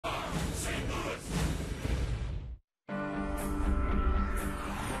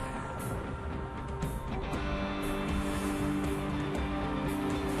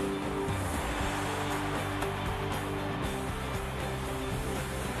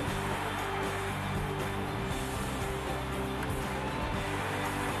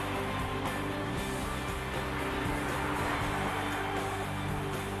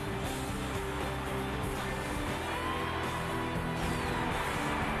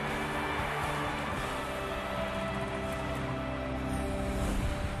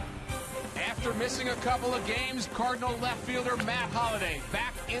After missing a couple of games, Cardinal left fielder Matt Holliday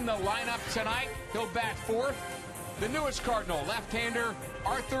back in the lineup tonight. He'll bat fourth. The newest Cardinal, left-hander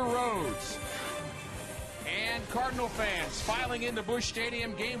Arthur Rhodes. And Cardinal fans filing into Busch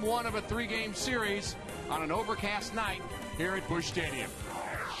Stadium, game one of a three-game series on an overcast night here at Busch Stadium.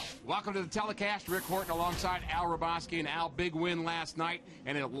 Welcome to the telecast. Rick Horton alongside Al Roboski. And Al, big win last night,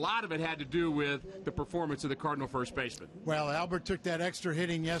 and a lot of it had to do with the performance of the Cardinal first baseman. Well, Albert took that extra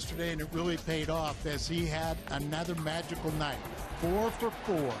hitting yesterday, and it really paid off as he had another magical night. 4 for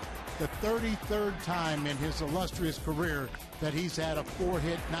 4, the 33rd time in his illustrious career that he's had a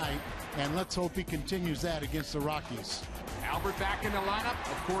 4-hit night, and let's hope he continues that against the Rockies. Albert back in the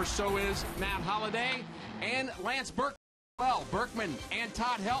lineup. Of course, so is Matt Holliday and Lance Berkman. Well, Berkman and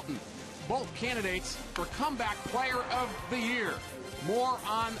Todd Helton, both candidates for Comeback Player of the Year. More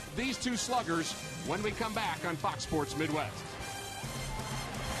on these two sluggers when we come back on Fox Sports Midwest.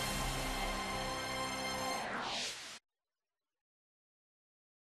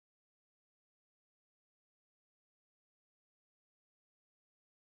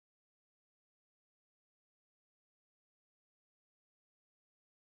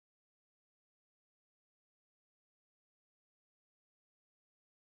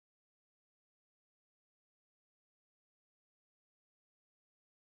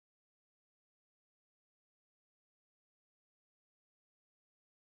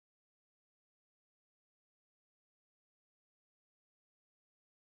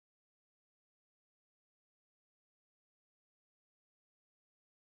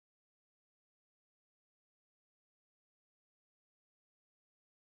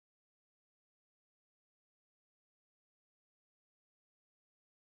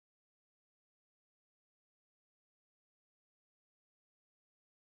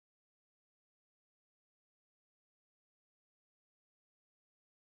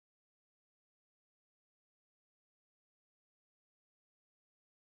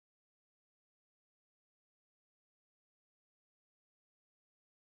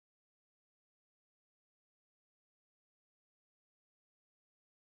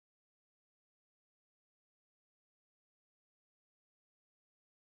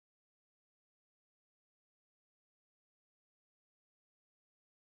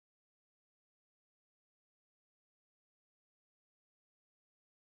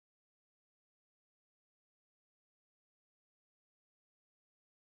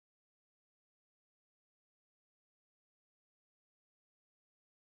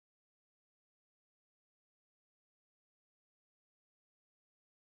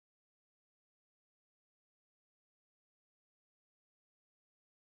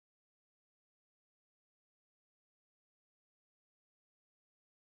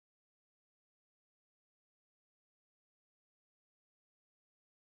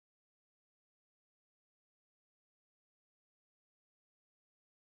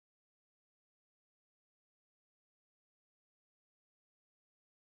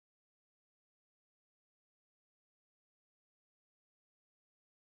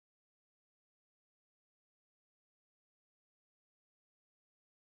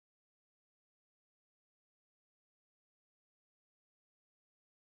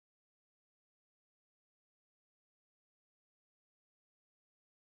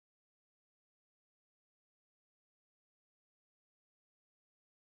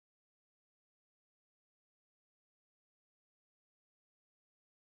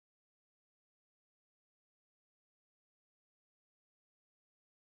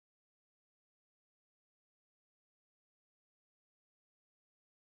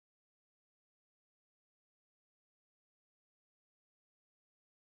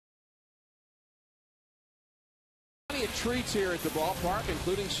 Plenty of treats here at the ballpark,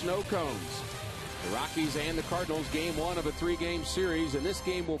 including snow cones. The Rockies and the Cardinals, game one of a three-game series, and this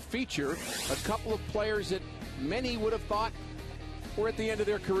game will feature a couple of players that many would have thought were at the end of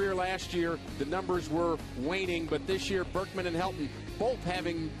their career last year. The numbers were waning, but this year, Berkman and Helton both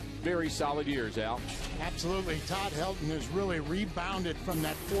having very solid years, Al. Absolutely. Todd Helton has really rebounded from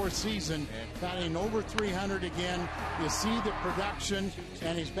that fourth season, batting over 300 again. You see the production,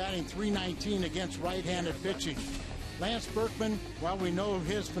 and he's batting .319 against right-handed pitching. Lance Berkman, well, we know of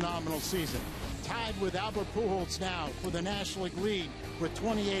his phenomenal season. Tied with Albert Pujols now for the National League lead with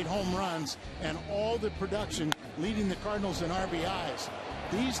 28 home runs and all the production leading the Cardinals in RBIs.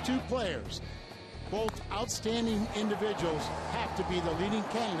 These two players, both outstanding individuals, have to be the leading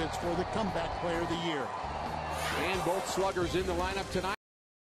candidates for the Comeback Player of the Year. And both sluggers in the lineup tonight.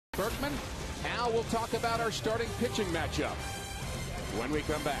 Berkman, now we'll talk about our starting pitching matchup when we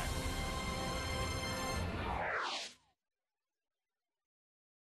come back.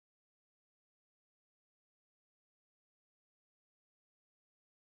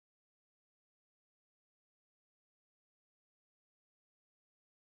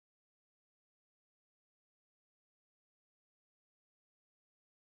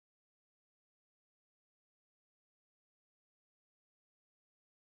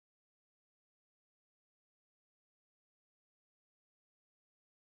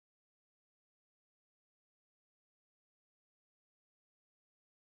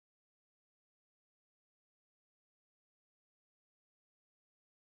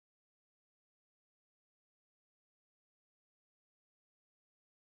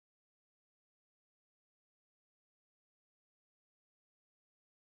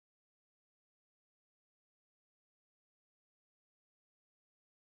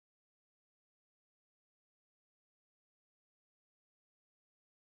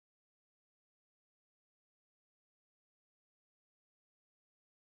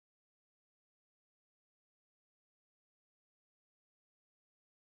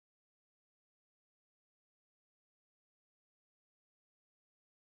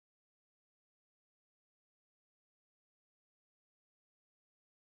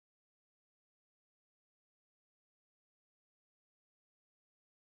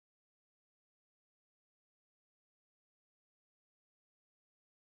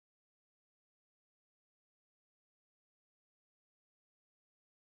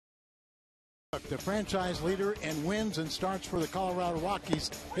 the franchise leader in wins and starts for the Colorado Rockies,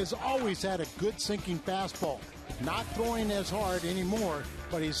 has always had a good sinking fastball. Not throwing as hard anymore,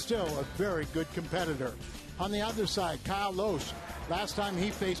 but he's still a very good competitor. On the other side, Kyle Loesch. Last time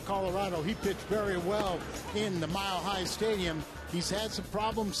he faced Colorado, he pitched very well in the Mile High Stadium. He's had some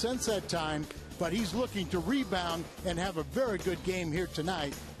problems since that time, but he's looking to rebound and have a very good game here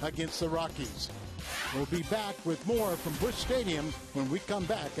tonight against the Rockies. We'll be back with more from Busch Stadium when we come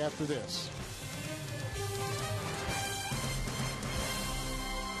back after this.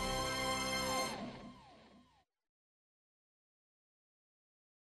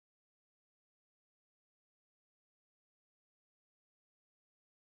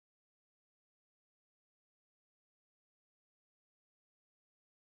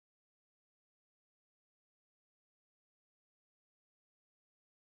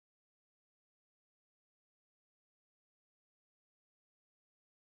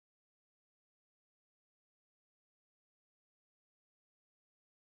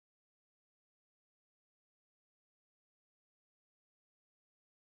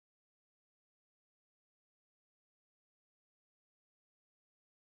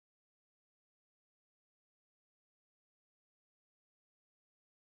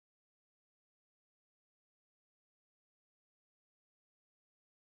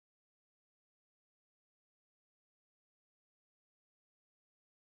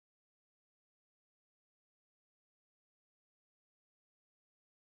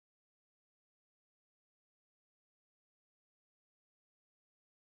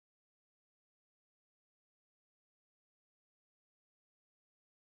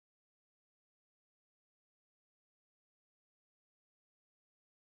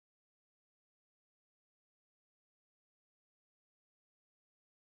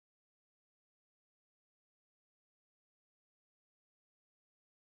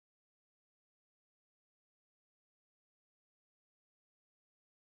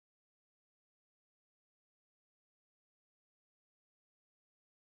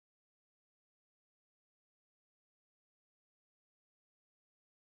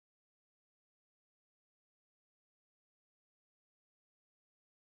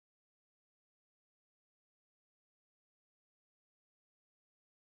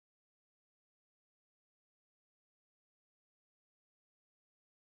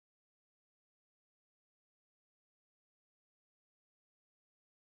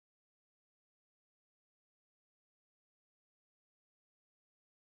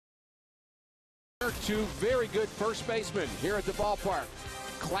 Two very good first basemen here at the ballpark.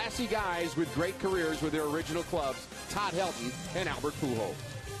 Classy guys with great careers with their original clubs, Todd Helton and Albert Pujols.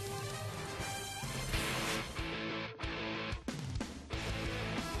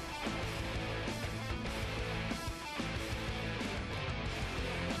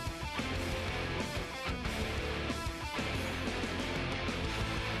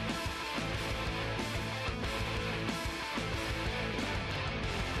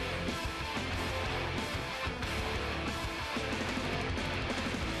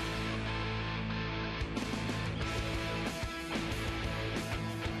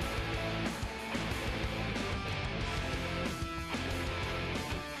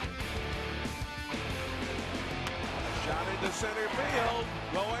 To center field,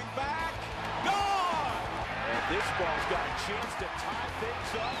 going back, gone! And this ball's got a chance to tie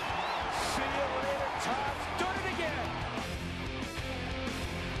things up. See you later, Todd's done it again!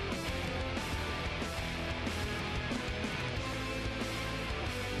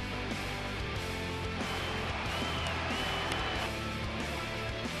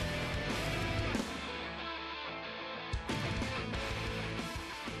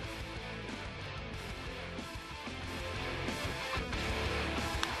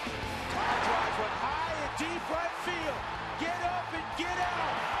 Deep right field. Get up and get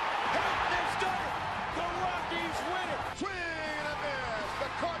out. Helton has done it. The Rockies win it.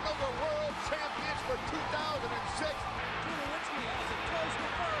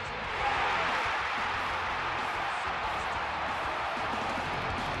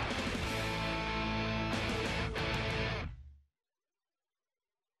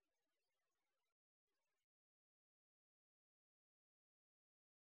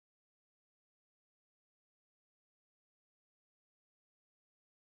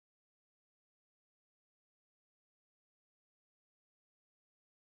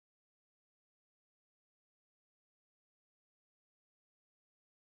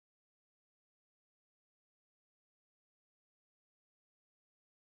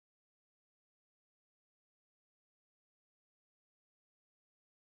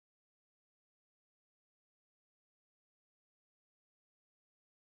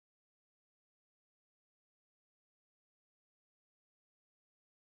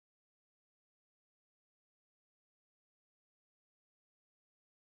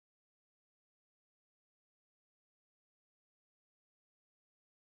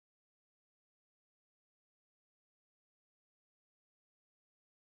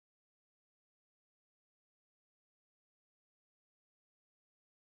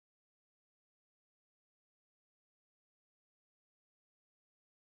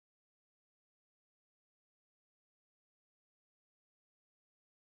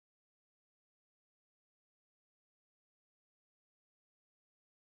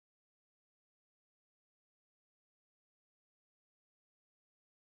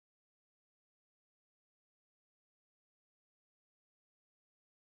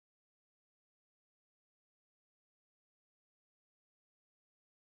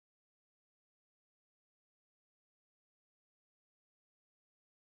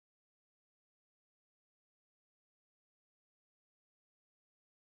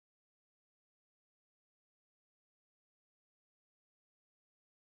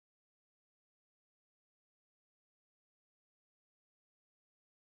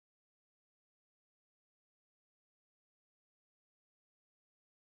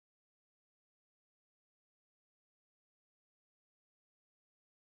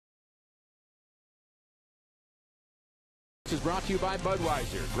 brought to you by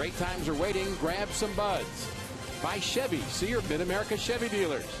Budweiser. Great times are waiting. Grab some buds. By Chevy. See your Mid-America Chevy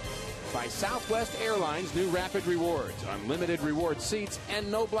dealers. By Southwest Airlines, new Rapid Rewards, unlimited reward seats, and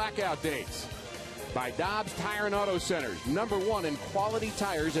no blackout dates. By Dobbs Tire and Auto Centers, #1 in quality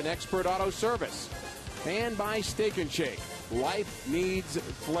tires and expert auto service. And by Steak and Shake, life needs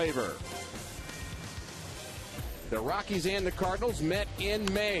flavor. The Rockies and the Cardinals met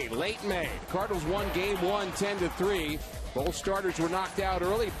in May, late May. The Cardinals won Game 1, 10-3. Both starters were knocked out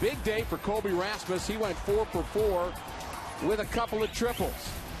early. Big day for Colby Rasmus. He went 4 for 4 with a couple of triples.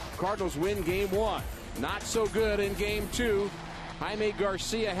 Cardinals win Game 1. Not so good in Game 2. Jaime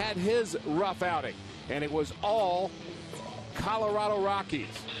Garcia had his rough outing, and it was all Colorado Rockies.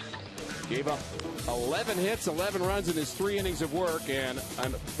 Gave up 11 hits, 11 runs in his 3 innings of work, and a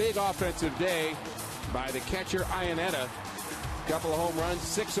big offensive day by the catcher Iannetta. Couple of home runs,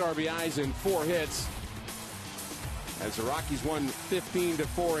 6 RBIs, and 4 hits, as the Rockies won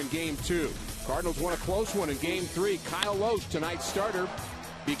 15-4 in Game 2. Cardinals won a close one in Game 3. Kyle Loesch, tonight's starter,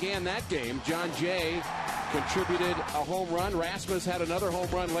 began that game. John Jay contributed a home run. Rasmus had another home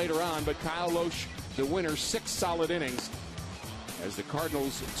run later on, but Kyle Loesch, the winner, 6 solid innings, as the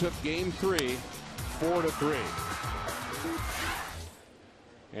Cardinals took Game 3, 4-3.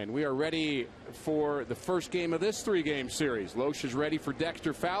 And we are ready for the first game of this 3-game series. Loesch is ready for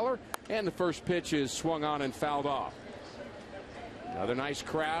Dexter Fowler, and the first pitch is swung on and fouled off. Another nice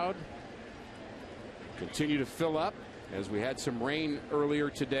crowd. Continue to fill up as we had some rain earlier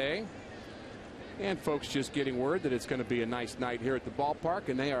today. And folks just getting word that it's going to be a nice night here at the ballpark,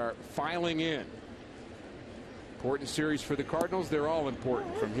 and they are filing in. Important series for the Cardinals. They're all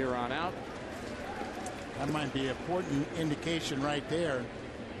important from here on out. That might be an important indication right there.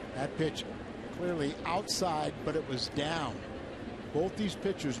 That pitch clearly outside, but it was down. Both these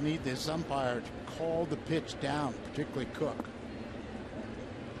pitchers need this umpire to call the pitch down, particularly Cook.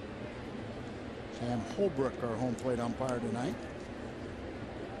 Sam Holbrook, our home plate umpire tonight.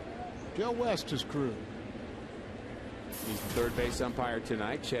 Joe West is crew. He's the third base umpire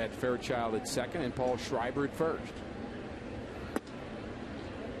tonight. Chad Fairchild at second and Paul Schreiber at first.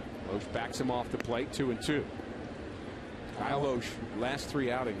 Loesch backs him off the plate, 2-2. Kyle Loesch, last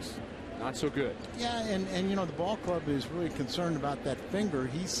 3 outings, not so good. Yeah, and you know, the ball club is really concerned about that finger.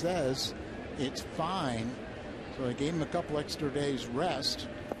 He says it's fine, so they gave him a couple extra days rest.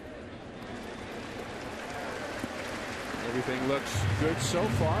 Everything looks good so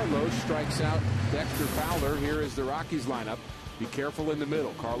far. Loesch strikes out Dexter Fowler. Here is the Rockies lineup. Be careful in the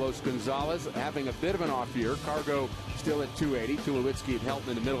middle. Carlos Gonzalez having a bit of an off year. Cargo still at 280. Tulowitzki and Helton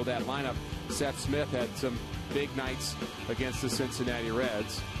in the middle of that lineup. Seth Smith had some big nights against the Cincinnati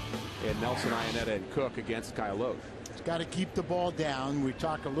Reds. And Nelson Iannetta and Cook against Kyle Loesch. He's got to keep the ball down. We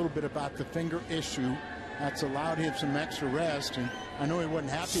talked a little bit about the finger issue. That's allowed him some extra rest. And I know he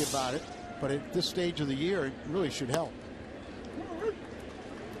wasn't happy about it, but at this stage of the year, it really should help.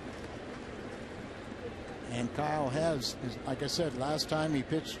 And Kyle has, like I said, last time he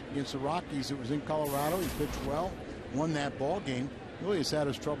pitched against the Rockies, it was in Colorado. He pitched well, won that ball game. Really has had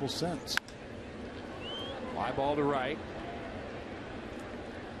his trouble since. Fly ball to right.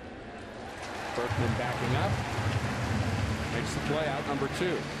 Berkman backing up. Makes the play out, number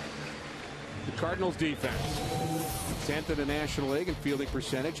 2. The Cardinals defense. 10th in the National League in fielding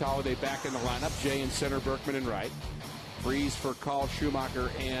percentage. Holiday back in the lineup. Jay in center, Berkman in right. Freeze for Carl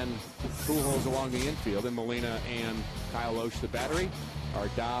Schumacher and Pujols along the infield, and Molina and Kyle Loesch the battery. Our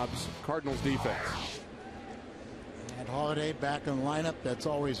Dobbs Cardinals defense. And Holiday back in the lineup, that's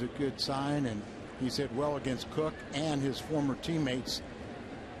always a good sign, and he's hit well against Cook and his former teammates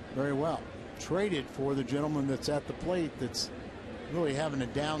very well. Traded for the gentleman that's at the plate that's really having a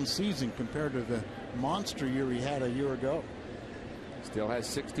down season compared to the monster year he had a year ago. Still has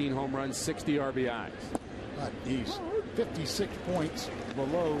 16 home runs, 60 RBIs. But he's 56 points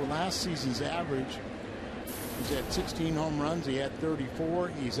below last season's average. He's had 16 home runs. He had 34.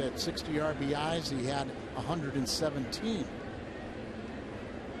 He's had 60 RBIs. He had 117.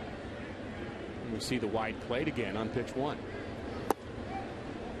 We see the wide plate again on pitch 1.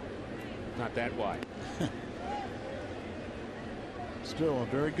 Not that wide. Still a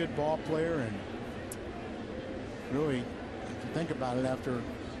very good ball player, and really, if you think about it, after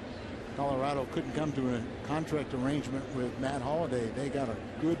Colorado couldn't come to a contract arrangement with Matt Holliday, they got a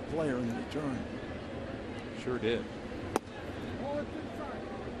good player in return. Sure did.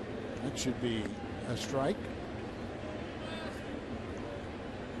 That should be a strike.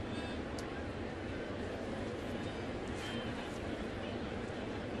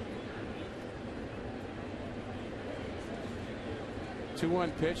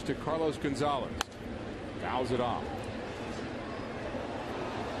 Two-one pitch to Carlos Gonzalez. Fouls it off.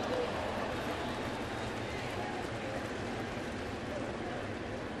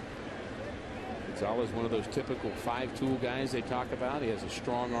 Gonzalez, one of those typical 5-tool guys they talk about. He has a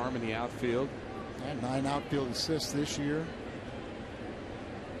strong arm in the outfield. And 9 outfield assists this year.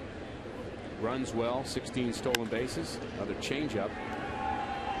 Runs well, 16 stolen bases. Another changeup.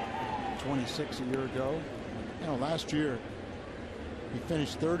 26 a year ago. You know, last year he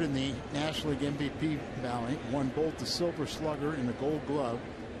finished third in the National League MVP ballot, won both the Silver Slugger and the Gold Glove,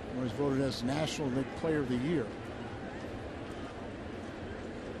 and was voted as National League Player of the Year.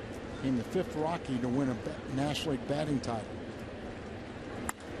 Became the 5th Rocky to win a National League batting title.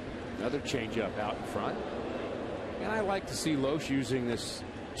 Another changeup out in front. And I like to see Loesch using this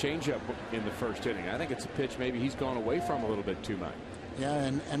changeup in the first inning. I think it's a pitch maybe he's gone away from a little bit too much.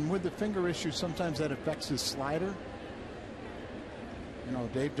 Yeah, and with the finger issue, sometimes that affects his slider. You know,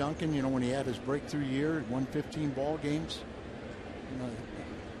 Dave Duncan, you know, when he had his breakthrough year, won 15 ball games, you know,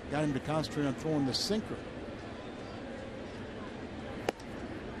 got him to concentrate on throwing the sinker.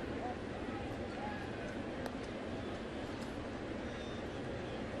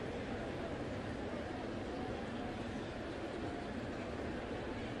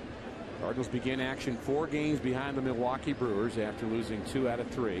 Cardinals begin action 4 games behind the Milwaukee Brewers after losing 2 out of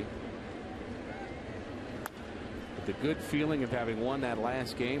 3. But the good feeling of having won that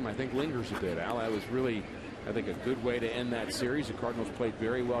last game, I think, lingers a bit, Al. That was really, I think, a good way to end that series. The Cardinals played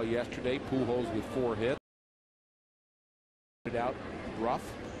very well yesterday. Pujols with 4 hits. Out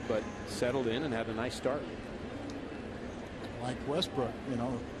rough, but settled in and had a nice start. Like Westbrook, you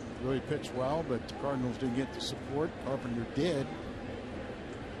know, really pitched well, but the Cardinals didn't get the support. Carpenter did.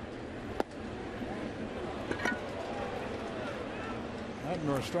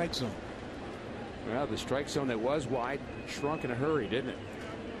 Nor a strike zone. Well, the strike zone that was wide shrunk in a hurry, didn't it?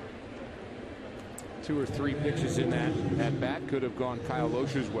 2 or 3 pitches in that at bat could have gone Kyle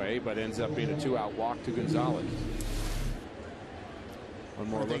Loesch's way, but ends up being a 2-out walk to Gonzalez.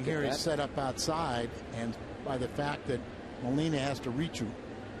 One more look here. at that. He's set up outside, and by the fact that Molina has to reach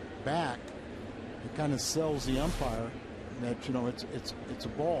back, it kind of sells the umpire that, you know, it's a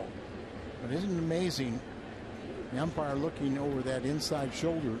ball. But isn't it amazing? The umpire looking over that inside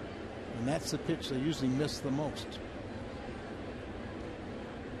shoulder, and that's the pitch they usually miss the most.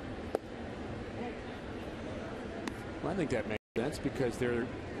 Well, I think that makes sense because they're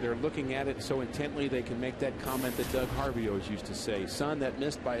looking at it so intently they can make that comment that Doug Harvey always used to say, "Son, that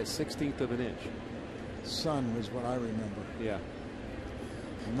missed by a 1/16 of an inch." Son was what I remember. Yeah.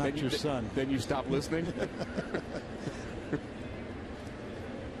 I'm not your son. Then you stop listening.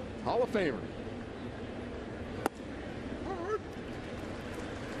 Hall of Famer.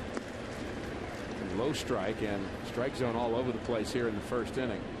 Low strike and strike zone all over the place here in the first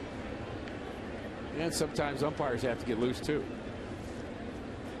inning. And sometimes umpires have to get loose too.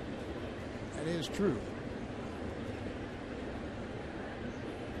 That is true.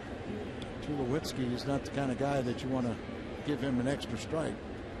 Tulowitzki is not the kind of guy that you want to give him an extra strike.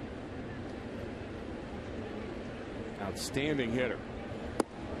 Outstanding hitter.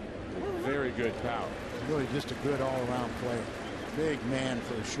 Very good power. Really just a good all-around player. Big man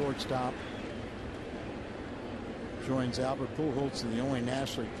for a shortstop. Joins Albert Pujols, the only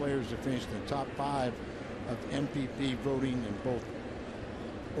National League players to finish in the top 5 of MVP voting in both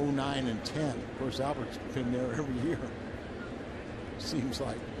 09 and 10. Of course, Albert's been there every year. Seems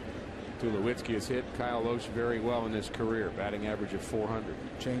like. Tulowitzki has hit Kyle Loesch very well in his career, batting average of 400.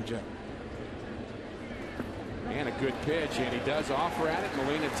 Change up. And a good pitch, and he does offer at it.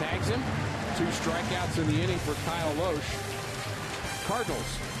 Molina tags him. 2 strikeouts in the inning for Kyle Loesch.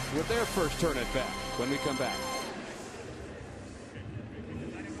 Cardinals with their first turn at bat when we come back.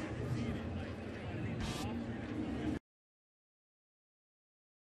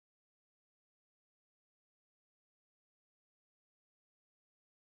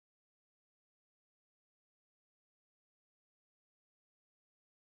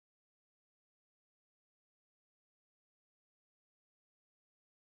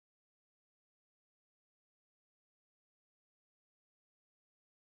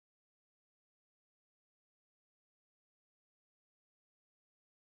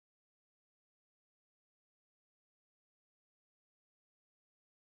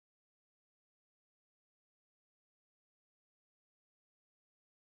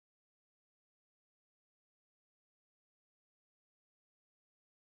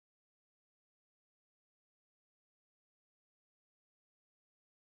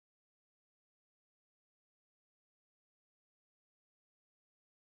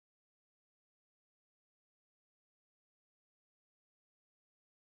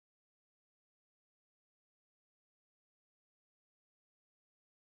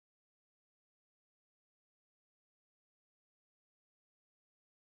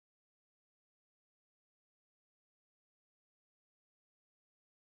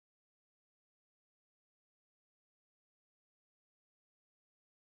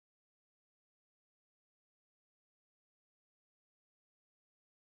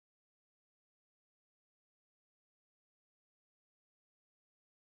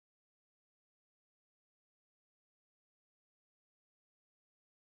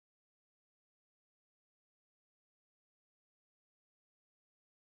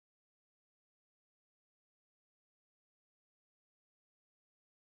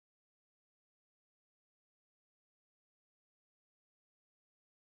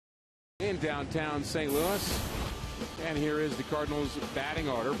 In downtown St. Louis. And here is the Cardinals batting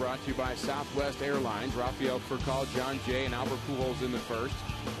order, brought to you by Southwest Airlines. Rafael Furcal, John Jay, and Albert Pujols in the first,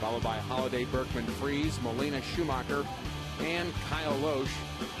 followed by Holiday, Berkman, Freese, Molina, Schumacher, and Kyle Loesch.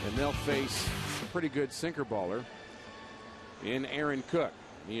 And they'll face a pretty good sinker baller in Aaron Cook.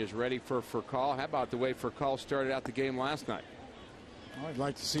 He is ready for Furcal. How about the way Furcal started out the game last night? Oh, I'd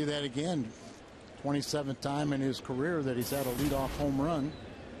like to see that again. 27th time in his career that he's had a leadoff home run.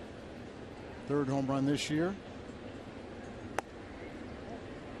 Third home run this year.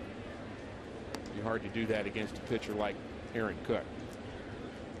 Be hard to do that against a pitcher like Aaron Cook.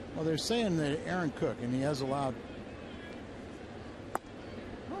 Well, they're saying that Aaron Cook, and he has allowed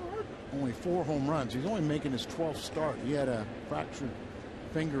only 4 home runs. He's only making his 12th start. He had a fractured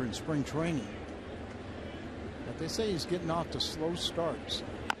finger in spring training. But they say he's getting off to slow starts.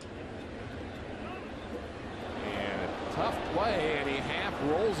 And a tough play, and he half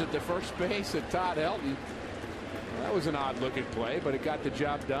rolls it to first base at Todd Helton. That was an odd looking play, but it got the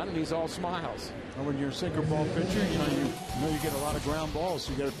job done, and he's all smiles. And when you're a sinker ball pitcher, you know you get a lot of ground balls,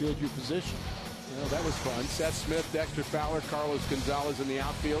 so you got to field your position. Well, that was fun. Seth Smith, Dexter Fowler, Carlos Gonzalez in the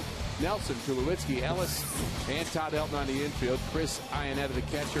outfield, Nelson, Tulowitzki, Ellis, and Todd Helton on the infield. Chris Iannetta, the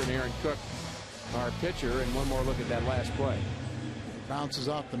catcher, and Aaron Cook, our pitcher. And one more look at that last play. Bounces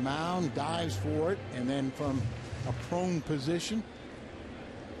off the mound, dives for it, and then from a prone position,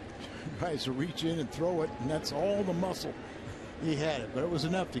 tries to reach in and throw it, and that's all the muscle he had it, but it was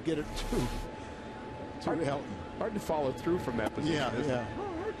enough to get it to Helton. Hard to follow through from that position. Yeah.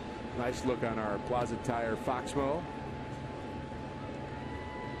 Nice look on our Plaza Tire Foxmo.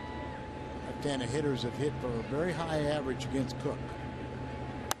 10 hitters have hit for a very high average against Cook.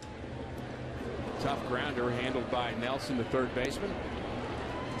 Tough grounder handled by Nelson, the third baseman.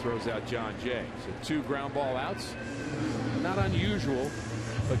 Throws out John Jay. So 2 ground ball outs. Not unusual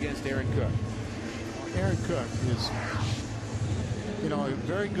against Aaron Cook. Aaron Cook is, a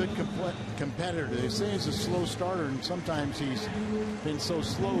very good competitor. They say he's a slow starter, and sometimes he's been so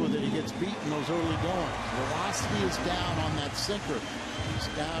slow that he gets beat in those early goings. Velocity is down on that sinker. It's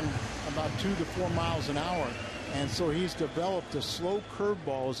down about 2 to 4 miles an hour, and so he's developed a slow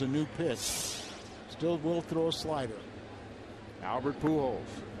curveball as a new pitch. Still will throw a slider. Albert Pujols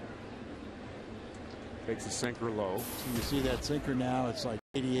takes the sinker low. So you see that sinker now, it's like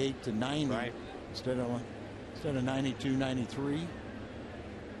 88 to 90, right, instead of 92, 93.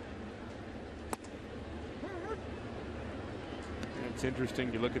 It's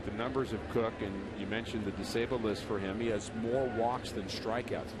interesting. You look at the numbers of Cook, and you mentioned the disabled list for him. He has more walks than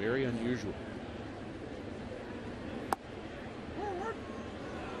strikeouts. Very unusual.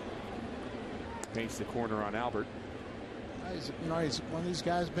 Paints the corner on Albert. He's one of these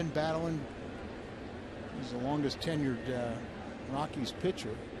guys been battling. He's the longest tenured Rockies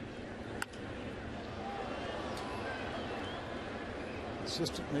pitcher.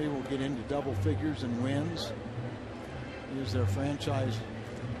 Consistently will get into double figures and wins. He is their franchise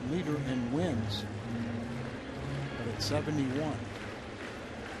leader in wins, but at 71.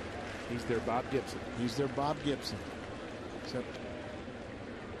 He's their Bob Gibson. He's their Bob Gibson, except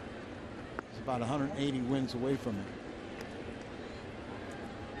he's about 180 wins away from him.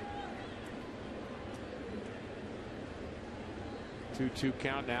 Two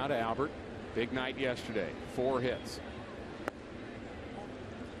count now to Albert. Big night yesterday. 4 hits.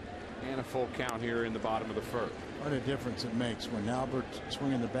 And a full count here in the bottom of the first. What a difference it makes when Albert's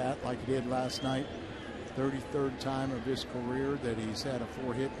swinging the bat like he did last night. 33rd time of his career that he's had a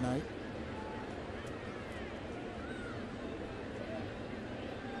 4-hit night.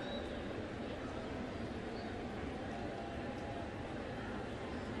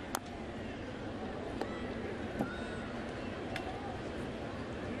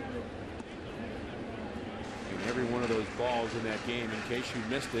 And every one of those balls in that game, in case you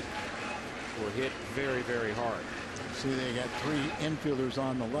missed it, were hit very, very hard. See, they got 3 infielders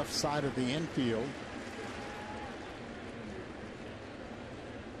on the left side of the infield.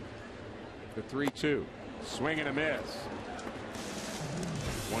 The 3-2. Swing and a miss.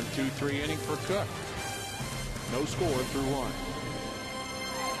 1-2-3 inning for Cook. No score through 1.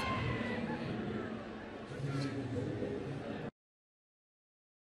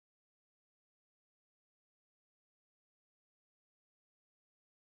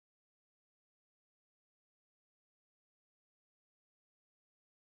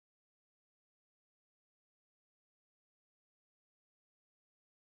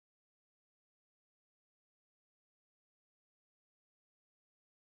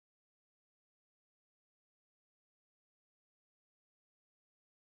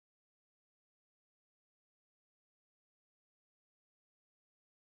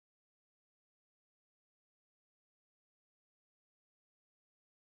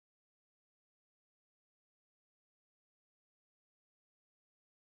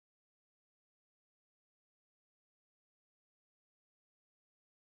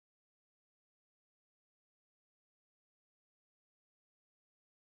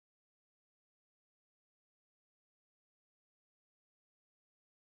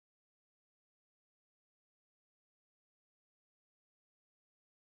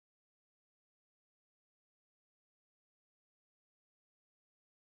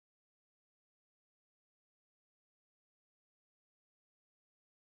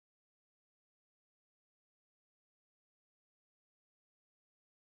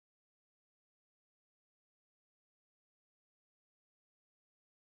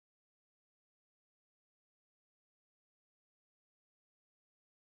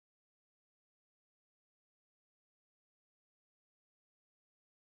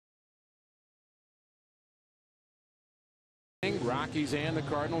 Rockies and the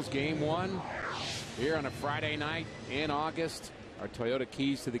Cardinals, game 1 here on a Friday night in August. Our Toyota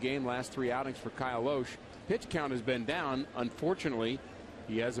keys to the game, last 3 outings for Kyle Lohse. Pitch count has been down. Unfortunately,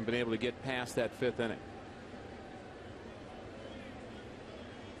 he hasn't been able to get past that 5th inning.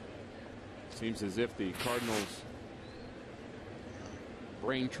 Seems as if the Cardinals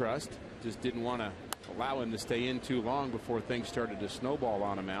brain trust just didn't want to allow him to stay in too long before things started to snowball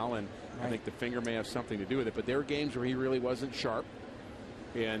on him, Al, and I think the finger may have something to do with it. But there were games where he really wasn't sharp,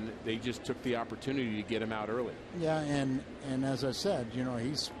 and they just took the opportunity to get him out early. Yeah, and as I said, you know,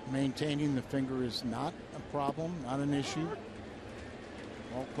 he's maintaining the finger is not a problem, not an issue.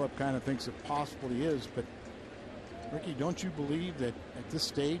 Ball club kind of thinks it possibly is, but Ricky, don't you believe that at this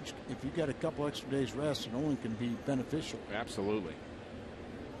stage, if you got a couple extra days rest, it only can be beneficial? Absolutely.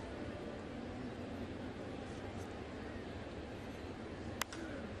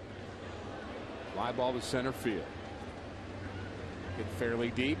 Fly ball to center field. Hit fairly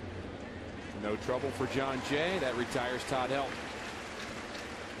deep. No trouble for John Jay. That retires Todd Helton.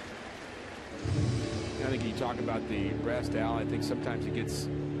 I think you talk about the rest, Al. I think sometimes it gets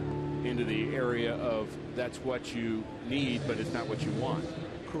into the area of that's what you need, but it's not what you want.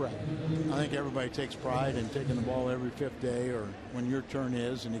 Correct. I think everybody takes pride in taking the ball every 5th day or when your turn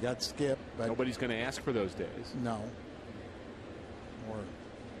is and you got skipped. But nobody's going to ask for those days. No. Or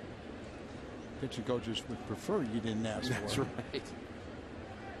pitching coaches would prefer you didn't ask for. That's right.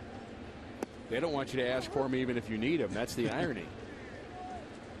 They don't want you to ask for them even if you need them. That's the irony.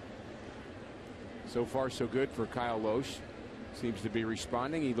 So far, so good for Kyle Lohse. Seems to be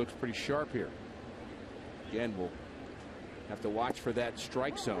responding. He looks pretty sharp here. Again, we'll have to watch for that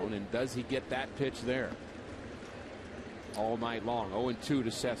strike zone, and does he get that pitch there all night long? 0-2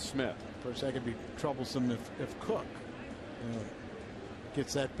 to Seth Smith. Of course, that could be troublesome if Cook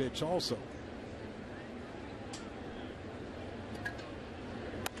gets that pitch also.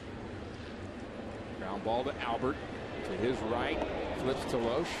 Ground ball to Albert. To his right. Flips to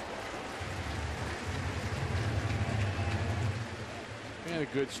Lohse. And a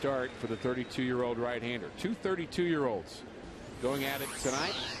good start for the 32-year-old right-hander. 2 32-year-olds going at it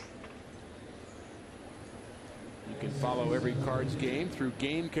tonight. You can follow every Cards game through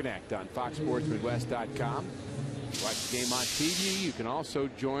Game Connect on FoxSportsMidwest.com. Watch the game on TV. You can also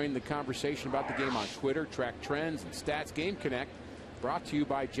join the conversation about the game on Twitter, track trends and stats. Game Connect, brought to you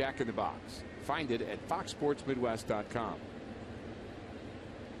by Jack in the Box. Find it at FoxSportsMidwest.com.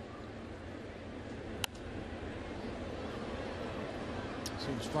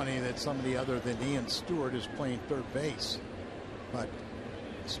 Seems funny that somebody other than Ian Stewart is playing third base, but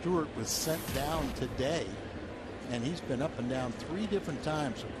Stewart was sent down today, and he's been up and down 3 different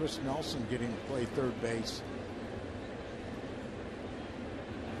times. So Chris Nelson getting to play third base.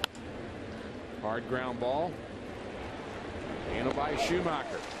 Hard ground ball. Handled by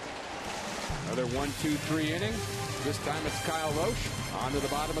Schumacher. Another 1-2-3 inning. This time it's Kyle Lohse on to the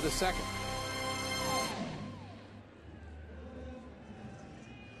bottom of the 2nd.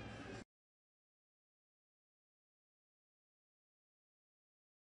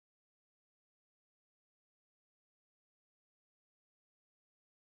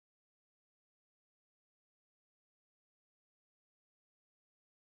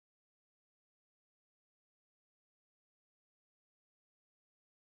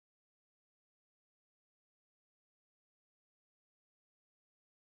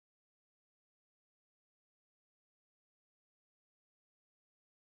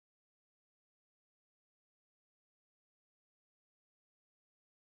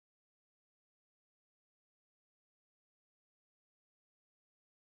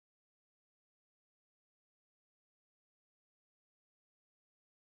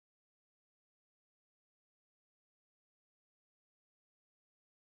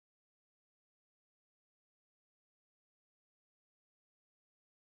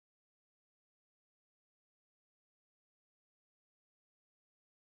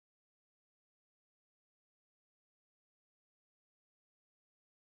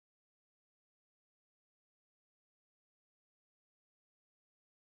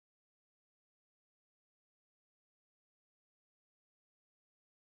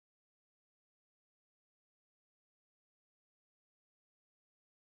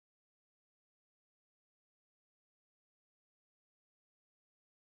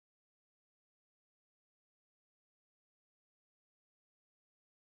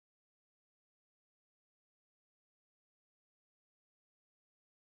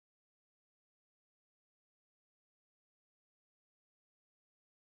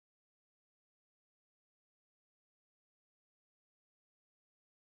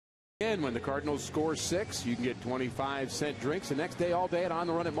 And when the Cardinals score 6, you can get 25-cent drinks the next day, all day at On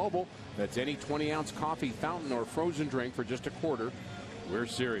the Run at Mobile. That's any 20-ounce coffee, fountain, or frozen drink for just $0.25. We're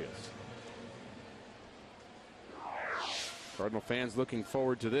serious. Cardinal fans looking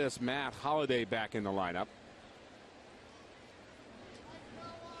forward to this. Matt Holliday back in the lineup.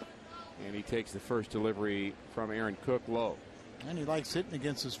 And he takes the first delivery from Aaron Cook low. And he likes hitting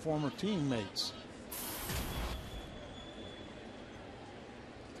against his former teammates.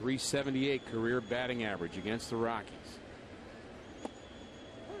 .378 career batting average against the Rockies.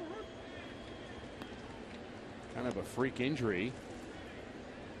 Kind of a freak injury.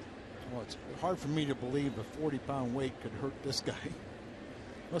 Well, it's hard for me to believe a 40-pound weight could hurt this guy.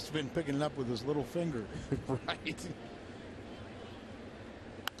 Must have been picking it up with his little finger. Right.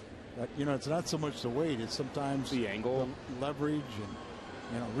 But, you know, it's not so much the weight. It's sometimes the angle, the leverage, and,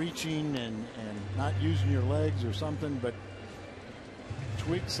 you know, reaching and not using your legs or something. But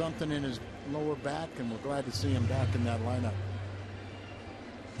tweaked something in his lower back, and we're glad to see him back in that lineup.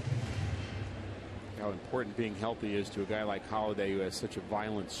 How important being healthy is to a guy like Holliday, who has such a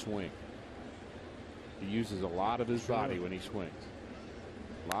violent swing. He uses a lot of his body when he swings.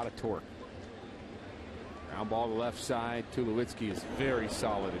 A lot of torque. Ground ball to the left side. Tulowitzki is very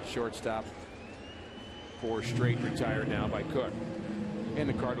solid at shortstop. 4 straight retired now by Cook. And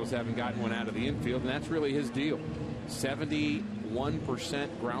the Cardinals haven't gotten one out of the infield, and that's really his deal.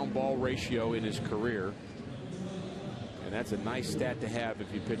 71% ground ball ratio in his career. And that's a nice stat to have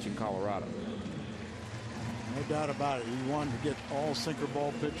if you pitch in Colorado. No doubt about it. He wanted to get all sinker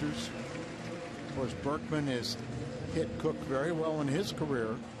ball pitchers. Of course, Berkman has hit Cook very well in his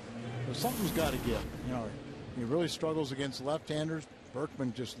career. But something's got to give. You know, he really struggles against left-handers.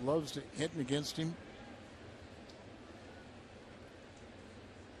 Berkman just loves hitting against him.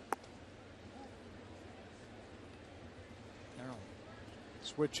 You know,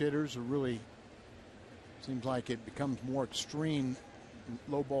 switch hitters are really, seems like it becomes more extreme.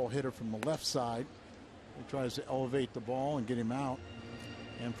 Low ball hitter from the left side. He tries to elevate the ball and get him out.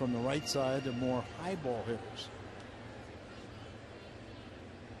 And from the right side, they're more high ball hitters.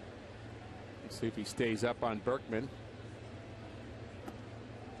 Let's see if he stays up on Berkman.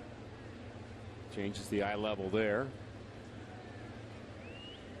 Changes the eye level there.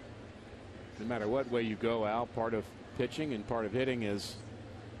 No matter what way you go, Al, part of pitching and part of hitting is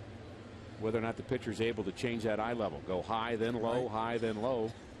whether or not the pitcher is able to change that eye level. Go high, then low, high, then low.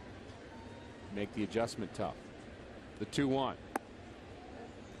 Make the adjustment tough. The 2-1. Work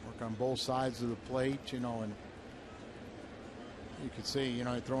on both sides of the plate, you know, and you could see, you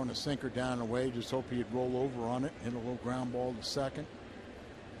know, throwing a sinker down and away, just hope he'd roll over on it, hit a little ground ball to second.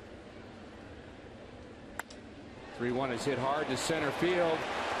 3-1 is hit hard to center field.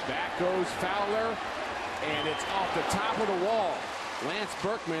 Back goes Fowler, and it's off the top of the wall. Lance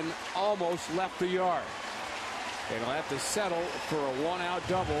Berkman almost left the yard. And he'll have to settle for a 1-out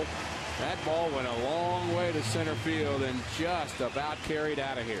double. That ball went a long way to center field and just about carried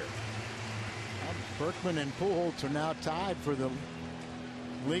out of here. Berkman and Pujols are now tied for the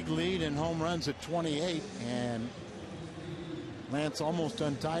league lead in home runs at 28, and Lance almost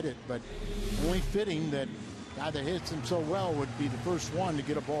untied it, but only fitting that guy that hits him so well would be the first one to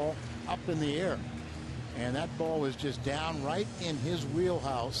get a ball up in the air. And that ball was just down right in his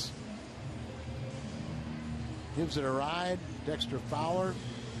wheelhouse. Gives it a ride. Dexter Fowler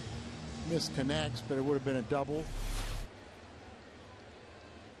misconnects, but it would have been a double.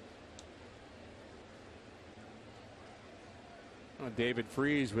 David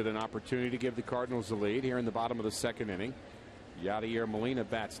Freese with an opportunity to give the Cardinals the lead here in the bottom of the second inning. Yadier Molina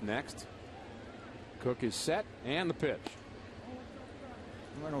bats next. Cook is set, and the pitch.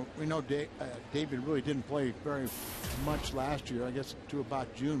 We know David really didn't play very much last year, I guess to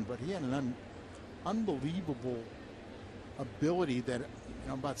about June, but he had an unbelievable ability that, you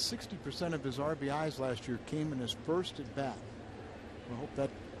know, about 60% of his RBIs last year came in his first at bat. I hope that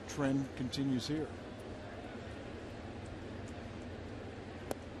trend continues here.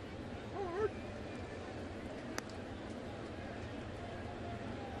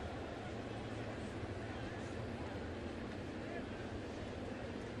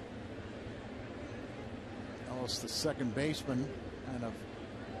 The second baseman kind of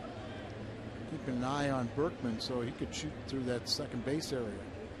keeping an eye on Berkman so he could shoot through that second base area.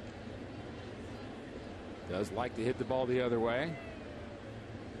 Does like to hit the ball the other way.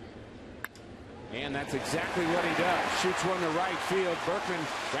 And that's exactly what he does. Shoots one to right field. Berkman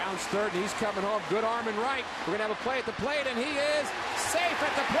rounds third, and he's coming home. Good arm and right. We're going to have a play at the plate, and he is safe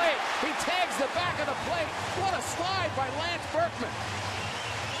at the plate. He tags the back of the plate. What a slide by Lance Berkman.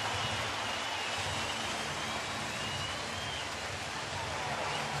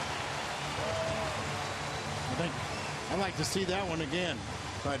 think I'd like to see that one again.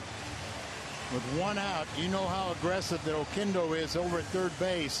 But with one out, you know how aggressive that Oquendo is over at third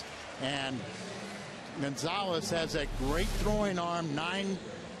base. And Gonzalez has that great throwing arm, 9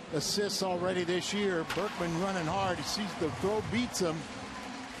 assists already this year. Berkman running hard. He sees the throw, beats him.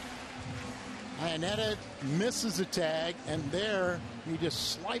 Iannetta misses the tag, and there he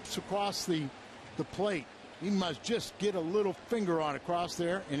just swipes across the plate. He must just get a little finger on across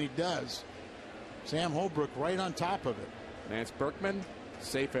there, and he does. Sam Holbrook right on top of it. Lance Berkman,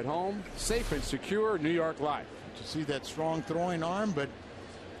 safe at home, safe and secure, New York Life. To see that strong throwing arm, but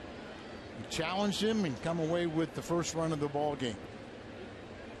he challenged him and come away with the first run of the ball game.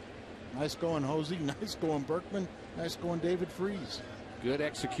 Nice going Hosey, nice going Berkman, nice going David Freese. Good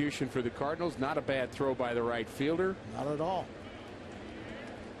execution for the Cardinals. Not a bad throw by the right fielder. Not at all.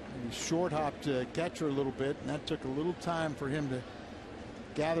 He short hopped catcher a little bit, and that took a little time for him to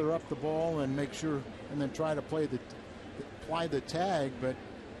gather up the ball and make sure, and then try to apply the tag, but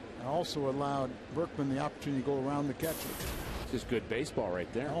also allowed Berkman the opportunity to go around the catcher. Just good baseball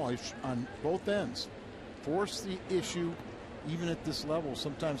right there. Oh, on both ends. Force the issue, even at this level.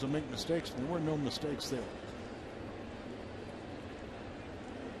 Sometimes they'll make mistakes. There were no mistakes there.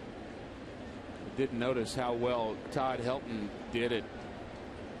 Didn't notice how well Todd Helton did it,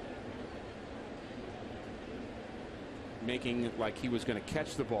 making it like he was going to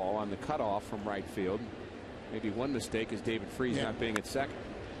catch the ball on the cutoff from right field. Maybe one mistake is David Freese not being at second.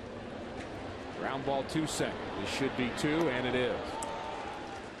 Ground ball to second. It should be 2, and it is.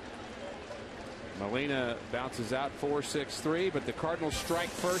 Molina bounces out 4-6-3, but the Cardinals strike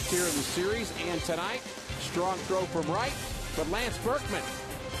first here in the series and tonight. Strong throw from right, but Lance Berkman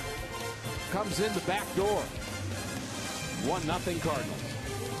comes in the back door. 1-0 Cardinals.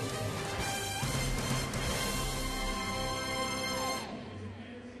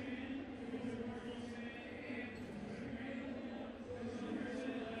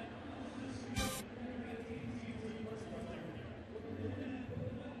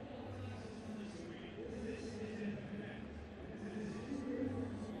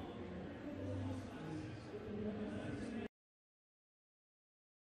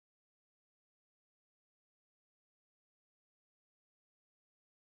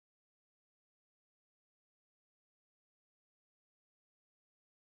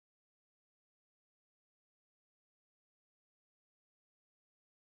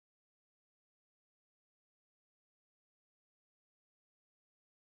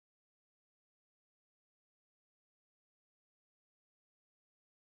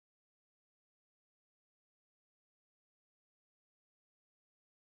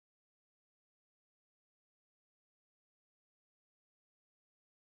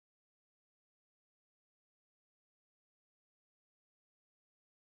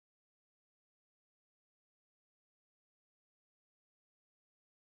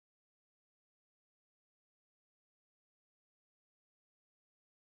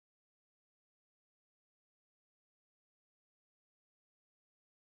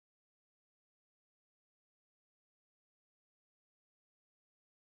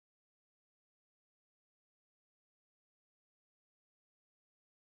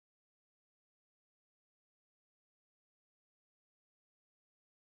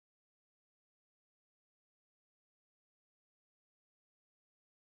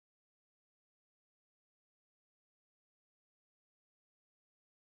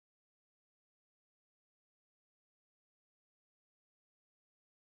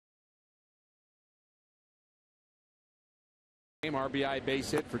 RBI base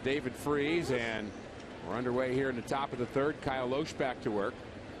hit for David Freese, and we're underway here in the top of the third. Kyle Loesch back to work,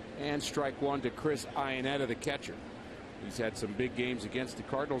 and strike one to Chris Iannetta, the catcher. He's had some big games against the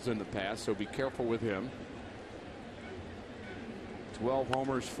Cardinals in the past, so be careful with him. 12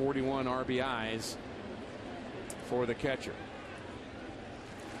 homers, 41 RBIs for the catcher.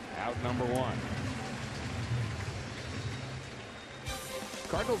 Out number 1.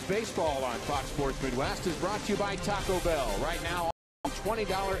 Cardinals baseball on Fox Sports Midwest is brought to you by Taco Bell. Right now,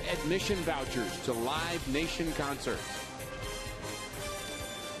 $20 admission vouchers to Live Nation concerts.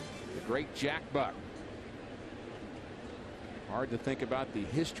 The great Jack Buck. Hard to think about the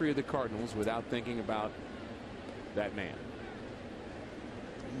history of the Cardinals without thinking about that man.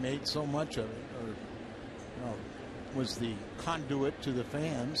 He made so much of it, or was the conduit to the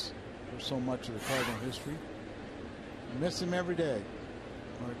fans for so much of the Cardinal history. I miss him every day.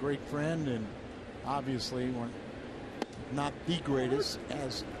 What a great friend, and obviously one, not the greatest,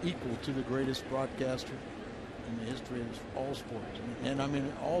 as equal to the greatest broadcaster in the history of all sports. And I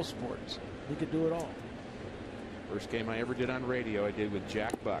mean all sports. He could do it all. First game I ever did on radio, I did with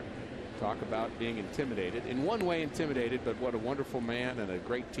Jack Buck. Talk about being intimidated. In one way intimidated, but what a wonderful man and a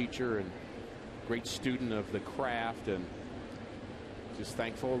great teacher and great student of the craft, and just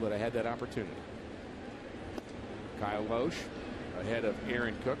thankful that I had that opportunity. Kyle Loesch ahead of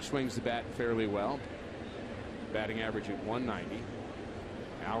Aaron Cook, swings the bat fairly well. Batting average at 190.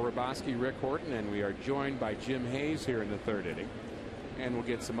 Al Raboski, Rick Horton, and we are joined by Jim Hayes here in the third inning. And we'll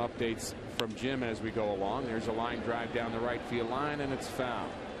get some updates from Jim as we go along. There's a line drive down the right field line, and it's foul.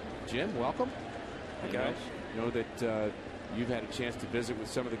 Jim, welcome. Hey, guys. I know that you've had a chance to visit with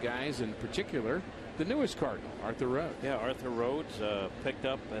some of the guys, in particular the newest Cardinal, Arthur Rhodes. Yeah, Arthur Rhodes picked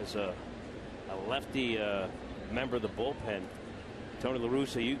up as a lefty member of the bullpen. Tony La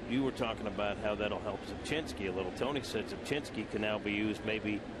Russa, you were talking about how that'll help Zubchinski a little. Tony said Zubchinski can now be used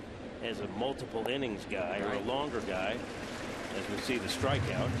maybe as a multiple innings guy or a longer guy, as we see the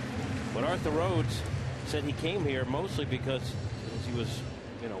strikeout. But Arthur Rhodes said he came here mostly because he was,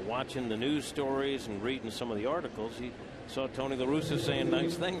 watching the news stories and reading some of the articles. He saw Tony La Russa saying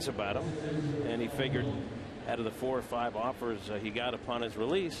nice things about him, and he figured out of the 4 or 5 offers he got upon his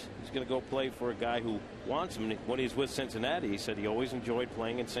release, he's going to go play for a guy who wants him. When he's with Cincinnati, he said he always enjoyed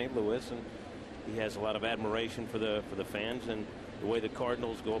playing in St. Louis, and he has a lot of admiration for the fans and the way the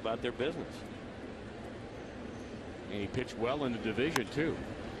Cardinals go about their business. And he pitched well in the division too.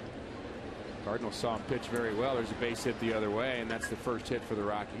 Cardinals saw him pitch very well. There's a base hit the other way, and that's the first hit for the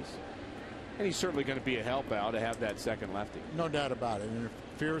Rockies. And he's certainly going to be a help out to have that second lefty. No doubt about it. And a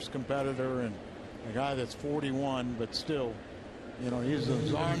fierce competitor, and a guy that's 41, but still, he's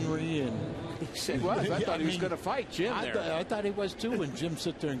a ornery. And he said, "Well, I thought he was going to fight Jim there." I thought he was too. And Jim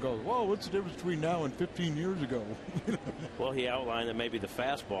sits there and goes, "Whoa, what's the difference between now and 15 years ago?" Well, he outlined that maybe the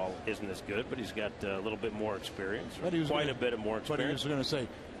fastball isn't as good, but he's got a little bit more experience. Quite a bit of more experience. But he was going to say,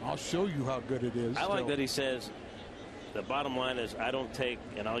 "I'll show you how good it is." I like that he says, the bottom line is, I don't take,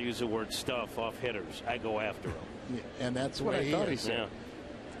 and I'll use the word stuff, off hitters. I go after them. Yeah, and that's what I thought he said.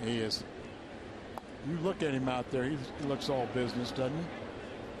 Yeah. He is. You look at him out there, he looks all business, doesn't he?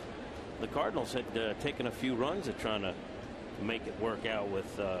 The Cardinals had taken a few runs at trying to make it work out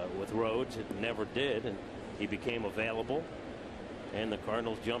with Rhodes. It never did, and he became available, and the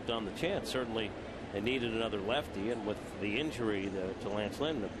Cardinals jumped on the chance. Certainly they needed another lefty, and with the injury to Lance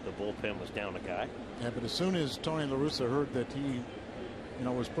Lynn, the bullpen was down a guy. Yeah, but as soon as Tony La Russa heard that he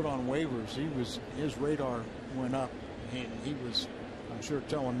was put on waivers, his radar went up. He was, I'm sure,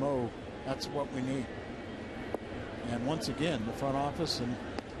 telling Mo, that's what we need. And once again, the front office and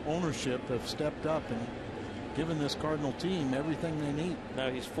ownership have stepped up and given this Cardinal team everything they need. Now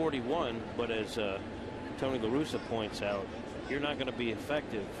he's 41, but as Tony La Russa points out, you're not going to be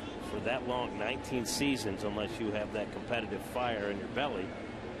effective for that long, 19 seasons, unless you have that competitive fire in your belly,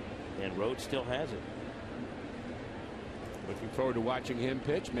 and Rhodes still has it. Looking forward to watching him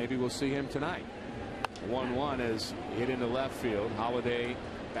pitch. Maybe we'll see him tonight. 1-1 is hit into left field. Holiday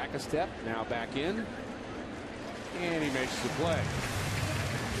back a step, now back in, and he makes the play.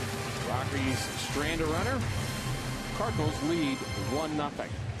 Rockies strand a runner. Cardinals lead 1-0.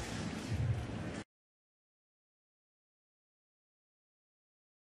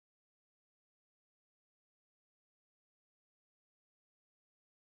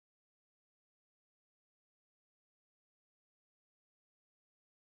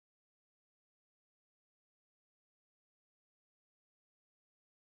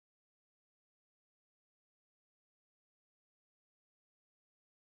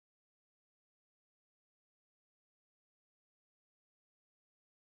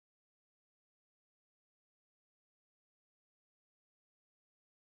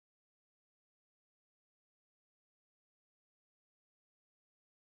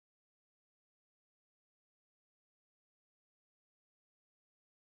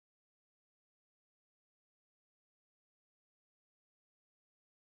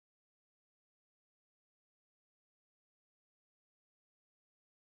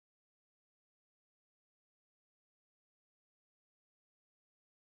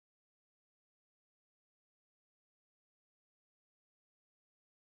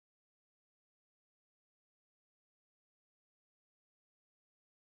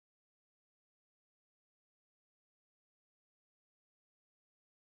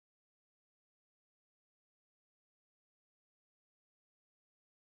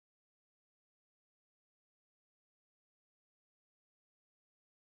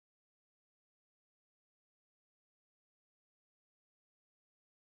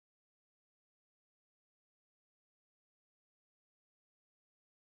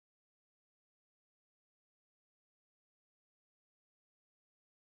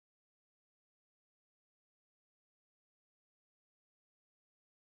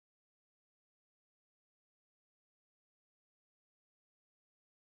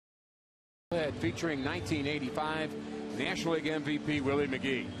 Featuring 1985 National League MVP Willie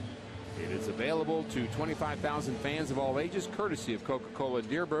McGee. It is available to 25,000 fans of all ages, courtesy of Coca-Cola and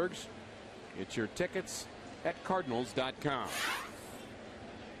Deerbergs. Get your tickets at Cardinals.com.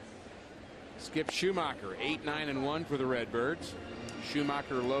 Skip Schumacher, 8-9-1 for the Redbirds.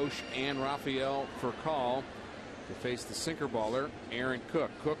 Schumacher, Loesch, and Raphael for call to face the sinker baller Aaron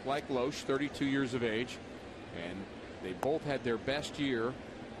Cook. Cook, like Loesch, 32 years of age, and they both had their best year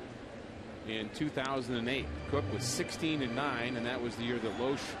in 2008. Cook was 16-9, and that was the year that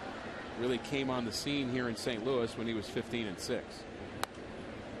Loesch really came on the scene here in St. Louis when he was 15-6.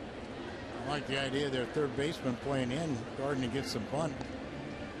 I like the idea of their third baseman playing in, guarding against some bunt.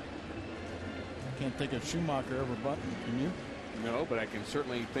 Can't think of Schumacher ever bunting, can you? No, but I can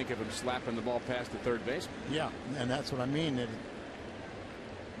certainly think of him slapping the ball past the third baseman. Yeah, and that's what I mean.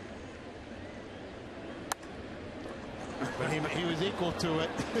 But he was equal to it.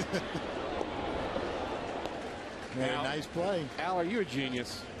 Made a nice play. Al, are you a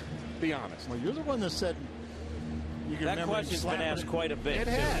genius? Be honest. Well, you're the one that said you can. That question's been asked quite a bit. It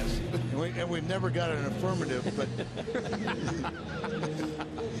has. And we've never got an affirmative, but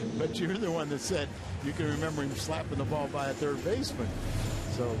but you're the one that said you can remember him slapping the ball by a third baseman.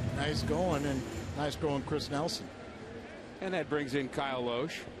 So nice going, and nice going, Chris Nelson. And that brings in Kyle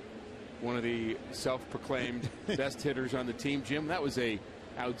Loesch, one of the self-proclaimed best hitters on the team. Jim, that was a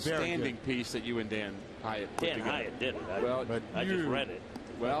outstanding piece that you and Dan Hyatt put together. Hyatt did it. I just read it.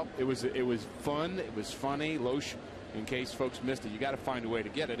 Well, it was fun. It was funny. Loesch, in case folks missed it, you got to find a way to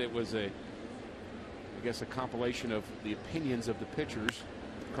get it. It was I guess a compilation of the opinions of the pitchers.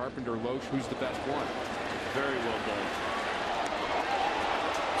 Carpenter, Loesch, who's the best one? Very well done.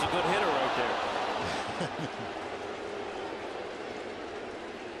 It's a good hitter right there.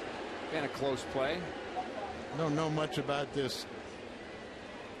 And a close play. Don't know much about this.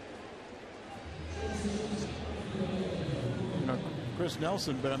 Chris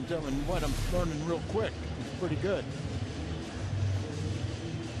Nelson, but I'm telling you what, I'm learning real quick. It's pretty good.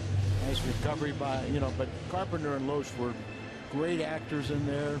 Nice recovery by, but Carpenter and Loesch were great actors in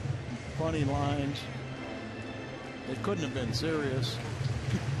there. Funny lines. They couldn't have been serious.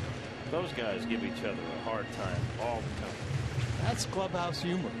 Those guys give each other a hard time all the time. That's clubhouse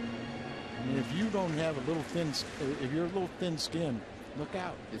humor. I mean, if you don't have a little thin, if you're a little thin skin, look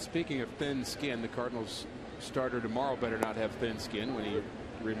out. And speaking of thin skin, the Cardinals starter tomorrow better not have thin skin when he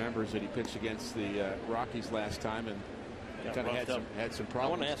remembers that he pitched against the Rockies last time and kind of had some problems. I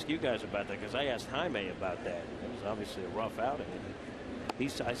want to ask you guys about that because I asked Jaime about that. It was obviously a rough outing.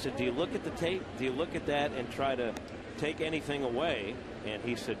 I said, do you look at the tape? Do you look at that and try to take anything away? And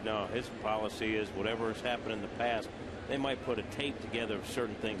he said, no, his policy is whatever has happened in the past. They might put a tape together of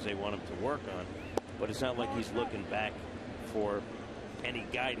certain things they want him to work on, but it's not like he's looking back for any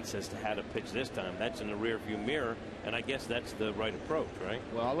guidance as to how to pitch this time. That's in the rearview mirror, and I guess that's the right approach, right?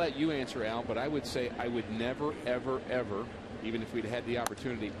 Well, I'll let you answer, Al, but I would say I would never, ever, ever, even if we'd had the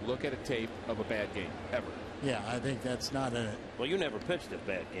opportunity, look at a tape of a bad game, ever. Yeah, I think that's not a... Well, you never pitched a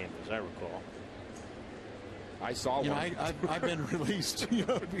bad game, as I recall. I saw one. I've been released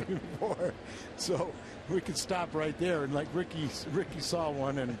before, so we could stop right there. And like Ricky saw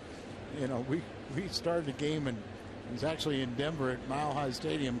one, and we started the game, and it was actually in Denver at Mile High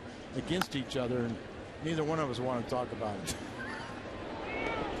Stadium against each other, and neither one of us want to talk about it.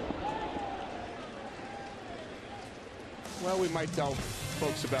 Well, we might tell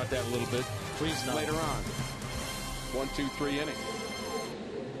folks about that a little bit. Please not. Later on. 1, 2, 3 inning.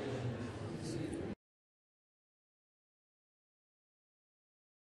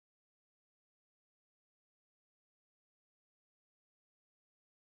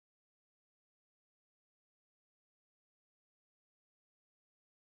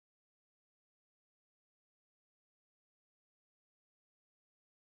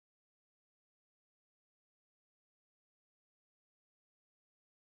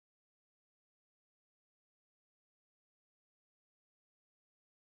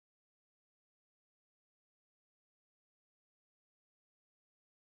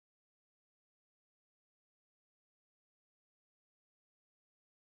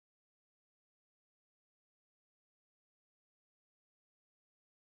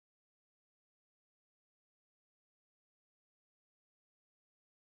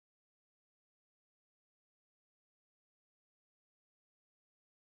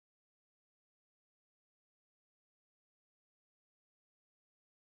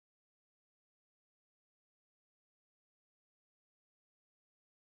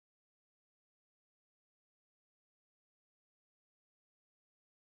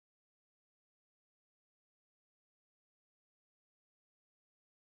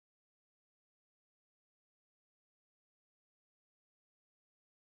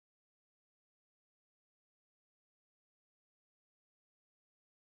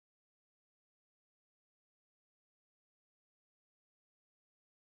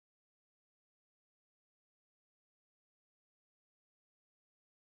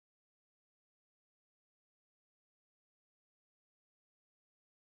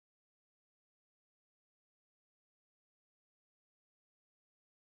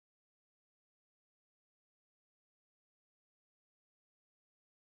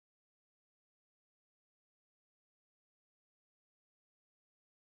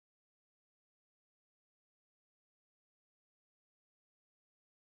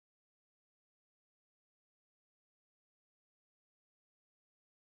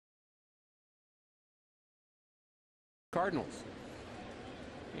 Cardinals.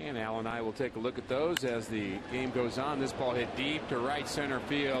 And Al and I will take a look at those as the game goes on. This ball hit deep to right center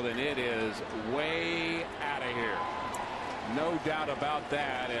field, and it is way out of here. No doubt about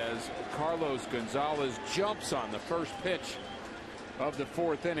that, as Carlos Gonzalez jumps on the first pitch of the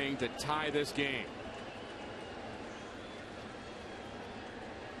fourth inning to tie this game.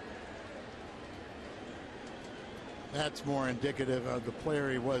 That's more indicative of the player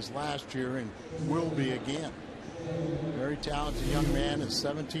he was last year and will be again. Very talented young man, his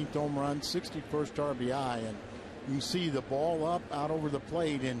 17th home run, 61st RBI, and you can see the ball up out over the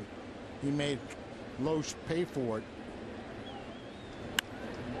plate, and he made Loesch pay for it.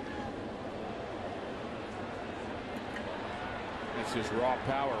 That's just raw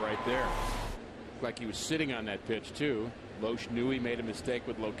power right there. Like he was sitting on that pitch too. Loesch knew he made a mistake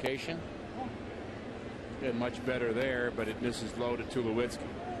with location. Did much better there, but it misses low to Tulowitzki.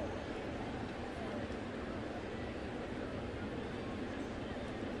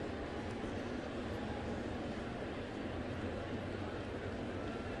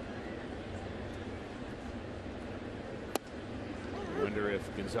 Wonder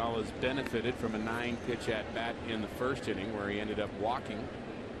if Gonzalez benefited from a 9-pitch at bat in the first inning where he ended up walking.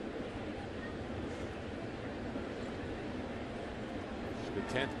 The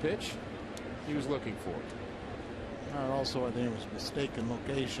 10th pitch he was looking for. Also, I think it was mistaken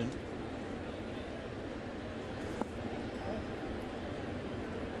location.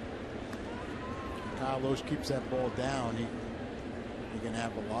 Kyle Loesch keeps that ball down, he can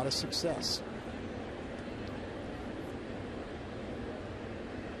have a lot of success.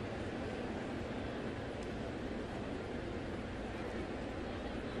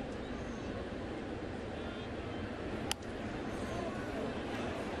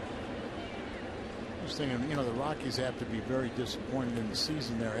 Thinking, you know, the Rockies have to be very disappointed in the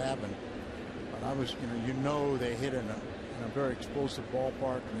season they're having. But I was, you know, they hit in a very explosive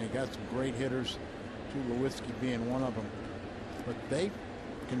ballpark, and they got some great hitters, Tulowitzki being one of them. But they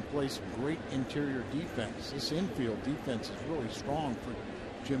can play some great interior defense. This infield defense is really strong for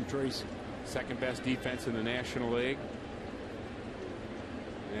Jim Tracy. Second best defense in the National League.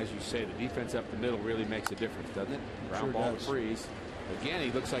 And as you say, the defense up the middle really makes a difference, doesn't it? Ground ball to Freeze. Again,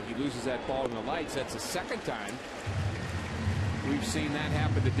 he looks like he loses that ball in the lights. That's the second time we've seen that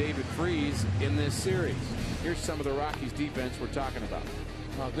happen to David Freeze in this series. Here's some of the Rockies defense we're talking about.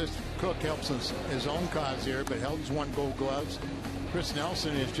 This Cook helps his own cause here, but Helton's won Gold Gloves. Chris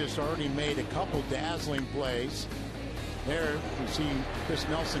Nelson has just already made a couple dazzling plays. There we see Chris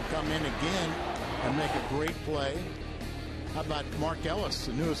Nelson come in again and make a great play. How about Mark Ellis,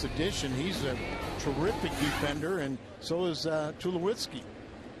 the newest addition? He's a terrific defender, and so is Tulowitzki.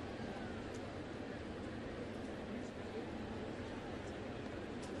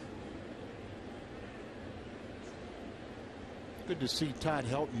 Good to see Todd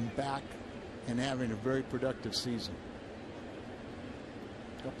Helton back and having a very productive season.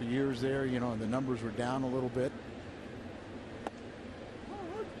 A couple of years there, you know, the numbers were down a little bit.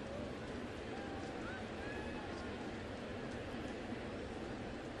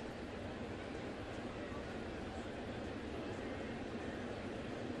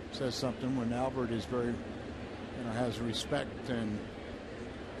 Says something when Albert is very, you know, has respect and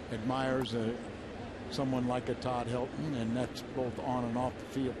admires someone like a Todd Helton, and that's both on and off the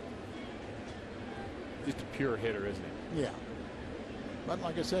field. Just a pure hitter, isn't he? Yeah. But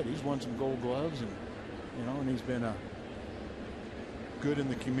like I said, he's won some Gold Gloves, and you know, and he's been good in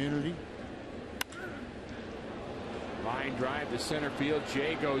the community. Line drive to center field.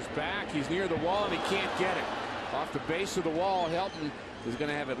 Jay goes back. He's near the wall and he can't get it. Off the base of the wall, Helton is going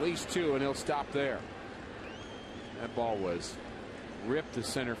to have at least two, and he'll stop there. That ball was ripped to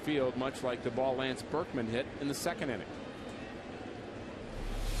center field, much like the ball Lance Berkman hit in the second inning.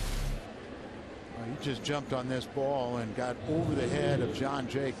 He just jumped on this ball and got over the head of John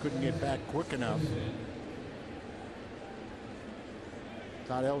Jay. Couldn't get back quick enough.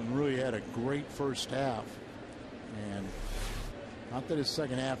 Todd Helton really had a great first half, and not that his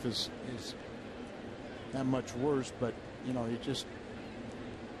second half is that much worse, but you know, he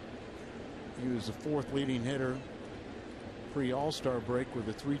was the fourth leading hitter pre-All-Star break with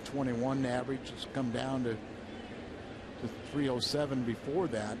a 321 average. It's come down to 307 before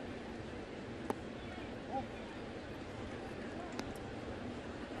that.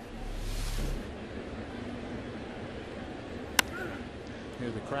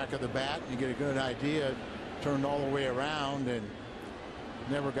 Here's the crack of the bat. You get a good idea. Turned all the way around and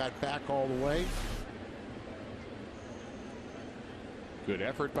never got back all the way. Good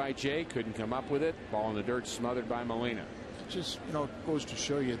effort by Jay. Couldn't come up with it. Ball in the dirt, smothered by Molina. It just, you know, goes to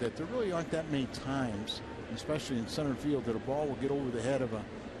show you that there really aren't that many times especially in center field, that a ball will get over the head of an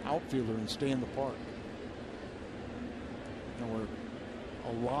outfielder and stay in the park. You know, where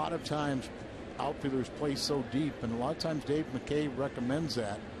a lot of times outfielders play so deep, and a lot of times Dave McKay recommends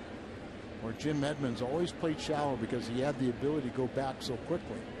that, where Jim Edmonds always played shallow because he had the ability to go back so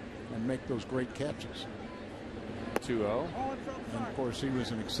quickly and make those great catches. 2-0. And of course, he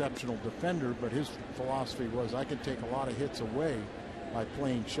was an exceptional defender, but his philosophy was, I could take a lot of hits away by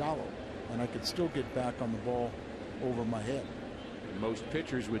playing shallow, and I could still get back on the ball over my head. And most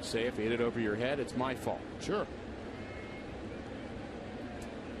pitchers would say, if you hit it over your head, it's my fault. Sure.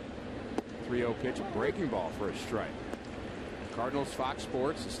 3-0 pitch, a breaking ball for a strike. Cardinals, Fox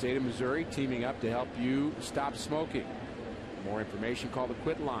Sports, the state of Missouri, teaming up to help you stop smoking. For more information, call the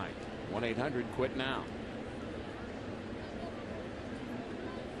Quit line, 1-800-QUIT-NOW.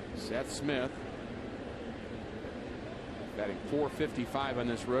 Seth Smith batting .455 on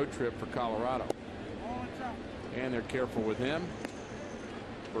this road trip for Colorado. And they're careful with him.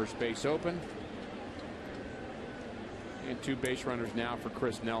 First base open. And 2 base runners now for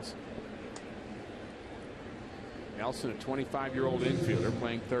Chris Nelson. Nelson, a 25-year-old infielder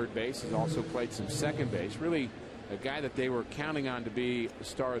playing third base, has also played some second base. Really a guy that they were counting on to be the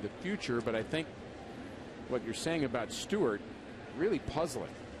star of the future, but I think what you're saying about Stewart, really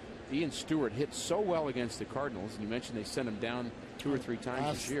puzzling. Ian Stewart hit so well against the Cardinals, and you mentioned they sent him down 2 or 3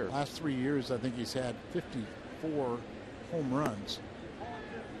 times this year. Last 3 years, I think he's had 54 home runs,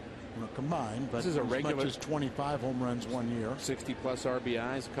 combined, but this is a regular, as much as 25 home runs one year. 60-plus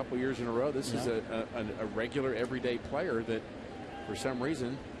RBIs a couple years in a row. This is a regular, everyday player that, for some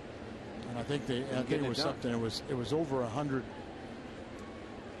reason, and I think it was something. It was over 100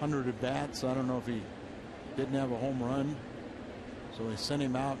 at bats. I don't know if he didn't have a home run. So they sent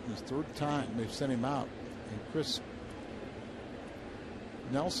him out in his 3rd time. They've sent him out. And Chris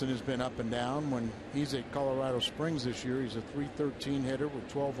Nelson has been up and down. When he's at Colorado Springs this year, he's a .313 hitter with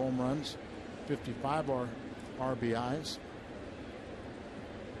 12 home runs, 55 RBIs.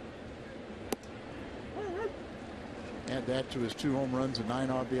 Add that to his 2 home runs and 9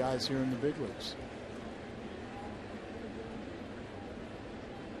 RBIs here in the big leagues.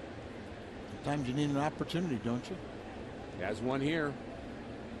 Sometimes you need an opportunity, don't you? Has one here.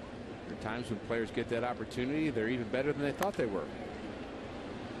 There are times when players get that opportunity, they're even better than they thought they were.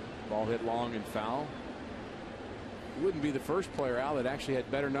 Ball hit long and foul. He wouldn't be the first player out that actually had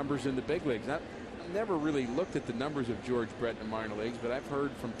better numbers in the big leagues. I've never really looked at the numbers of George Brett in the minor leagues, but I've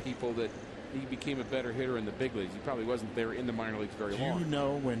heard from people that he became a better hitter in the big leagues. He probably wasn't there in the minor leagues very long. You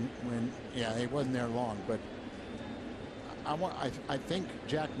know, when yeah, he wasn't there long, but I think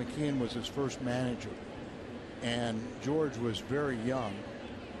Jack McKeon was his first manager. And George was very young,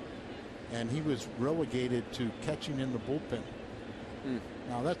 and he was relegated to catching in the bullpen.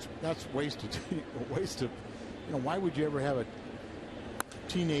 Now that's wasted. Waste of, why would you ever have a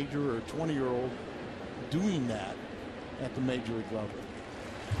teenager or a 20-year-old doing that at the major league level?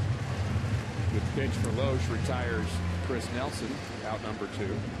 Good pitch for Loesch, retires Chris Nelson, out number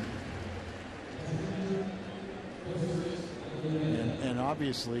 2. And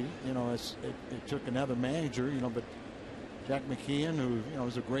obviously, it took another manager, but Jack McKeon, who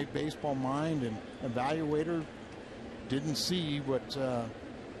was a great baseball mind and evaluator, didn't see what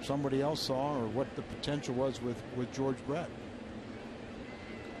somebody else saw or what the potential was with George Brett.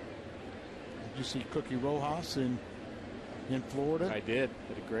 Did you see Cookie Rojas in Florida? I did.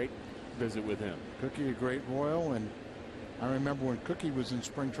 Had a great visit with him. Cookie, a great Royal, and I remember when Cookie was in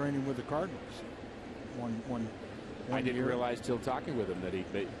spring training with the Cardinals. I didn't realize till talking with him that he'd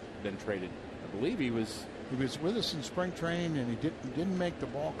been traded. I believe he was with us in spring training, and he didn't make the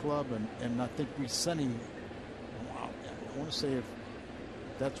ball club, and I think we sent him. Wow, I want to say if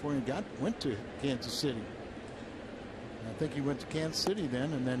that's where he went to Kansas City. And I think he went to Kansas City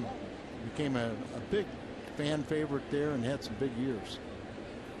then, and then became a big fan favorite there, and had some big years.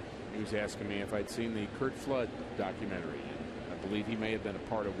 He was asking me if I'd seen the Curt Flood documentary. I believe he may have been a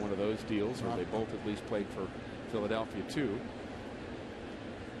part of one of those deals, or they both at least played for Philadelphia too.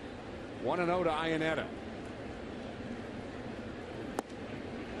 1-0 to Iannetta.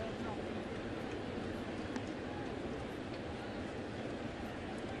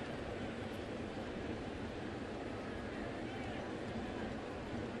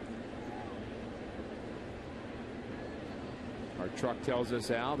 Our truck tells us,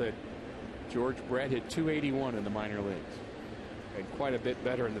 Al, that George Brett hit .281 in the minor leagues, and quite a bit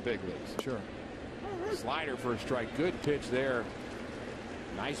better in the big leagues. Sure. Slider for a strike. Good pitch there.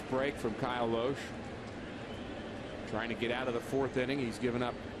 Nice break from Kyle Loesch. Trying to get out of the 4th inning. He's given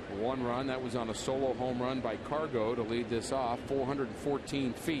up 1 run. That was on a solo home run by Cargo to lead this off.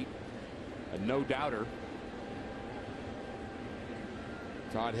 414 feet. A no-doubter.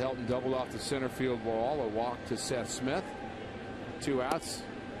 Todd Helton doubled off the center field wall. A walk to Seth Smith. 2 outs.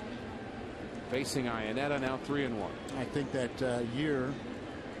 Facing Iannetta, now 3-1. I think that year,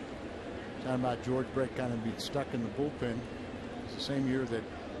 talking about George Brett kind of being stuck in the bullpen, it's the same year that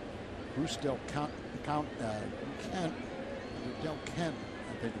Bruce Del Kent, I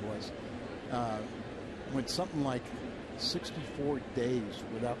think it was, went something like 64 days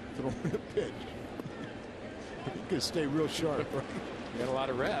without throwing a pitch. He could stay real sharp, right? He had a lot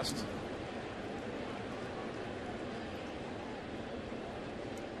of rest.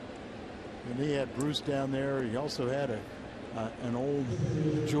 And he had Bruce down there. He also had an old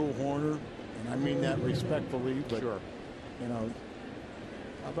Joe Horner, and I mean that respectfully, but sure. You know,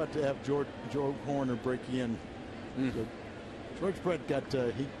 how about to have Joe Horner break in? So George Brett got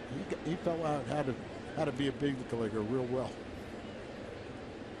he fell out how to be a big leaguer real well.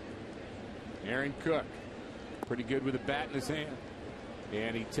 Aaron Cook, pretty good with a bat in his hand,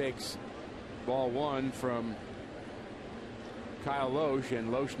 and he takes ball 1 from Kyle Loesch, and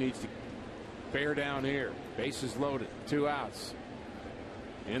Loesch needs to bear down here. Bases loaded, 2 outs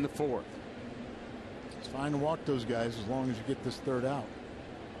in the 4th. It's fine to walk those guys as long as you get this 3rd out.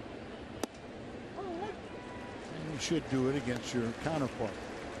 And you should do it against your counterpart.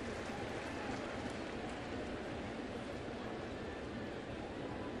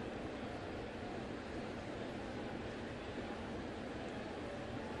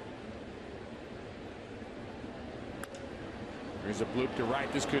 There's a bloop to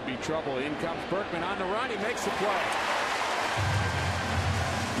right. This could be trouble. In comes Berkman on the run. He makes the play.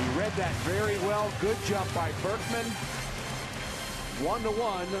 He read that very well. Good jump by Berkman.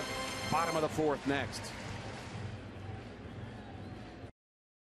 1-1. Bottom of the 4th next.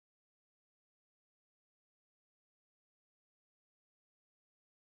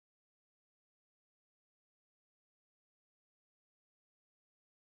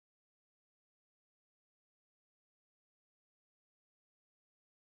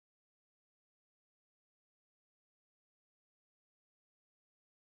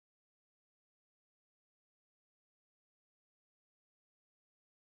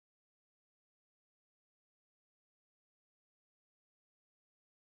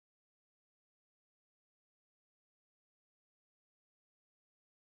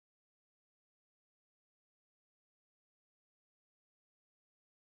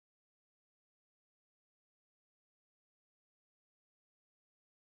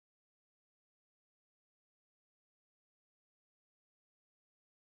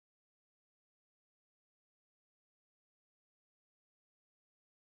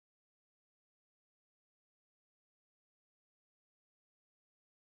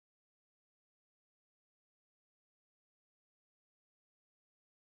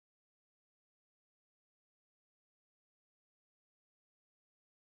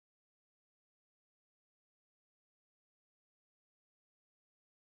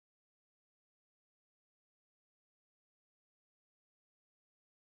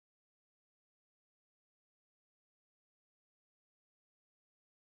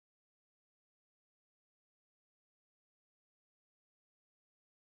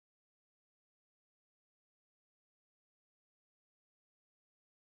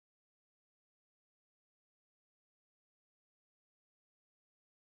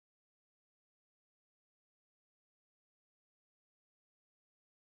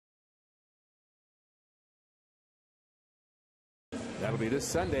 That'll be this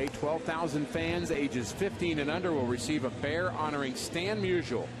Sunday. 12,000 fans ages 15 and under will receive a bear honoring Stan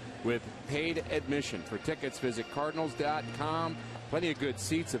Musial with paid admission. For tickets, visit Cardinals.com. Plenty of good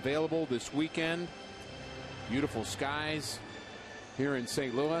seats available this weekend. Beautiful skies here in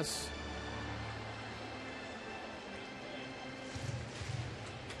St. Louis.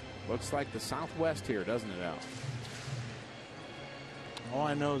 Looks like the Southwest here, doesn't it, Al? All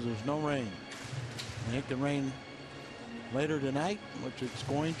I know is there's no rain. And it can rain later tonight, which it's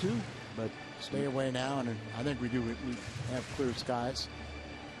going to, but stay away now, and I think we have clear skies.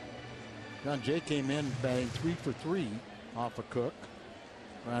 John Jay came in batting 3 for 3 off of Cook,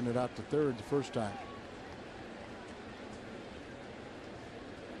 rounded out to 3rd the first time.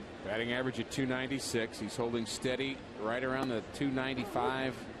 Batting average at 296. He's holding steady right around the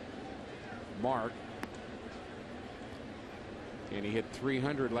 295 mark, and he hit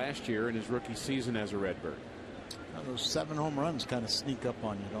 300 last year in his rookie season as a Redbird. Now, those 7 home runs kind of sneak up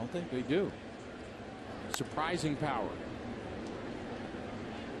on you, don't they? They do. Surprising power.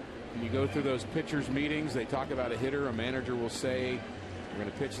 When you go through those pitchers meetings, they talk about a hitter. A manager will say, "We're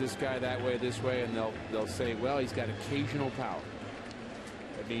going to pitch this guy that way, this way," and they'll say, "Well, he's got occasional power."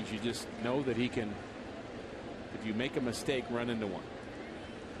 That means you just know that he can, if you make a mistake, run into one.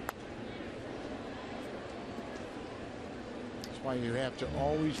 why you have to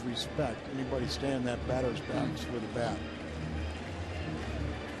always respect anybody standing that batter's box with a bat.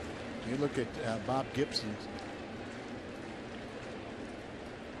 You look at Bob Gibson.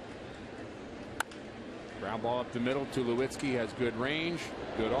 Ground ball up the middle. Tulowitzki has good range,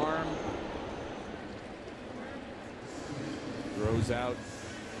 good arm. Throws out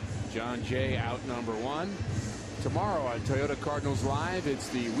John Jay, out number 1. Tomorrow on Toyota Cardinals Live, it's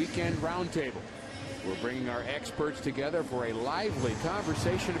the weekend roundtable. We're bringing our experts together for a lively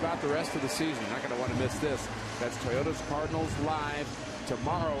conversation about the rest of the season. You're not going to want to miss this. That's Toyota's Cardinals Live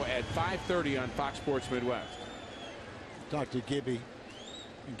tomorrow at 5:30 on Fox Sports Midwest. Talk to Gibby.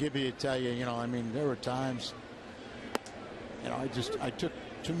 And Gibby would tell you, I mean, there were times, I took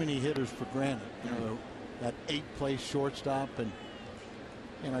too many hitters for granted. That 8th-place shortstop, and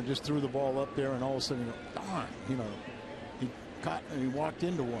I just threw the ball up there, and all of a sudden, darn, he caught and he walked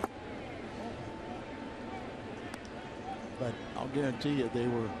into one. But I'll guarantee you, they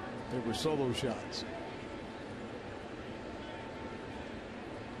were solo shots.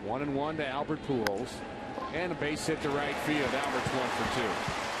 1-1 to Albert Pujols, and a base hit to right field. Albert's 1 for 2.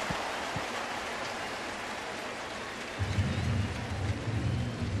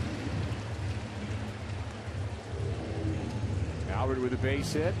 Albert with a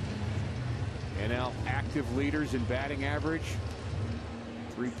base hit. NL active leaders in batting average.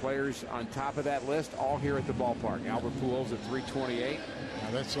 3 players on top of that list, all here at the ballpark. Albert Pujols at 328.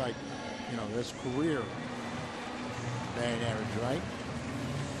 Now that's like, that's career batting average, right?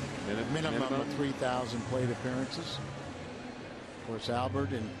 Minimum of 3,000 plate appearances. Of course,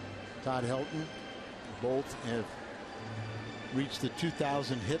 Albert and Todd Helton both have reached the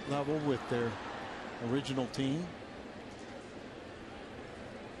 2,000 hit level with their original team.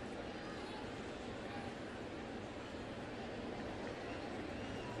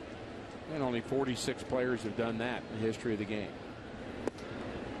 And only 46 players have done that in the history of the game.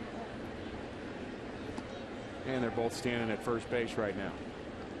 And they're both standing at first base right now.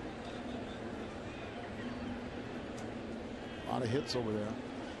 A lot of hits over there.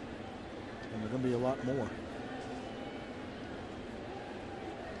 And there are going to be a lot more.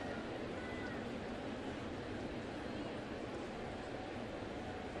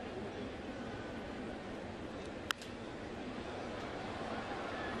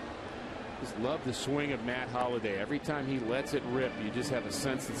 Just love the swing of Matt Holliday. Every time he lets it rip, you just have a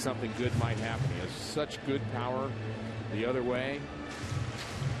sense that something good might happen. He has such good power the other way.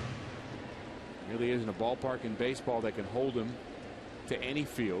 Really isn't a ballpark in baseball that can hold him to any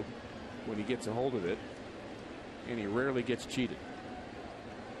field when he gets a hold of it, and he rarely gets cheated.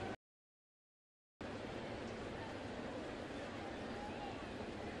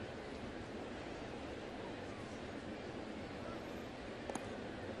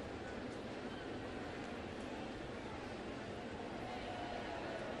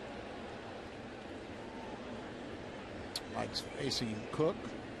 Likes facing Cook,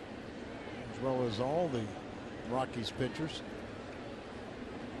 as well as all the Rockies pitchers.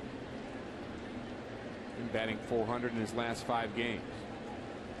 Been batting .400 in his last 5 games.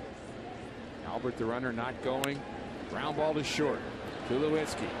 Albert, the runner, not going. Ground ball to short.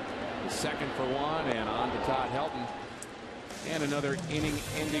 Tulowitzki, the second for 1, and on to Todd Helton. And another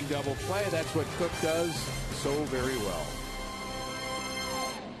inning-ending double play. That's what Cook does so very well.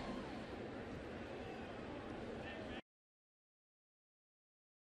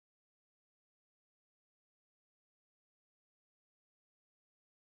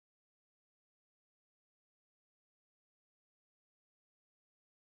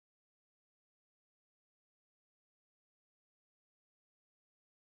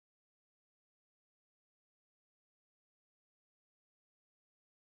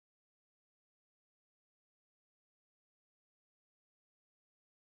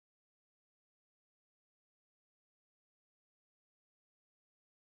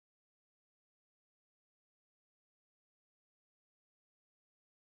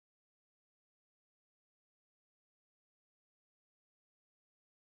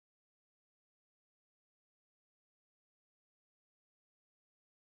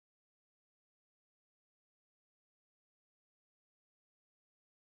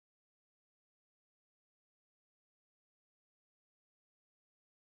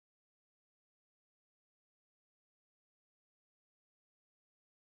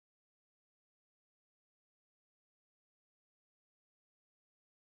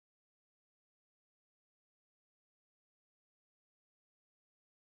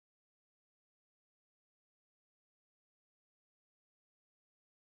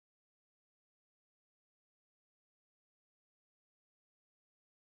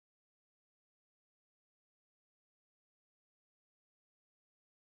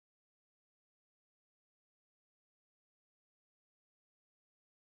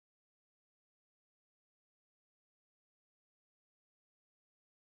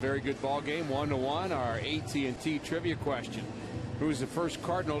 Very good ball game, 1-1. Our AT&T trivia question: who's the first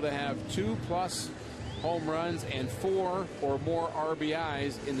Cardinal to have 2+ home runs and 4 or more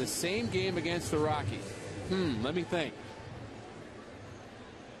RBIs in the same game against the Rockies? Let me think.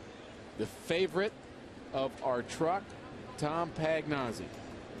 The favorite of our truck, Tom Pagnozzi.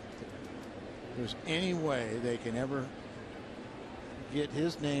 If there's any way they can ever get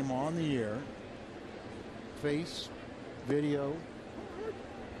his name on the air, face, video.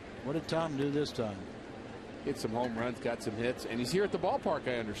 What did Tom do this time? Hit some home runs, got some hits, and he's here at the ballpark,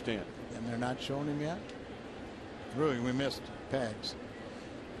 I understand. And they're not showing him yet? Really, we missed Pags.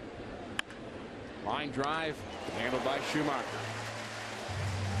 Line drive handled by Schumacher.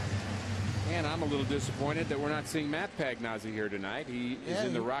 And I'm a little disappointed that we're not seeing Matt Pagnozzi here tonight. He is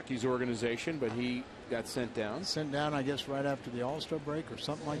in the Rockies organization, but he got sent down. Sent down, I guess, right after the All-Star break or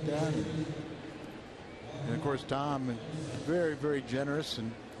something like that. And of course, Tom, very, very generous,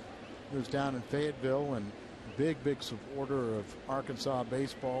 and lives down in Fayetteville, and big supporter of Arkansas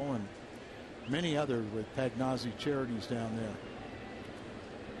baseball and many others with Pagnozzi charities down there.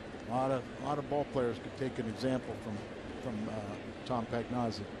 A lot of ball players could take an example from Tom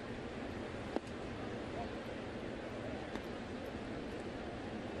Pagnozzi.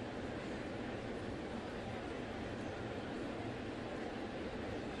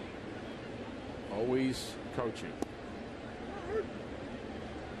 Always coaching.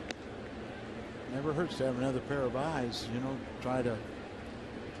 Never hurts to have another pair of eyes, you know, try to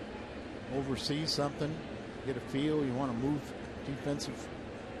oversee something, get a feel. You want to move defensive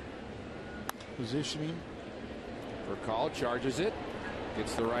positioning. Call charges it,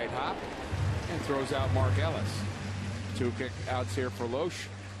 gets the right hop, and throws out Mark Ellis. 2 kick outs here for Loesch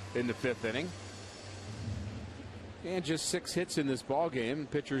in the 5th inning. And just 6 hits in this ball game.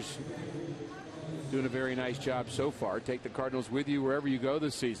 Pitchers doing a very nice job so far. Take the Cardinals with you wherever you go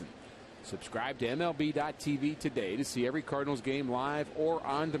this season. Subscribe to MLB.tv today to see every Cardinals game live or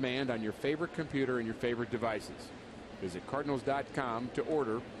on demand on your favorite computer and your favorite devices. Visit Cardinals.com to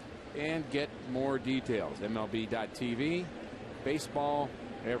order and get more details. MLB.tv, baseball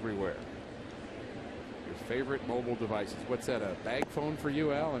everywhere. Your favorite mobile devices. What's that, a bag phone for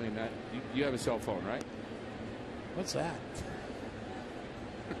you, Al? I mean, you have a cell phone, right? What's that?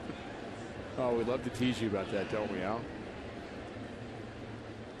 Oh, we'd love to tease you about that, don't we, Al?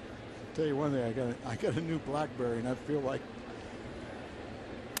 Tell you one thing, I got a new BlackBerry, and I feel like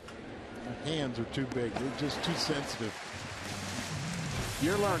my hands are too big. They're just too sensitive.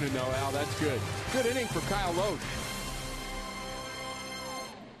 You're learning, though, Al. That's good. Good inning for Kyle Loesch.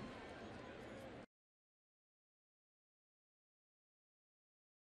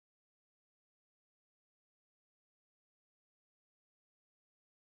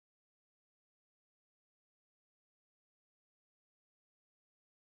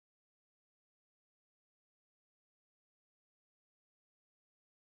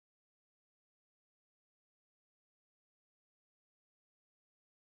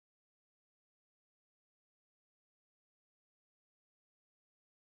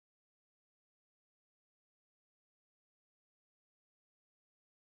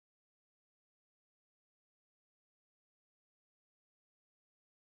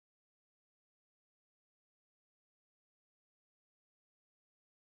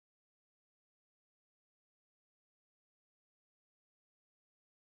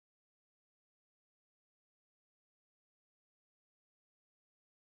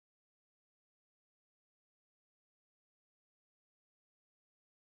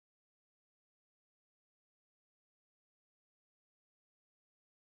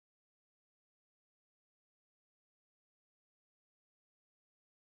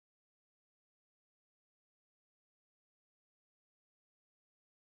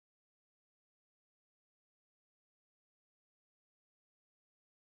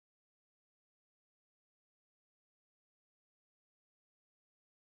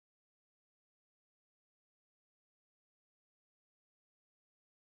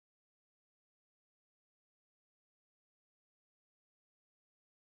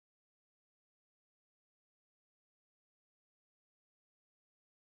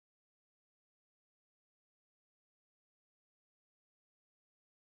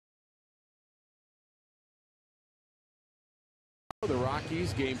 The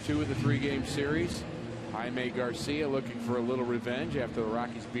Rockies, game 2 of the 3-game series. Jaime Garcia looking for a little revenge after the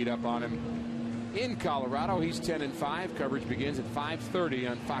Rockies beat up on him in Colorado. He's 10-5. Coverage begins at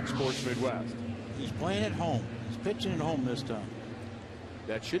 5:30 on Fox Sports Midwest. He's playing at home. He's pitching at home this time.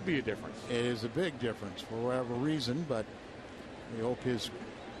 That should be a difference. It is a big difference for whatever reason, but we hope his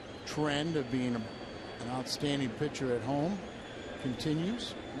trend of being an outstanding pitcher at home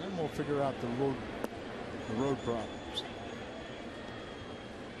continues. And then we'll figure out the road problems.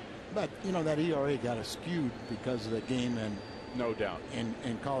 But, you know, that ERA got skewed because of the game No doubt.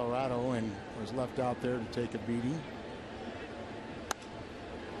 in Colorado, and was left out there to take a beating.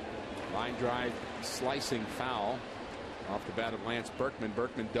 Line drive, slicing foul off the bat of Lance Berkman.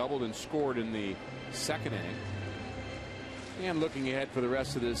 Berkman doubled and scored in the second inning. And looking ahead for the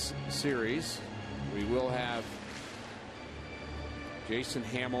rest of this series, we will have Jason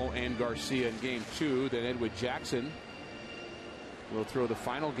Hamill and Garcia in game 2. Then Edwin Jackson will throw the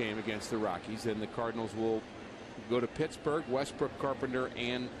final game against the Rockies. Then the Cardinals will go to Pittsburgh. Westbrook, Carpenter,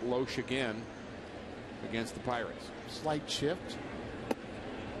 and Loesch again against the Pirates. Slight shift.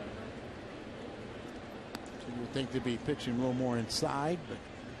 So you would think they'd be pitching a little more inside, but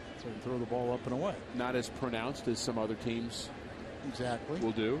sort of throw the ball up and away. Not as pronounced as some other teams exactly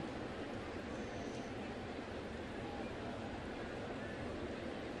will do.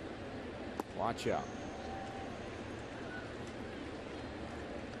 Watch out.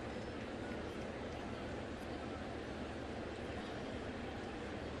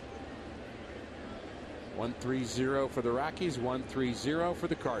 One 1-3-0 for the Rockies, 1-3-0 for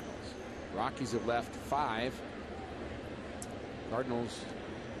the Cardinals. Rockies have left 5. Cardinals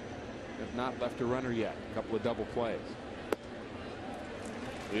have not left a runner yet. A couple of double plays.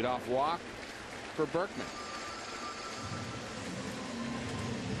 Leadoff walk for Berkman.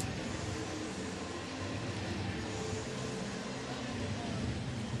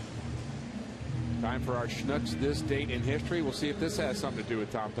 Time for our Schnucks this date in history. We'll see if this has something to do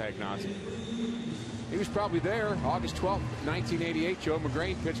with Tom Pagnozzi. He was probably there August 12th, 1988. Joe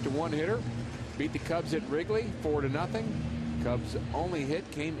McGrain pitched a one-hitter, beat the Cubs at Wrigley 4-0. Cubs' only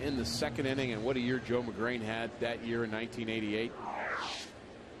hit came in the second inning, and what a year Joe McGrain had that year in 1988.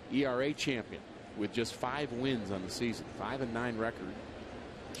 ERA champion with just 5 wins on the season, 5-9 record.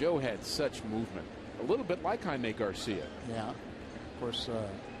 Joe had such movement, a little bit like Jaime Garcia. Yeah, of course.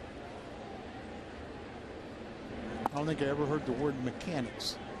 I don't think I ever heard the word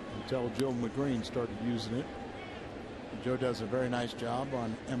mechanics until Joe McGrain started using it. Joe does a very nice job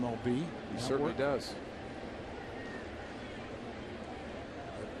on MLB. He certainly does.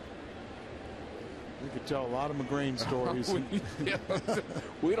 We could tell a lot of McGrain stories.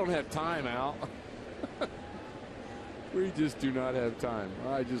 We don't have time, Al. We just do not have time.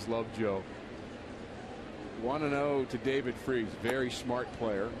 I just love Joe. 1-0 to David Freese. Very smart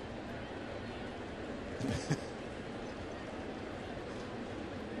player.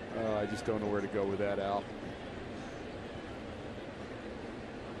 I just don't know where to go with that, Al.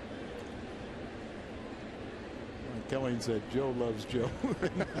 Kelly said Joe loves Joe.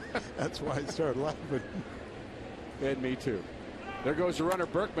 That's why I started laughing. And me too. There goes the runner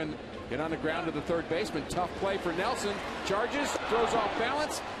Berkman. Get on the ground to the third baseman. Tough play for Nelson. Charges, throws off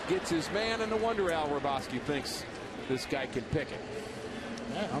balance, gets his man, and no wonder Al Hrabosky thinks this guy can pick it.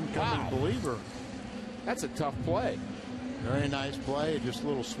 Yeah, I'm a believer. That's a tough play. Very nice play, just a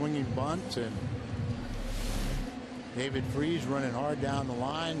little swinging bunt, and David Freese running hard down the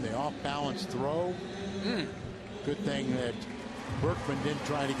line. The off-balance throw. Good thing that Berkman didn't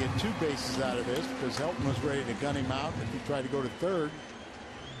try to get 2 bases out of this, because Helton was ready to gun him out if he tried to go to third.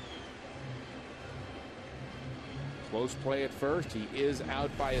 Close play at first. He is out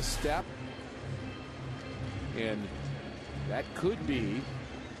by a step, and that could be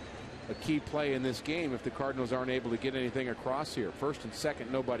a key play in this game if the Cardinals aren't able to get anything across here. First and second,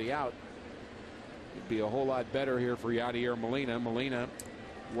 nobody out. It'd be a whole lot better here for Yadier Molina. Molina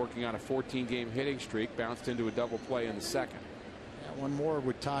working on a 14-game hitting streak, bounced into a double play in the second. Yeah, one more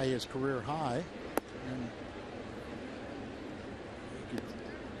would tie his career high, and he could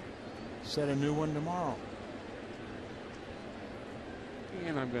set a new one tomorrow.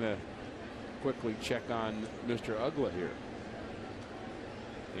 And I'm going to quickly check on Mr. Uggla here.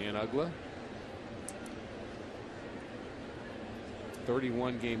 And Uggla,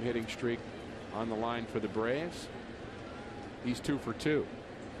 31-game hitting streak on the line for the Braves. He's 2 for 2.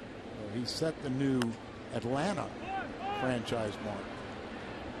 Well, he set the new Atlanta franchise mark.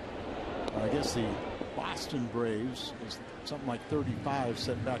 I guess the Boston Braves is something like 35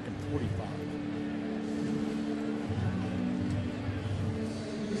 set back in 45.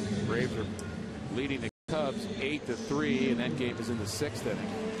 Braves are leading the Cubs 8-3, and that game is in the 6th inning.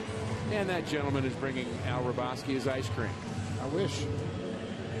 And that gentleman is bringing Al Hrabosky his ice cream. I wish.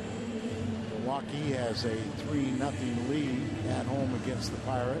 Milwaukee has a 3-0 lead at home against the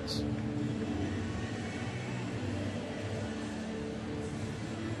Pirates.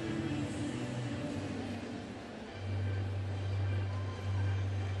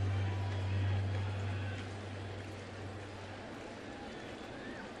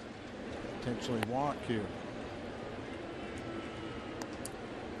 potentially walk here.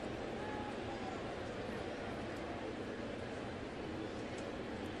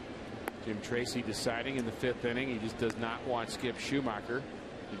 Jim Tracy deciding in the 5th inning he just does not want Skip Schumacher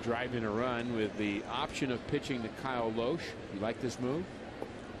to drive in a run with the option of pitching to Kyle Loesch. You like this move?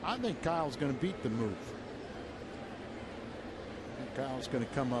 I think Kyle's going to beat the move. I think Kyle's going to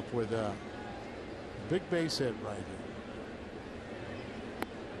come up with a big base hit right here.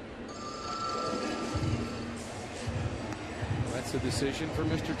 That's a decision for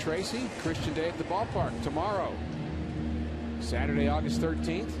Mr. Tracy. Christian Day at the ballpark tomorrow, Saturday, August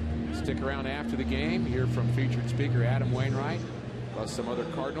 13th. Stick around after the game. Hear from featured speaker Adam Wainwright, plus some other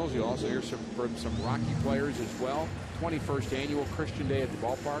Cardinals. You'll also hear from some Rocky players as well. 21st annual Christian Day at the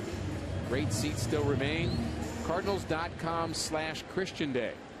ballpark. Great seats still remain. Cardinals.com/Christian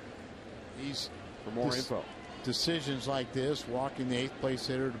Day. For more info. Decisions like this, walking the 8th place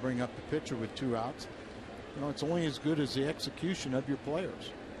hitter to bring up the pitcher with 2 outs. You know, it's only as good as the execution of your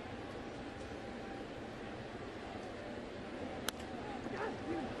players.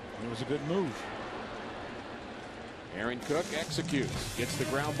 It was a good move. Aaron Cook executes. Gets the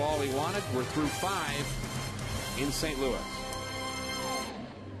ground ball he wanted. We're through 5 in St. Louis.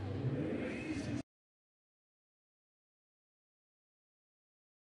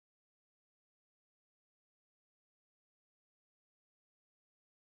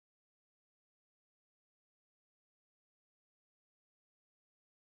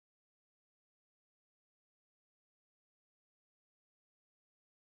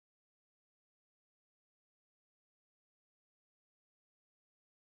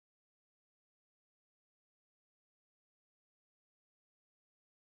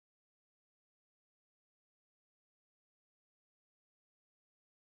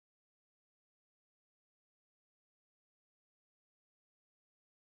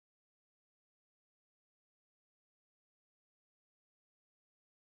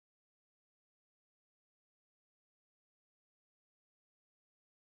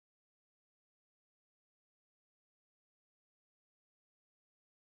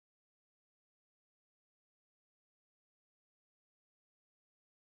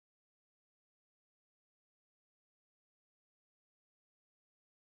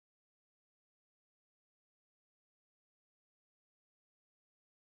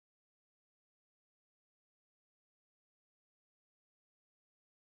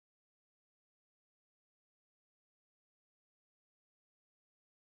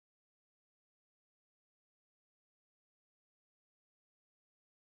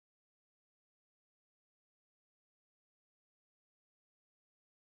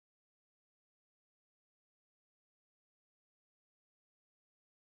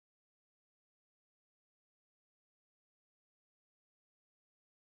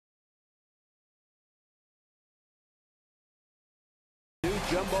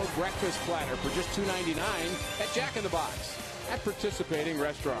 Jumbo breakfast platter for just $2.99 at Jack in the Box at participating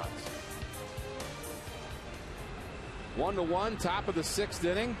restaurants. 1-1, top of the 6th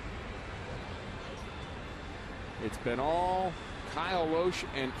inning. It's been all Kyle Loesch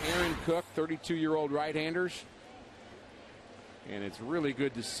and Aaron Cook, 32-year-old right-handers. And it's really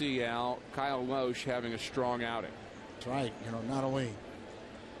good to see Kyle Loesch having a strong outing. That's right. You know, not only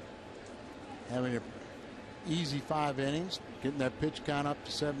having an easy 5 innings, getting that pitch count up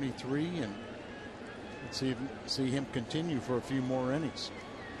to 73, and let's see him continue for a few more innings.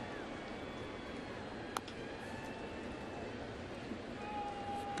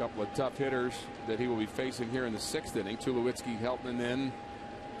 A couple of tough hitters that he will be facing here in the 6th inning. Tulowitzki, Helton, then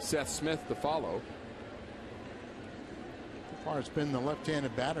Seth Smith to follow. So far, it's been the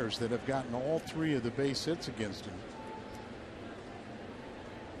left-handed batters that have gotten all 3 of the base hits against him.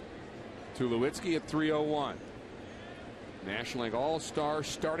 Tulowitzki at 301. National League All-Star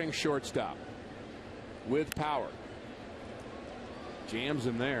starting shortstop with power. Jams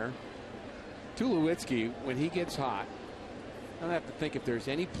him there. Tulowitzki, when he gets hot, I don't have to think if there's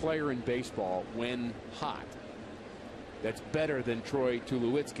any player in baseball when hot that's better than Troy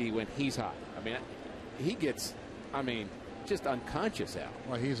Tulowitzki when he's hot. I mean, he gets, just unconscious out.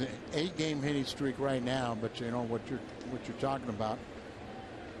 Well, he's an 8-game hitting streak right now, but you know what you're talking about.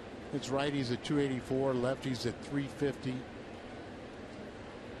 It's righties at 284, lefties at 350. You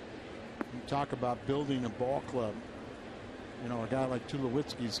talk about building a ball club. You know, a guy like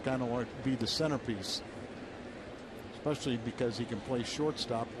Tulowitzki's kind of like to be the centerpiece, especially because he can play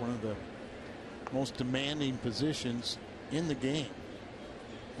shortstop, one of the most demanding positions in the game.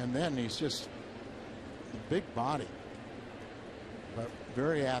 And then he's just a big body, but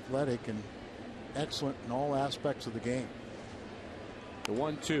very athletic and excellent in all aspects of the game. The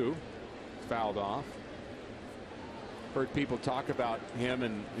 1-2. fouled off. Heard people talk about him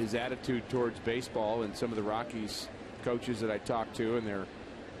and his attitude towards baseball, and some of the Rockies coaches that I talked to and their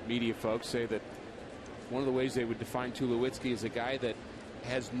media folks say that one of the ways they would define Tulowitzki is a guy that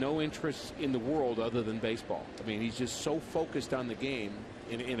has no interest in the world other than baseball. I mean, he's just so focused on the game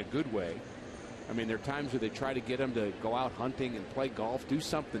in a good way. I mean, there are times where they try to get him to go out hunting and play golf, do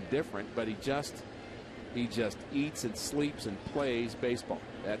something different, but he just eats and sleeps and plays baseball.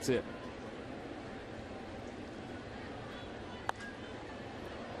 That's it.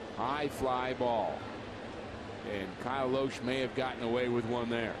 High fly ball. And Kyle Loesch may have gotten away with one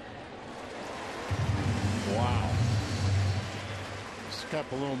there. Wow. Just a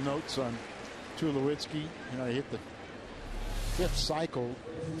couple little notes on Tulowitzki. You know, he hit the 5th cycle.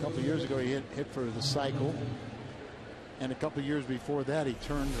 A couple years ago, he hit for the cycle. And a couple years before that, he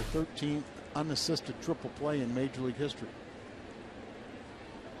turned the 13th unassisted triple play in Major League history.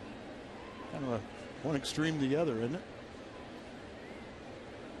 Kind of one extreme to the other, isn't it?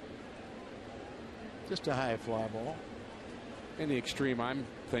 Just a high fly ball. And the extreme I'm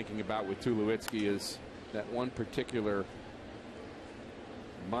thinking about with Tulowitzki is that one particular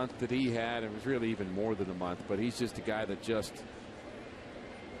month that he had. It was really even more than a month, but he's just a guy that just,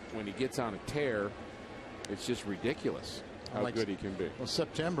 when he gets on a tear, it's just ridiculous how good he can be. Well,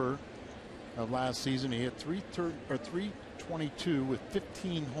 September of last season, he hit 322 with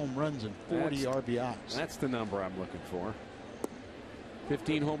 15 home runs and 40 RBIs. That's the number I'm looking for.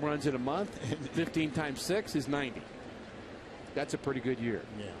 15 home runs in a month, 15 times 6 is 90. That's a pretty good year.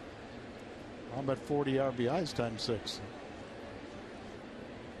 Yeah. How about 40 RBIs times 6?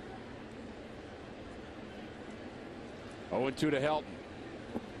 Oh, and 2 to Helton.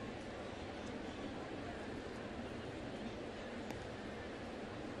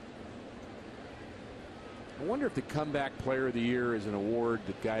 I wonder if the comeback player of the year is an award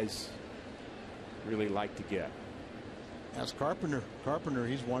that guys really like to get. Ask Carpenter. Carpenter,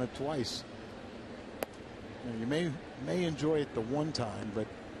 he's won it twice. You know, you may enjoy it the one time, but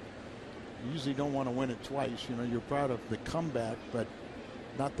you usually don't want to win it twice. You know, you're proud of the comeback, but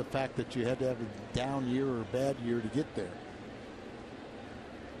not the fact that you had to have a down year or a bad year to get there.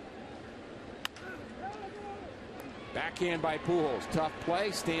 Backhand by Pujols. Tough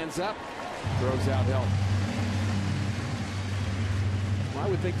play. Stands up. Throws out Helton. Well, I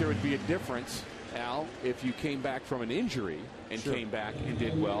would think there would be a difference, Al, if you came back from an injury and came back and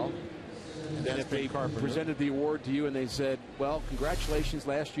did well. And then if they presented the award to you and they said, well, congratulations,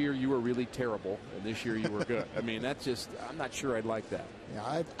 last year you were really terrible and this year you were good. I mean, that's just, I'm not sure I'd like that.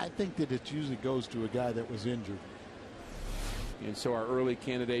 Yeah, I think that it usually goes to a guy that was injured. And so our early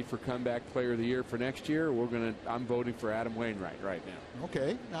candidate for comeback player of the year for next year, I'm voting for Adam Wainwright right now.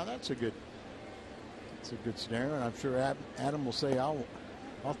 Okay, now that's a good scenario, and I'm sure Adam will say, I'll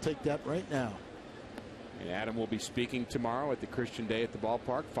take that right now. And Adam will be speaking tomorrow at the Christian Day at the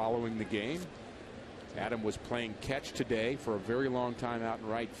ballpark following the game. Adam was playing catch today for a very long time out in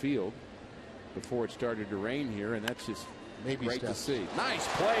right field before it started to rain here, and that's just great to see. Nice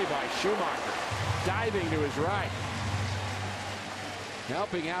play by Schumacher, diving to his right,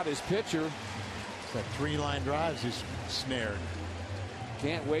 helping out his pitcher. It's that 3-line drives he's snared.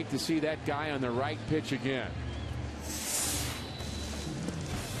 Can't wait to see that guy on the right pitch again.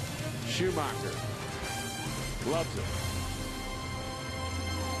 Schumacher loves it.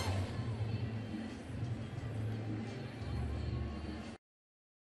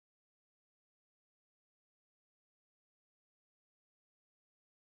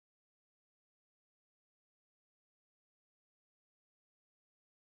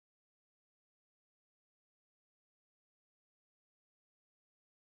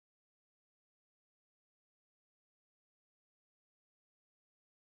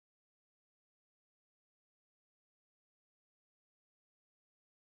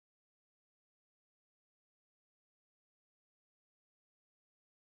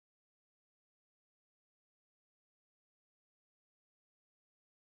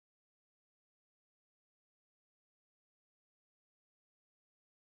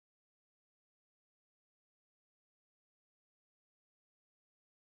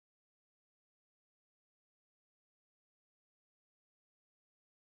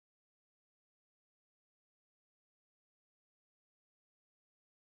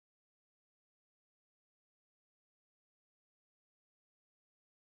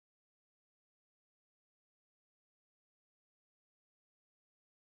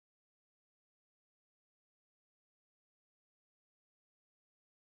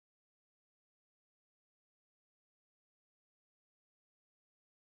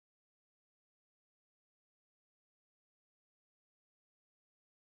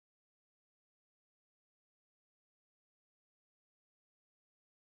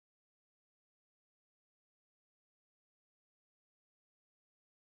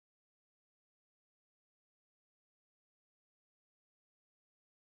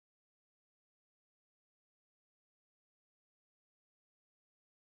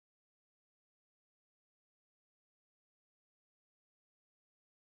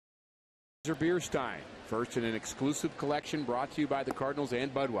 Beer Stein, first in an exclusive collection brought to you by the Cardinals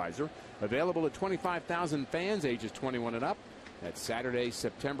and Budweiser. Available to 25,000 fans ages 21 and up. That's Saturday,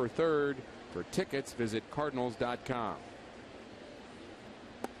 September 3rd. For tickets, visit Cardinals.com.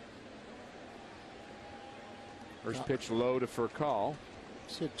 First pitch low to Furcal.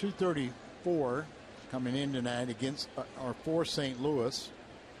 It's hit 234 coming in tonight against or for St. Louis.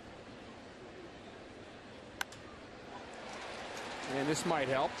 And this might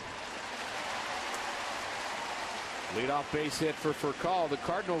help. Leadoff base hit for Furcal. The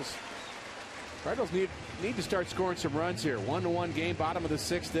Cardinals need to start scoring some runs here. 1-1 game, bottom of the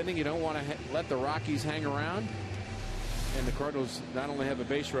 6th inning. You don't want to let the Rockies hang around. And the Cardinals not only have a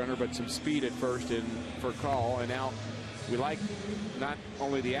base runner, but some speed at first in Furcal. And now we like not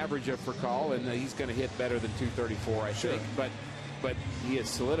only the average of Furcal, and he's going to hit better than 234, I think, but he has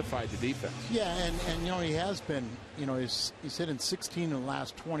solidified the defense. Yeah, and you know, he has been, you know, he's hit in 16 of the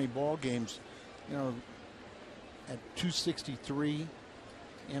last 20 ball games, you know, at 263,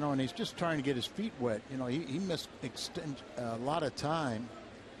 you know, and he's just trying to get his feet wet. You know, he missed a lot of time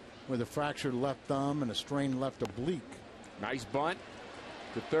with a fractured left thumb and a strained left oblique. Nice bunt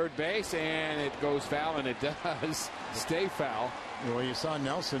to third base, and it goes foul, and it does stay foul. Well, you saw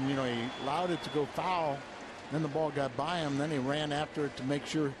Nelson, you know, he allowed it to go foul, then the ball got by him, then he ran after it to make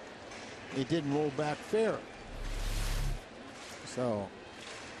sure it didn't roll back fair. So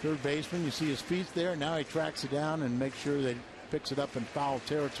third baseman, you see his feet there. Now he tracks it down and makes sure that he picks it up in foul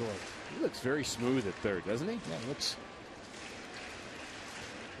territory. He looks very smooth at third, doesn't he? Yeah, looks.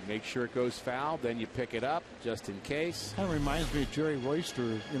 Make sure it goes foul, then you pick it up just in case. Kind of reminds me of Jerry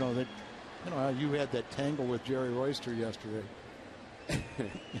Royster. You know that. You know how you had that tangle with Jerry Royster yesterday.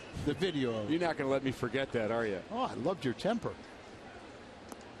 The video of it. You're not going to let me forget that, are you? Oh, I loved your temper.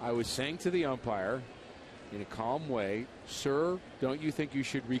 I was saying to the umpire in a calm way, "Sir, don't you think you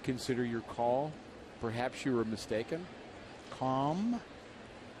should reconsider your call? Perhaps you were mistaken." Calm.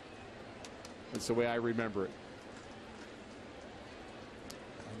 That's the way I remember it.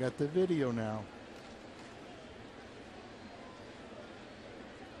 I got the video now.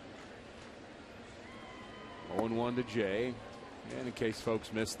 Oh, 1 to Jay. And in case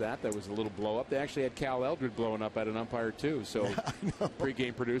folks missed that, that was a little blow up. They actually had Cal Eldred blowing up at an umpire too. So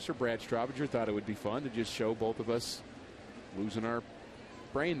pregame producer Brad Straubinger thought it would be fun to just show both of us losing our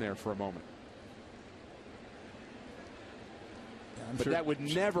brain there for a moment. But that would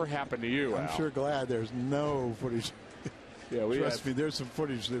never happen to you, I'm Al. sure glad there's no footage. Yeah, trust me, there's some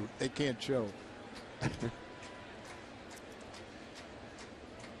footage that they can't show.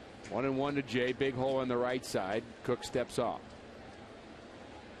 1-1 to Jay. Big hole on the right side. Cook steps off.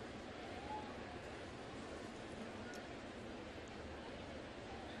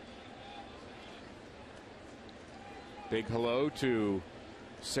 Big hello to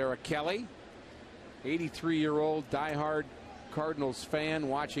Sarah Kelly, 83-year-old diehard Cardinals fan,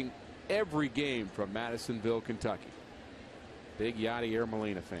 watching every game from Madisonville, Kentucky. Big Yadier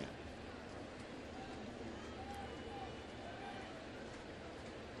Molina fan.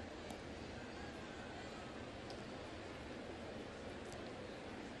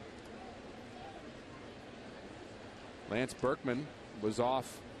 Lance Berkman was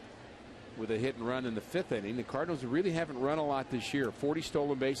off with a hit and run in the 5th inning. The Cardinals really haven't run a lot this year. 40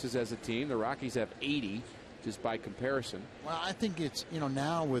 stolen bases as a team. The Rockies have 80, just by comparison. Well, I think it's, you know,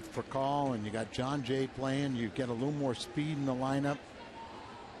 now with Furcal and you got John Jay playing, you get a little more speed in the lineup.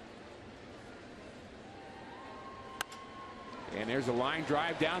 And there's a line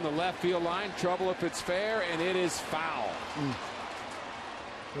drive down the left field line. Trouble if it's fair, and it is foul.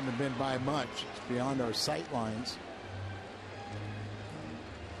 Couldn't have been by much. It's beyond our sight lines.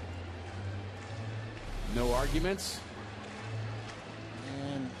 No arguments.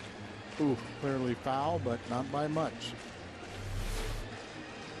 And clearly foul, but not by much.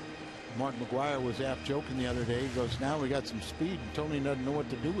 Mark McGuire was half joking the other day. He goes, now we got some speed, and Tony doesn't know what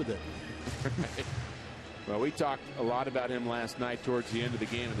to do with it. Well, we talked a lot about him last night towards the end of the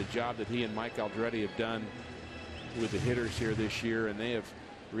game and the job that he and Mike Aldretti have done with the hitters here this year, and they have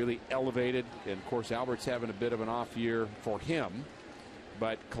really elevated. And of course, Albert's having a bit of an off year for him,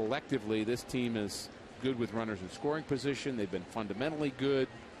 but collectively this team is good with runners in scoring position. They've been fundamentally good.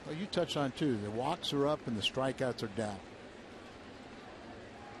 Well, you touched on too, the walks are up and the strikeouts are down.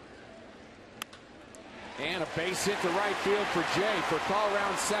 And a base hit to right field for Jay. For call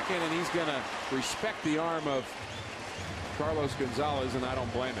round second, and he's going to respect the arm of Carlos Gonzalez, and I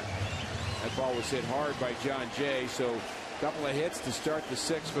don't blame him. That ball was hit hard by John Jay, so a couple of hits to start the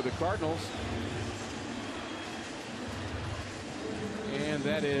 6th for the Cardinals. And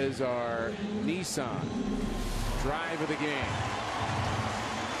that is our Nissan drive of the game.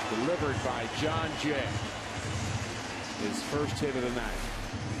 Delivered by John Jay. His first hit of the night.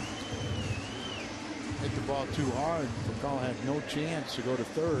 Hit the ball too hard. Fakal had no chance to go to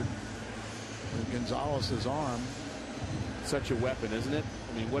third with Gonzalez's arm. Such a weapon, isn't it?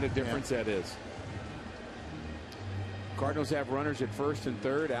 I mean, what a difference that is. Cardinals have runners at first and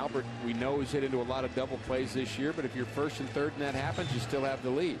third. Albert, we know, he's hit into a lot of double plays this year, but if you're first and third and that happens, you still have the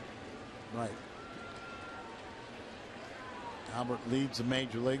lead. Right. Albert leads the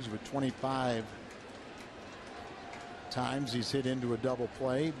major leagues with 25 times he's hit into a double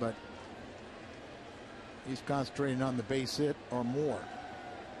play, but he's concentrating on the base hit or more.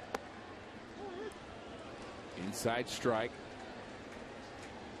 Inside strike.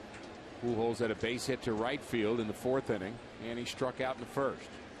 Pujols had a base hit to right field in the fourth inning, and he struck out in the first.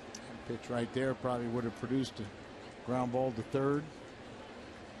 That pitch right there probably would have produced a ground ball to third.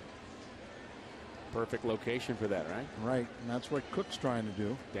 Perfect location for that, right? Right, and that's what Cook's trying to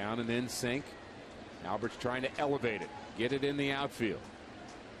do. Down and in sync. Albert's trying to elevate it, get it in the outfield.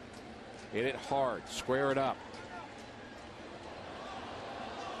 Hit it hard, square it up.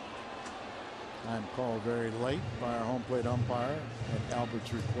 Time called very late by our home plate umpire at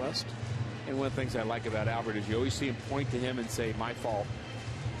Albert's request. And one of the things I like about Albert is you always see him point to him and say, my fault,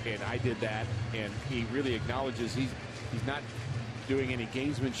 and I did that. And he really acknowledges he's not doing any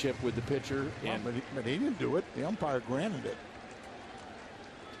gamesmanship with the pitcher. Well, but he didn't do it. The umpire granted it.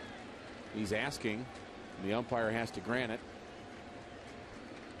 He's asking. The umpire has to grant it.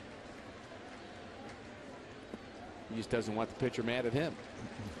 He just doesn't want the pitcher mad at him.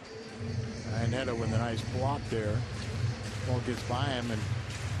 Iannetta with a nice block there. Ball gets by him, and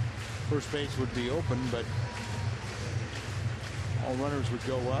first base would be open, but all runners would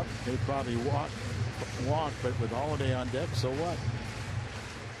go up. They'd probably walk, but with Holiday on deck, so what?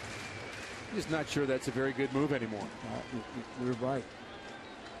 Just not sure that's a very good move anymore. You're right.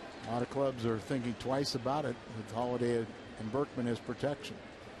 A lot of clubs are thinking twice about it with Holiday and Berkman as protection.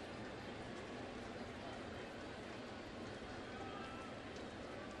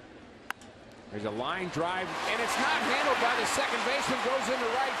 There's a line drive, and it's not handled by the second baseman. Goes into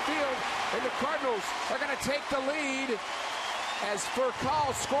right field, and the Cardinals are going to take the lead as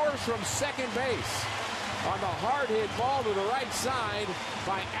Furcal scores from second base on the hard hit ball to the right side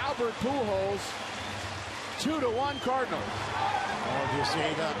by Albert Pujols. 2-1 Cardinals. Just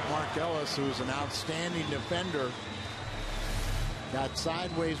ate up Mark Ellis, who's an outstanding defender. Got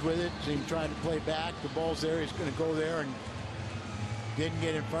sideways with it, seemed trying to play back. The ball's there. He's going to go there and didn't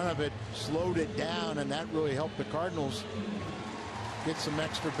get in front of it, slowed it down, and that really helped the Cardinals get some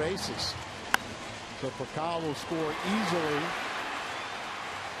extra bases. So Furcal will score easily,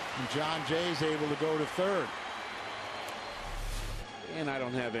 and John Jay's able to go to third. And I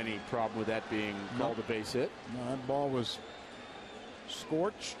don't have any problem with that being called a base hit. No, that ball was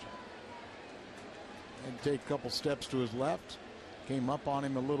scorched. And take a couple steps to his left. Came up on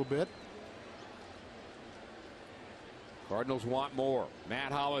him a little bit. Cardinals want more.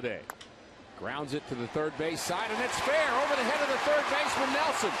 Matt Holliday grounds it to the third base side, and it's fair over the head of the third baseman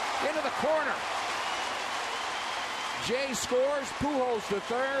Nelson into the corner. Jay scores. Pujols to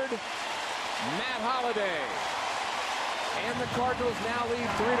third. Matt Holliday, and the Cardinals now lead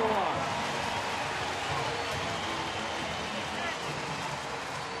 3-1.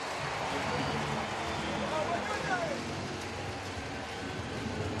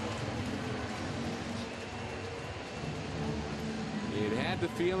 The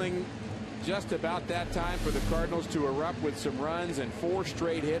feeling just about that time for the Cardinals to erupt with some runs and 4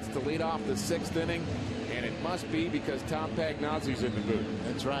 straight hits to lead off the 6th inning, and it must be because Tom Pagnozzi's in the booth.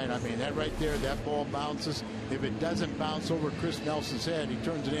 That's right. I mean, that right there, that ball bounces. If it doesn't bounce over Chris Nelson's head, he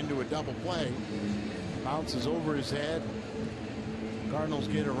turns it into a double play. Bounces over his head. Cardinals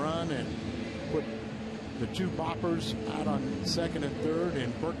get a run and put the 2 boppers out on second and third,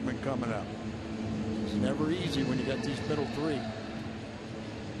 and Berkman coming up. It's never easy when you got these middle 3.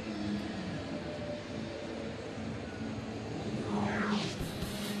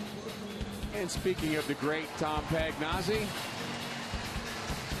 And speaking of the great Tom Pagnozzi,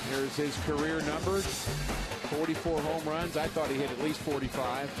 here's his career numbers. 44 home runs. I thought he hit at least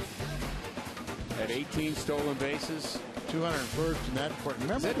 45. Had 18 stolen bases. 201st in that part.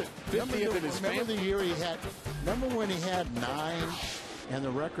 Remember the year he had. Remember when he had 9 and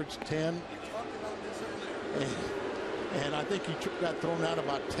the record's 10? And I think he got thrown out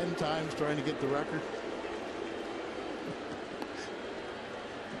about 10 times trying to get the record.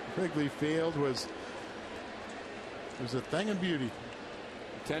 Wrigley Field was a thing of beauty.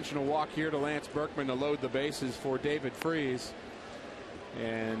 Intentional walk here to Lance Berkman to load the bases for David Freese.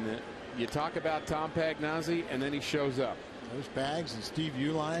 And you talk about Tom Pagnozzi, and then he shows up. There's Bags, and Steve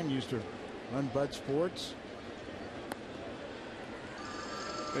Uline used to run Bud Sports.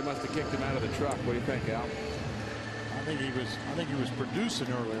 They must have kicked him out of the truck. What do you think, Al? I think he was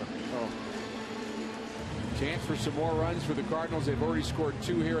producing earlier. Oh. Chance for some more runs for the Cardinals. They've already scored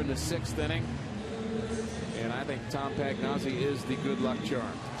 2 here in the 6th inning. And I think Tom Pagnozzi is the good luck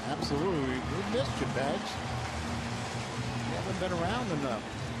charm. Absolutely. We missed you, Bags. You haven't been around enough.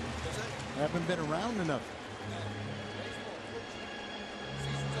 Haven't been around enough.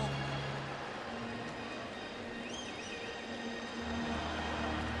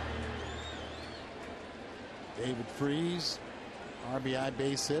 David Freese, RBI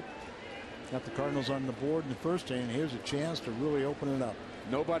base hit. Got the Cardinals on the board in the 1st inning. Here's a chance to really open it up.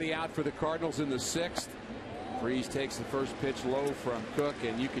 Nobody out for the Cardinals in the 6th. Freese takes the first pitch low from Cook,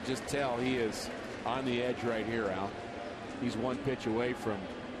 and you could just tell he is on the edge right here, Al. He's 1 pitch away from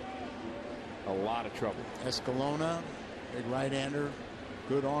a lot of trouble. Escalona, big right-hander,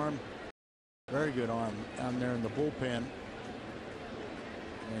 good arm, very good arm down there in the bullpen.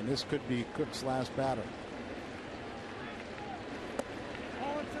 And this could be Cook's last batter.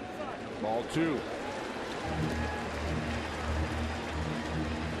 Ball 2.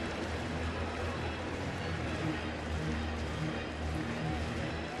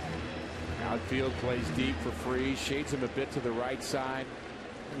 Outfield plays deep for Freese, shades him a bit to the right side.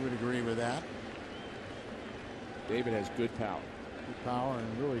 I would agree with that. David has good power. Good power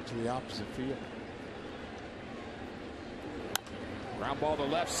and really to the opposite field. Ground ball to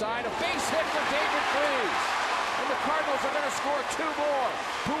left side, a base hit for David Freese. And the Cardinals are going to score 2 more.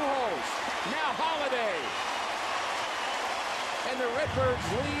 Pujols, now Holiday. And the Redbirds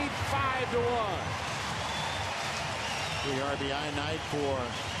lead 5-1. The RBI night for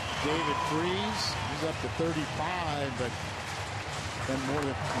David Freese. He's up to 35, but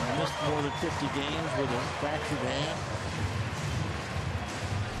missed more than 50 games with a fractured hand.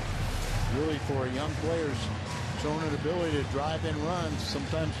 Really, for a young player, showing an ability to drive in runs,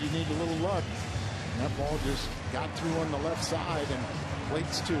 sometimes you need a little luck. And that ball just got through on the left side and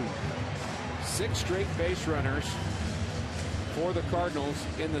plates 2. 6 straight base runners for the Cardinals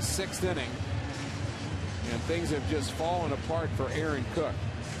in the 6th inning. And things have just fallen apart for Aaron Cook.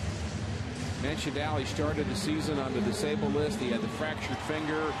 Mentioned Al, he started the season on the disabled list. He had the fractured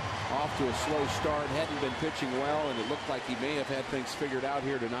finger, off to a slow start, hadn't been pitching well, and it looked like he may have had things figured out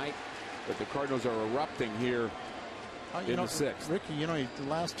here tonight. But the Cardinals are erupting here in the 6th. Ricky, the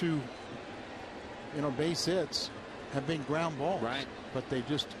last 2 base hits have been ground balls. Right. But they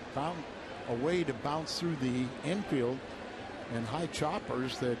just found a way to bounce through the infield and high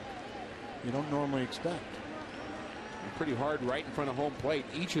choppers that you don't normally expect. Pretty hard right in front of home plate.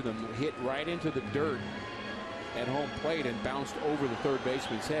 Each of them hit right into the dirt at home plate and bounced over the third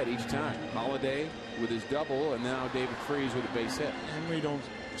baseman's head each time. Holiday with his double, and now David Freese with a base hit. And we don't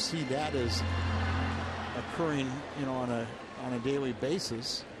see that as occurring, on a daily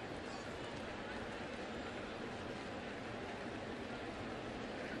basis.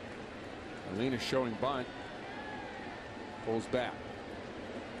 Molina showing bunt. Pulls back.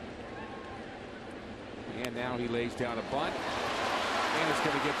 And now he lays down a bunt. And it's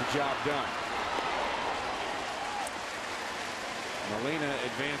going to get the job done. Molina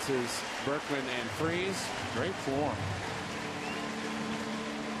advances Berkman and Freese. Great form.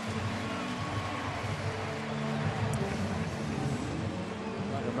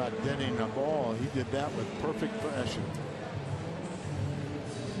 Talk about deadening a ball. He did that with perfect pressure.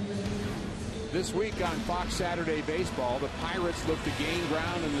 This week on Fox Saturday Baseball, the Pirates look to gain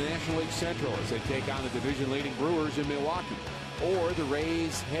ground in the National League Central as they take on the division-leading Brewers in Milwaukee. Or the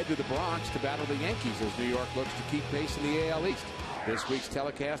Rays head to the Bronx to battle the Yankees as New York looks to keep pace in the AL East. This week's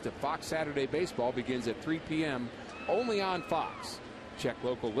telecast of Fox Saturday Baseball begins at 3 p.m. only on Fox. Check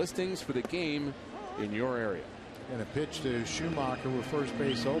local listings for the game in your area. And a pitch to Schumacher with first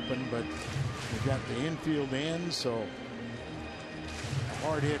base open, but we've got the infield in, so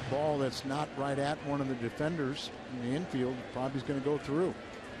hard hit ball that's not right at one of the defenders in the infield probably is going to go through.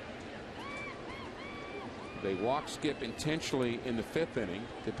 They walk Skip intentionally in the 5th inning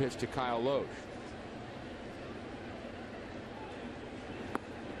to pitch to Kyle Loesch.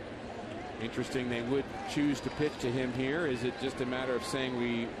 Interesting they would choose to pitch to him here. Is it just a matter of saying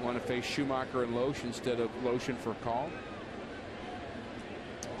we want to face Schumacher and Loesch instead of Loesch for a call?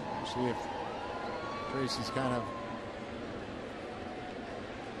 See if Tracy's kind of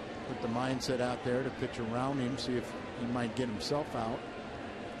put the mindset out there to pitch around him, see if he might get himself out.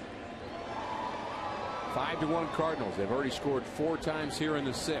 5-1 Cardinals. They've already scored 4 times here in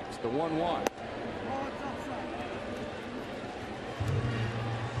the 6th. The 1-1.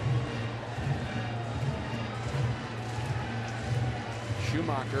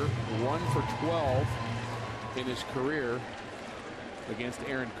 Schumacher 1 for 12 in his career against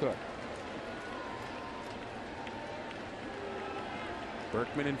Aaron Cook.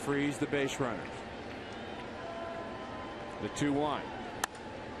 Berkman and Freese, the base runners. The 2-1.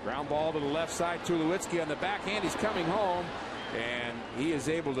 Ground ball to the left side. Tulowitzki on the backhand. He's coming home, and he is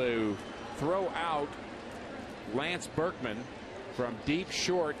able to throw out Lance Berkman from deep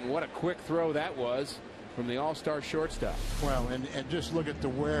short. And what a quick throw that was from the all-star shortstop. Well, and just look at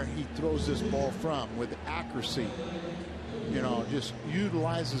where he throws this ball from with accuracy. You know, just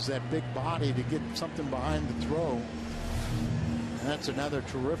utilizes that big body to get something behind the throw. And that's another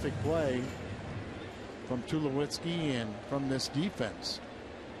terrific play from Tulowitzki and from this defense.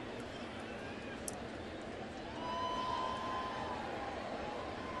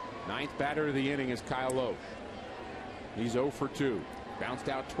 Ninth batter of the inning is Kyle Loesch. He's 0 for 2. Bounced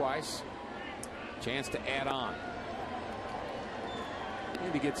out twice. Chance to add on.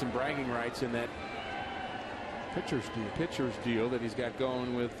 Maybe get some bragging rights in that pitcher's deal that he's got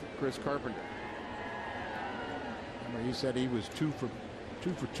going with Chris Carpenter. Remember, he said he was 2 for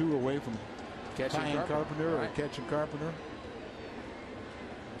 2 away from catching Carpenter or catching Carpenter.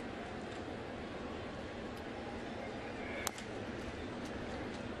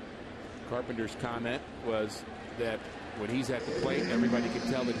 Carpenter's comment was that when he's at the plate, everybody can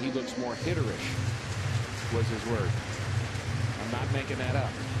tell that he looks more hitterish, was his word. I'm not making that up.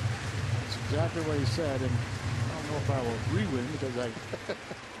 That's exactly what he said, and I don't know if I will agree with him because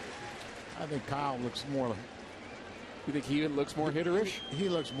I think Kyle looks more. You think he looks more hitterish? He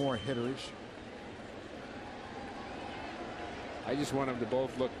looks more hitterish. I just want them to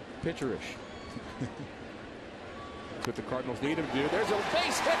both look pitcherish. That's what the Cardinals need him to do. There's a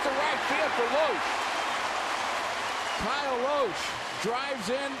base hit to right field for Loesch. Kyle Loesch drives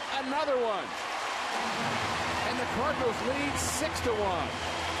in another one. And the Cardinals lead 6-1.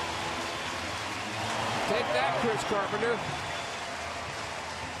 Take that, Chris Carpenter.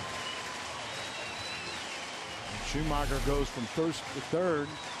 Schumacher goes from first to third.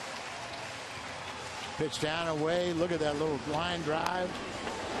 Pitch down away. Look at that little line drive.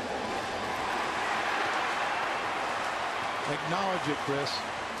 Acknowledge it, Chris.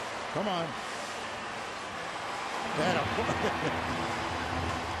 Come on.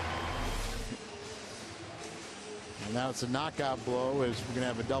 And now it's a knockout blow as we're going to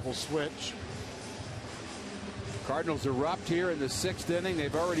have a double switch. Cardinals erupt here in the 6th inning.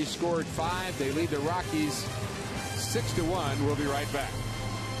 They've already scored 5. They lead the Rockies 6-1. We'll be right back.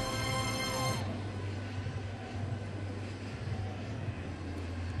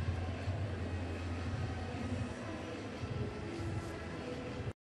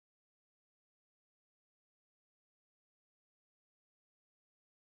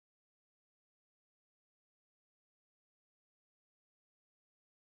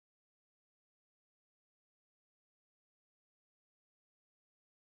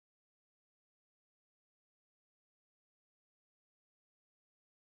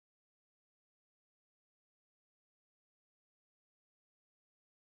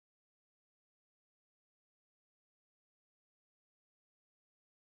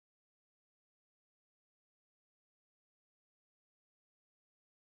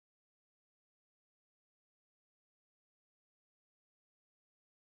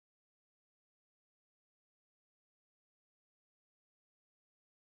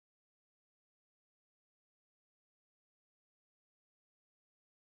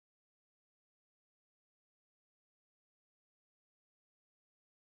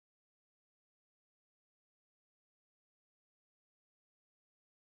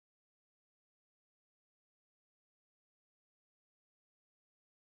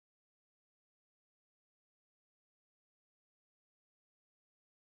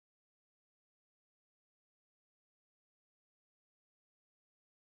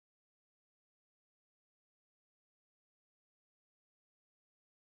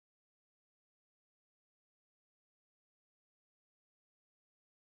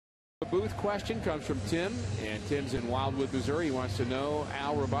 The booth question comes from Tim, and Tim's in Wildwood, Missouri. He wants to know,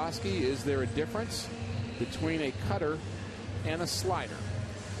 Al Roboski, is there a difference between a cutter and a slider?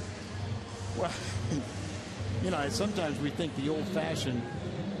 Well, you know, sometimes we think the old-fashioned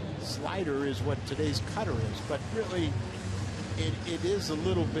slider is what today's cutter is, but really it is a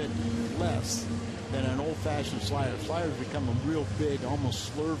little bit less than an old-fashioned slider. Sliders become a real big,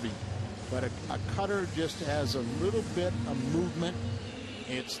 almost slurvy, but a cutter just has a little bit of movement.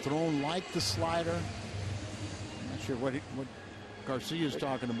 It's thrown like the slider. I'm not sure what Garcia's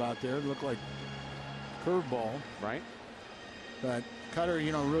talking about there. It looked like curveball. Right. But cutter,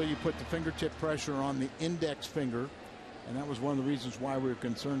 you know, really you put the fingertip pressure on the index finger And that was one of the reasons why we were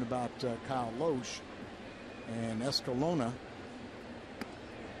concerned about Kyle Loesch and Escalona.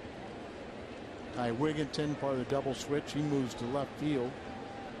 Ty Wigginton, part of the double switch, he moves to left field.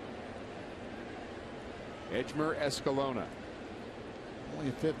 Edmer Escalona. Only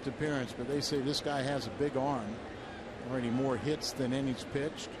a 5th appearance, but they say this guy has a big arm. Already more hits than innings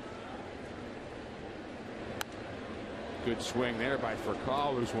pitched. Good swing there by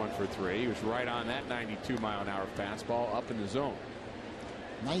Furcal, who's 1 for 3. He was right on that 92-mile-an-hour fastball up in the zone.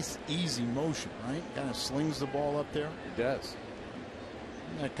 Nice, easy motion, right? Kind of slings the ball up there. It does.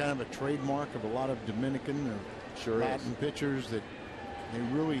 Isn't that kind of a trademark of a lot of Dominican or Sure Latin pitchers, that they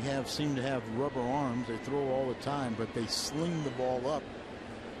really seem to have rubber arms. They throw all the time, but they sling the ball up.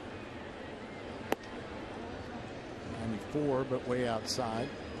 94, but way outside.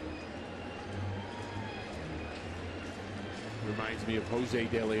 Reminds me of Jose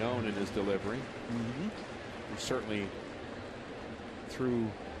De Leon in his delivery. He certainly threw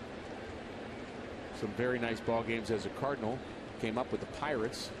some very nice ball games as a Cardinal. Came up with the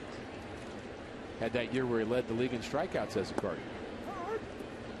Pirates. Had that year where he led the league in strikeouts as a Cardinal.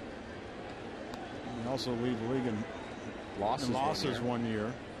 He also lead the league in losses one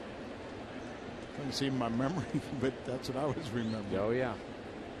year. Trying to see my memory, but that's what I was remembering. Oh yeah.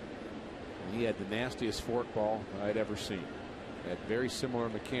 And he had the nastiest forkball I'd ever seen. Had very similar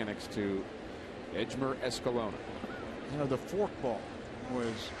mechanics to Edmer Escalona. You know, the forkball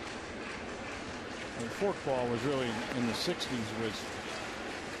was really in the 60s was,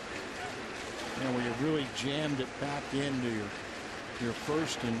 you know, where you really jammed it back into your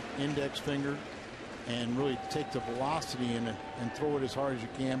first and index finger and really take the velocity in it and throw it as hard as you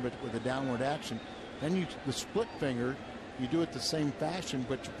can, but with a downward action. Then the split finger, you do it the same fashion,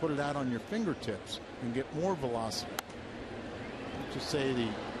 but you put it out on your fingertips and get more velocity. Let's just say in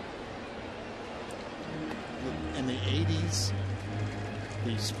the 80s,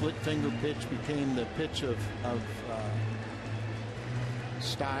 the split finger pitch became the pitch of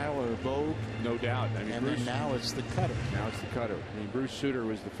style or vogue. No doubt. I mean, and now it's the cutter. Now it's the cutter. I mean, Bruce Sutter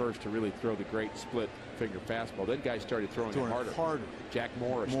was the first to really throw the great split finger fastball. Then guys started throwing it harder. Jack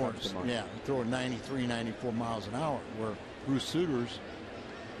Morris touched him on. Yeah, throwing 93, 94 miles an hour. Where Bruce Sutter's,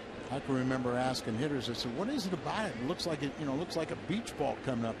 I can remember asking hitters, I said, "What is it about it? It looks like it, looks like a beach ball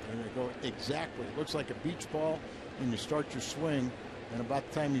coming up." And they go, "Exactly. It looks like a beach ball." And you start your swing, and about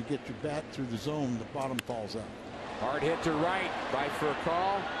the time you get your bat through the zone, the bottom falls out. Hard hit to right by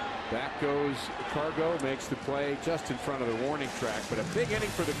Furcal. Back goes Cargo, makes the play just in front of the warning track. But a big inning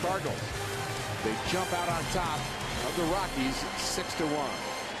for the Cardinals. They jump out on top of the Rockies 6-1.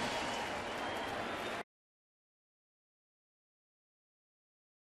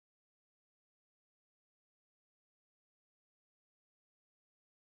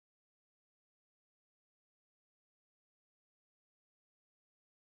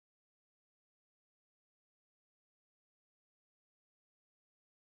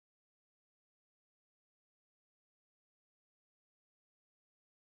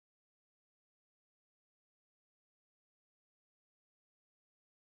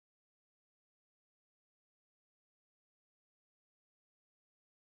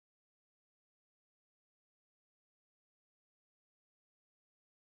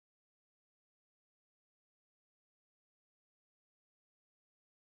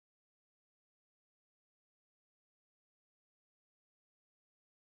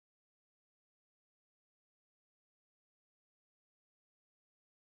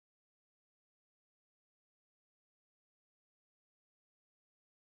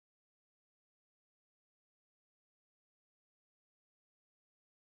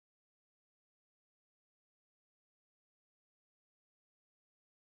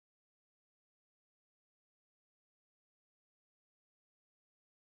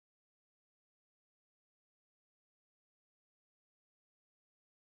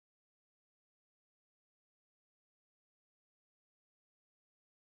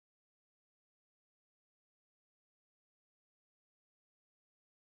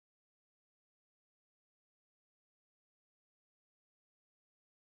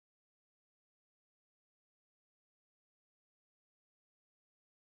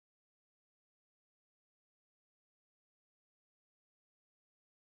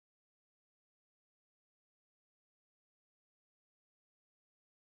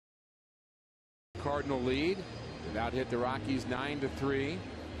 Cardinal lead. They've out-hit the Rockies 9-3.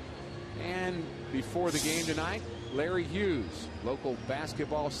 And before the game tonight, Larry Hughes, local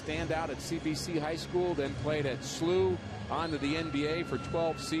basketball standout at CBC High School, then played at SLU, on to the NBA for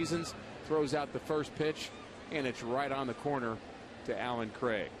 12 seasons, throws out the first pitch, and it's right on the corner to Alan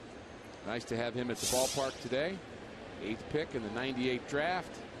Craig. Nice to have him at the ballpark today. 8th pick in the '98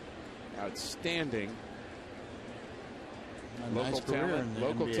 draft. Outstanding. Nice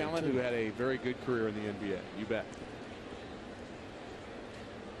local NBA talent too. who had a very good career in the NBA. You bet.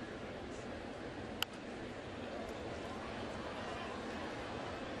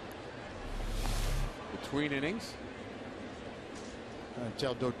 Between innings.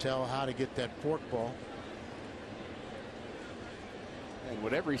 Tell Dotel how to get that forkball. And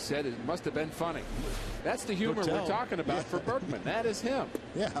whatever he said, it must have been funny. That's the humor we're talking about for Berkman. That is him.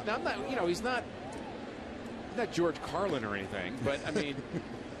 Yeah. Now, I'm not, you know, he's not George Carlin or anything, but I mean,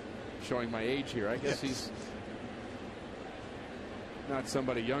 showing my age here, I guess he's not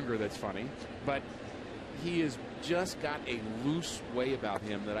somebody younger that's funny, but he has just got a loose way about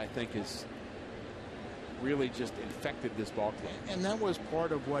him that I think is really just infected this ball club. And that was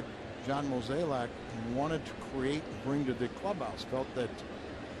part of what John Mozeliak wanted to create and bring to the clubhouse. Felt that,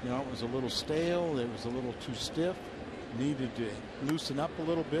 you know, it was a little stale, it was a little too stiff, needed to loosen up a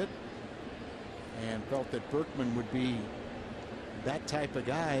little bit, and felt that Berkman would be that type of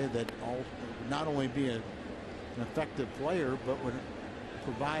guy that would not only be an effective player, but would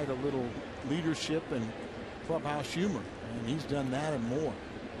provide a little leadership and clubhouse humor. And he's done that and more.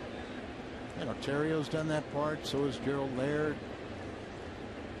 You know, Terrio's done that part, so has Gerald Laird.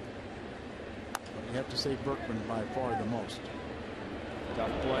 But you have to say Berkman by far the most.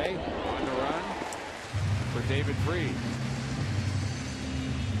 Tough play on the run for David Freed.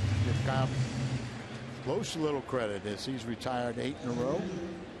 Give Kyle Loesch a little credit as he's retired 8 in a row.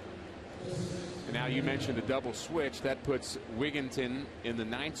 And now you mentioned a double switch. That puts Wigginton in the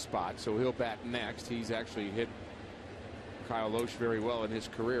 9th spot, so he'll bat next. He's actually hit Kyle Loesch very well in his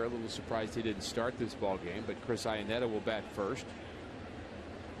career. A little surprised he didn't start this ball game, but Chris Iannetta will bat first.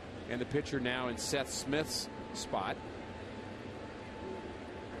 And the pitcher now in Seth Smith's spot.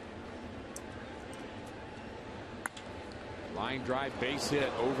 Line drive base hit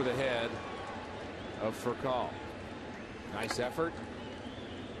over the head of Furcal. Nice effort.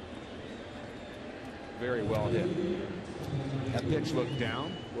 Very well hit. That pitch looked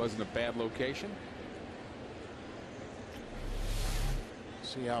down. Wasn't a bad location.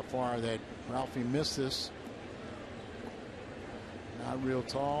 See how far that Ralphie missed this. Not real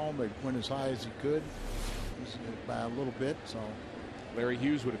tall, but went as high as he could by a little bit. So Larry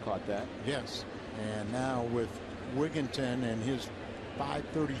Hughes would have caught that. Yes. And now with Wigginton and his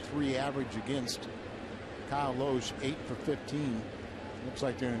 .533 average against Kyle Loesch, 8 for 15. Looks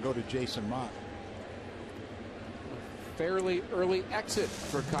like they're going to go to Jason Mott. Fairly early exit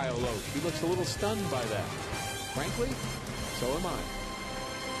for Kyle Loesch. He looks a little stunned by that. Frankly, so am I.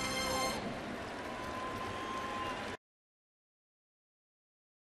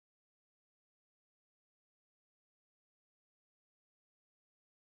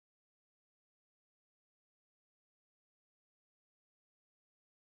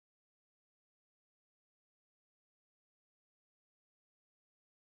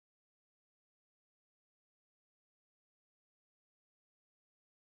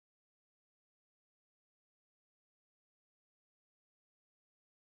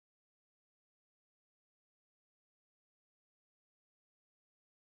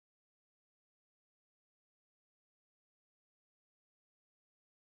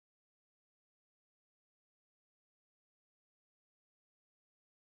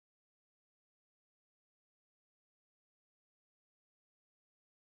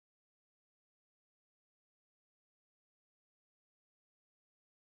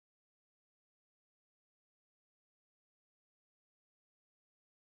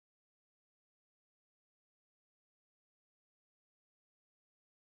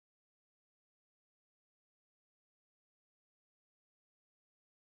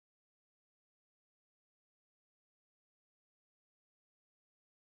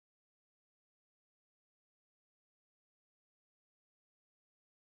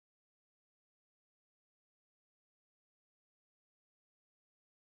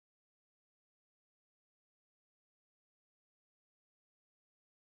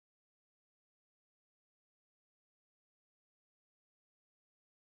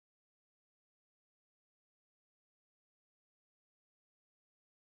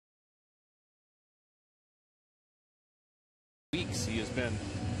 Weeks he has been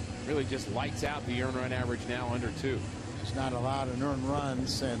really just lights out. The earned run average now under 2. He's not allowed an earned run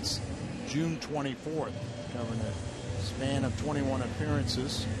since June 24th, covering a span of 21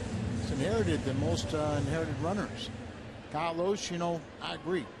 appearances. He's inherited the most inherited runners. Kyle Loesch, you know, I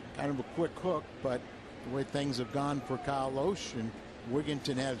agree, kind of a quick hook, but the way things have gone for Kyle Loesch and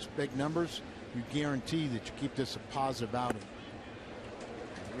Wigginton has big numbers, you guarantee that you keep this a positive outing.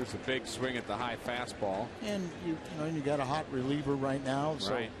 There's a big swing at the high fastball. And you got a hot reliever right now,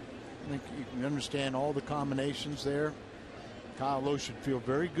 so right. I think you can understand all the combinations there. Kyle Lowe should feel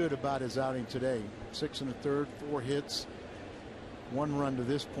very good about his outing today. 6 1/3, 4 hits, 1 run to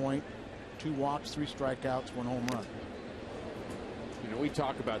this point, 2 walks, 3 strikeouts, 1 home run. We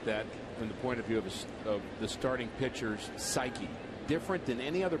talk about that from the point of view of the starting pitcher's psyche. Different than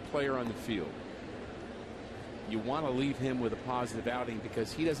any other player on the field. You want to leave him with a positive outing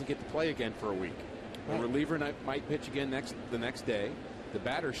because he doesn't get to play again for a week. Right. The reliever might pitch again the next day. The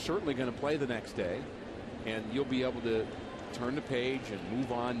batter's certainly going to play the next day, and you'll be able to turn the page and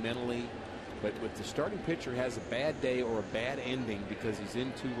move on mentally. But if the starting pitcher has a bad day or a bad ending because he's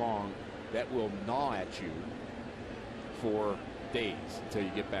in too long, that will gnaw at you for days until you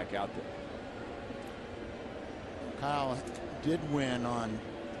get back out there. Kyle did win on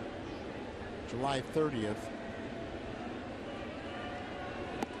July 30th.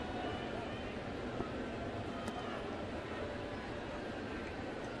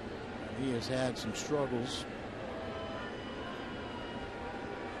 He has had some struggles.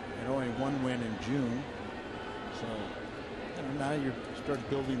 And only 1 win in June. So now you're starting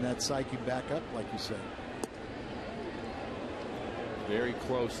building that psyche back up, like you said. Very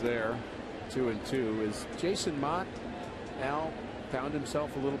close there. 2-2. Is Jason Mott now found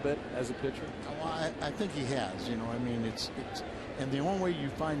himself a little bit as a pitcher? Well, I think he has. I mean, it's and the only way you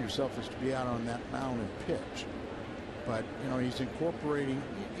find yourself is to be out on that mound and pitch. But he's incorporating.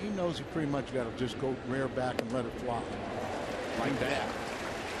 He knows he pretty much got to just go rear back and let it fly. Like that.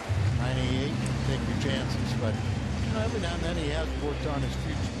 98. Take your chances, but every now and then he has worked on his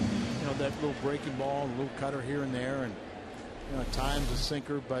future. That little breaking ball, a little cutter here and there, and at times a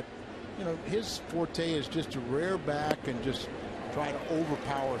sinker, but his forte is just to rear back and just try to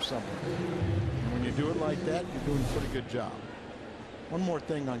overpower something. And when you do it like that, you're doing a pretty good job. One more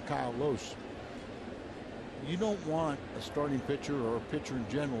thing on Kyle Lowe. You don't want a starting pitcher or a pitcher in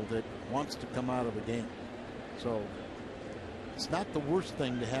general that wants to come out of a game. So it's not the worst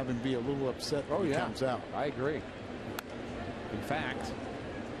thing to have him be a little upset when he comes out. I agree. In fact,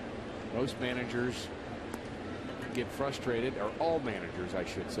 most managers get frustrated, or all managers, I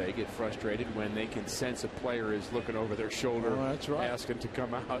should say, get frustrated when they can sense a player is looking over their shoulder, that's right, asking to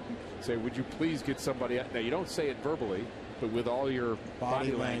come out and say, would you please get somebody out? Now, you don't say it verbally, but with all your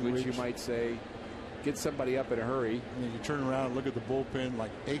body language, you might say, get somebody up in a hurry. And then you turn around and look at the bullpen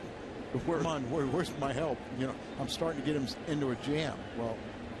like, hey, come on, where's my help? I'm starting to get him into a jam. Well,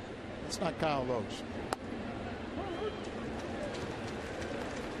 that's not Kyle Lowe.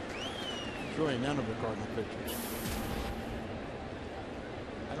 It's really none of the Cardinal pitchers.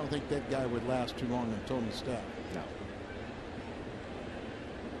 I don't think that guy would last too long on Tony's staff. No.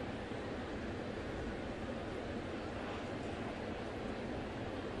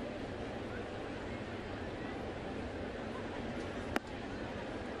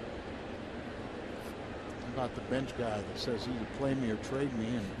 About the bench guy that says either play me or trade me,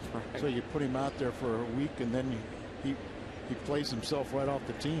 and so you put him out there for a week and then he plays himself right off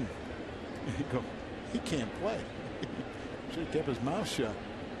the team. You go, he can't play. Should have kept his mouth shut.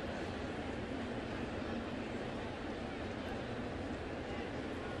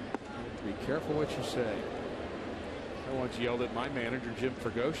 Be careful what you say. I once yelled at my manager, Jim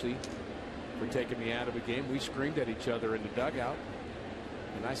Fergosi, for taking me out of a game. We screamed at each other in the dugout,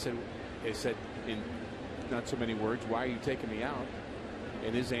 and I said in not so many words, why are you taking me out?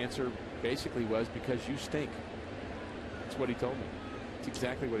 And his answer basically was, because you stink. That's what he told me. It's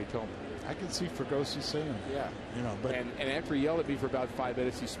exactly what he told me. I can see Fergosi saying it. Yeah. But and after he yelled at me for about 5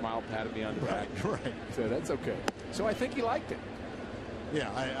 minutes, he smiled, patted me on the back. Right. So that's okay. So I think he liked it.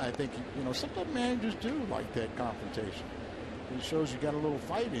 Yeah, I think sometimes managers do like that confrontation. It shows you got a little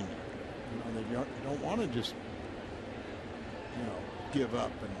fight in you. That you don't want to just give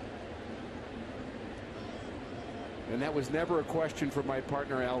up. And that was never a question from my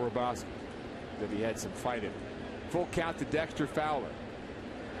partner Al Rabaski, that he had some fight in it. Full count to Dexter Fowler.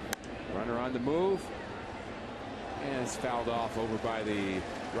 Runner on the move, and it's fouled off over by the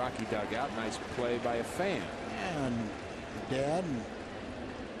Rocky dugout. Nice play by a fan. And dad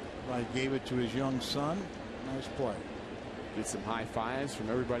gave it to his young son. Nice play. Get some high fives from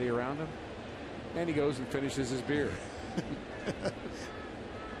everybody around him, and he goes and finishes his beer.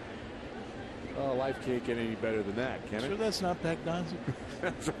 Oh, life can't get any better than that, can it? Sure that's not Pat Donzie?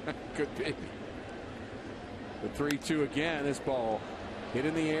 That's right. Could be. The 3-2 again. This ball hit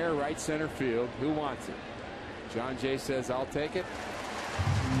in the air, right center field. Who wants it? John Jay says, I'll take it.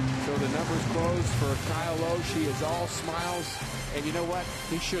 So the numbers close for Kyle Lowe. She is all smiles. And you know what?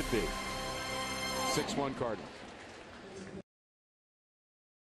 He should be. 6-1 Cardinals.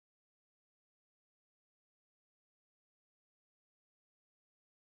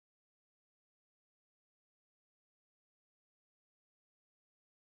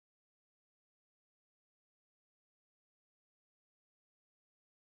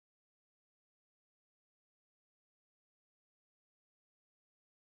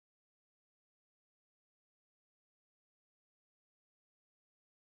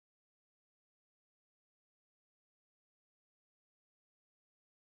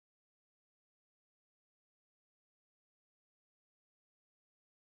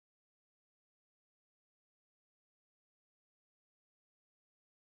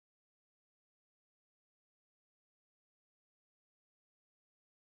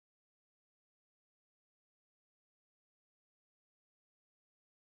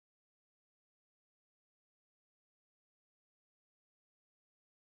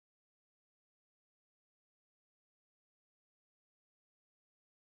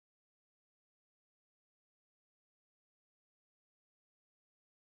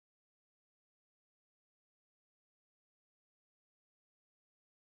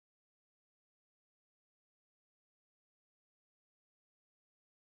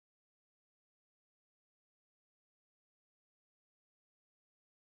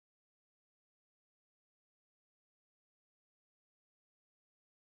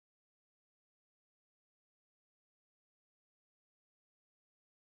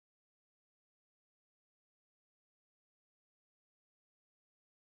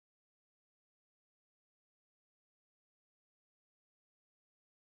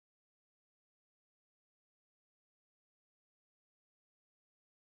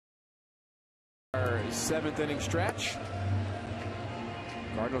 7th inning stretch.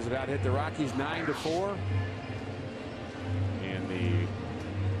 Cardinals have out hit the Rockies 9-4. And the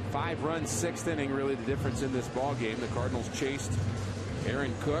 5-run 6th inning really the difference in this ball game. The Cardinals chased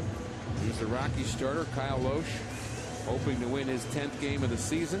Aaron Cook. He's the Rockies starter. Kyle Loesch hoping to win his 10th game of the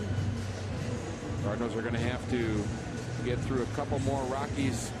season. Cardinals are going to have to get through a couple more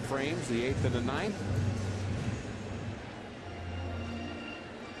Rockies frames, the 8th and the 9th.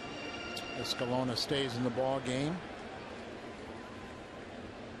 Escalona stays in the ball game.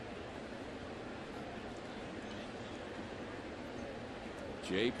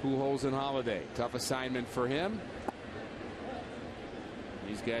 Jay Pujols and Holiday. Tough assignment for him.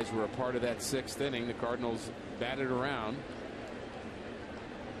 These guys were a part of that 6th inning. The Cardinals batted around.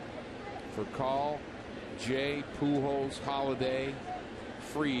 For Call, Jay, Pujols, Holiday,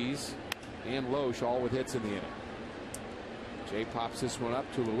 Freeze, and Loesch, all with hits in the inning. Jay pops this one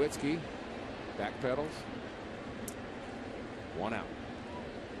up to Lewitsky. Back pedals. 1 out.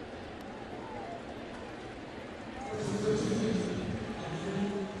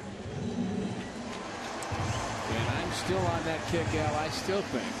 And I'm still on that kick, Al. I still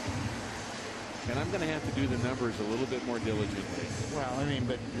think. And I'm going to have to do the numbers a little bit more diligently. Well, I mean,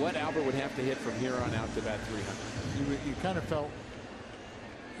 but What Albert would have to hit from here on out to about 300? you kind of felt,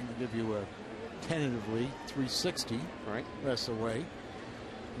 I'll give you a tentatively 360 Right. rest of the way.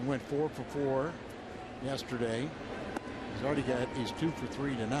 He went 4 for 4 yesterday. He's 2 for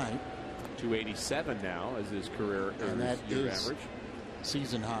 3 tonight. 287 now as his career And that year is average.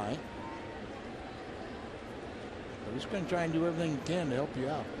 Season high. But he's going to try and do everything he can to help you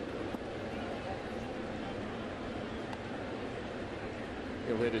out.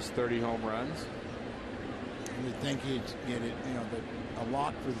 He'll hit his 30 home runs. You would think he'd get it, a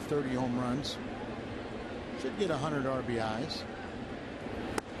lot for the 30 home runs. Should get 100 RBIs.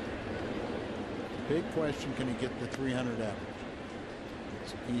 Big question, can he get the 300 average?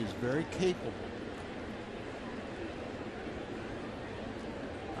 He is very capable.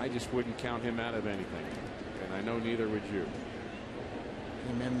 I just wouldn't count him out of anything. And I know neither would you.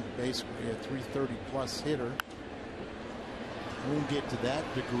 Came in basically a 330 plus hitter. Won't get to that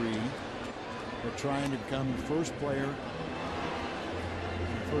degree. They're trying to become the first player in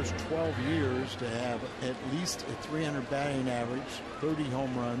the first 12 years to have at least a 300 batting average, 30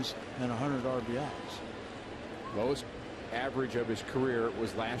 home runs, and 100 RBIs. Lowest average of his career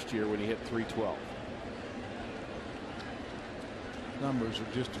was last year when he hit 312. Numbers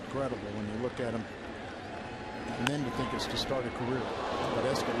are just incredible when you look at them. And then to think it's to start a career. But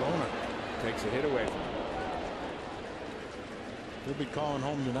Escalona Takes a hit away from him. He'll be calling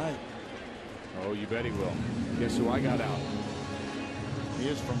home tonight. Oh, you bet he will. Guess who I got out? He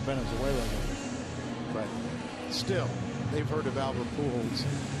is from Venezuela. But still, they've heard of Albert Pujols.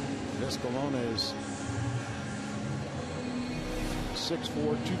 Escalona is 6'4",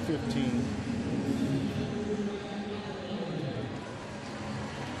 215.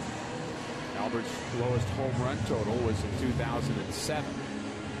 Albert's lowest home run total was in 2007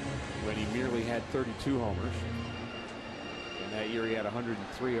 when he merely had 32 homers. And that year he had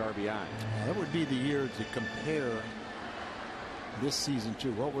 103 RBI. That would be the year to compare this season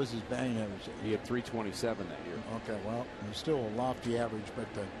to. What was his batting average? He had 327 that year. Okay, well, it's still a lofty average,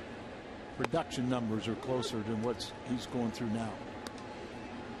 but the production numbers are closer than what he's going through now.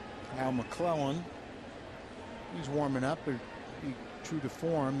 Kyle McClellan, he's warming up. Be true to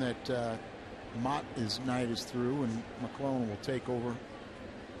form that Mott night is through, and McClellan will take over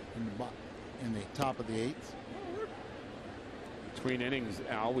in the top of the 8th. Between innings,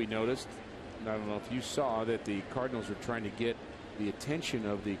 Al, we noticed, I don't know if you saw, that the Cardinals are trying to get the attention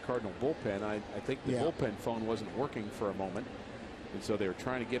of the Cardinal bullpen. I think the bullpen phone wasn't working for a moment, and so they were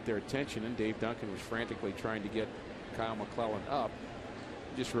trying to get their attention, and Dave Duncan was frantically trying to get Kyle McClellan up.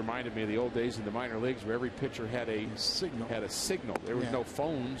 It just reminded me of the old days in the minor leagues where every pitcher had a signal. There was no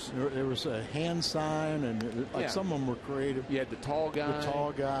phones. There was a hand sign, and some of them were creative. You had the tall guy,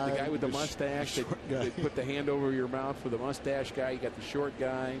 the guy with the mustache that put the hand over your mouth for the mustache guy. You got the short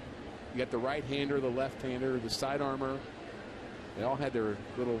guy. You got the right-hander, the left-hander, the side armor. They all had their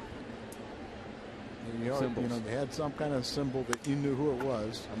little symbols. They had some kind of symbol that you knew who it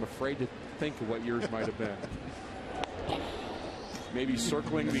was. I'm afraid to think of what yours might have been. Maybe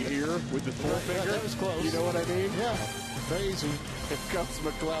circling the ear with the forefinger. That was close. You know what I mean? Yeah. Crazy. Here comes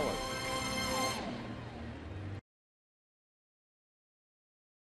McClellan.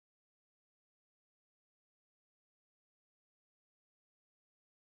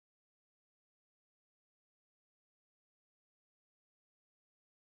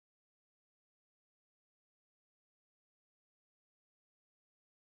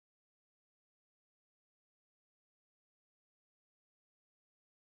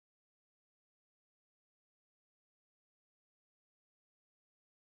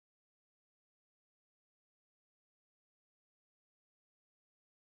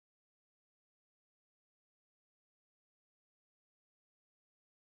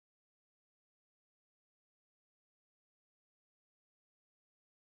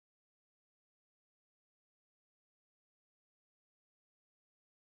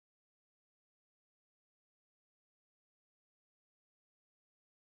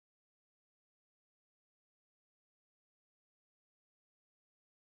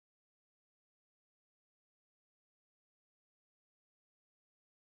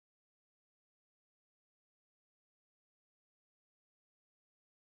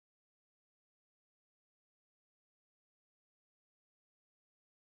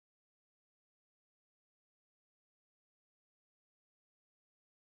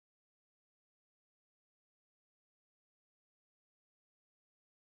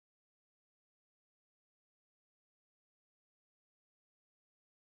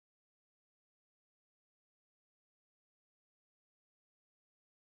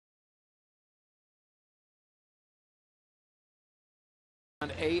 On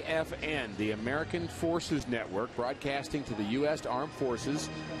AFN, the American Forces Network, broadcasting to the U.S. Armed Forces,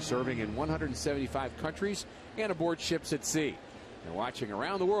 serving in 175 countries and aboard ships at sea. And watching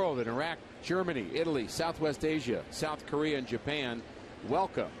around the world in Iraq, Germany, Italy, Southwest Asia, South Korea, and Japan,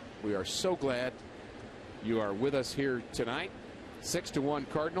 welcome. We are so glad you are with us here tonight. 6-1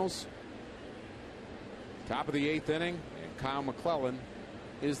 Cardinals. Top of the 8th inning, and Kyle McClellan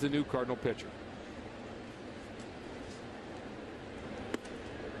is the new Cardinal pitcher.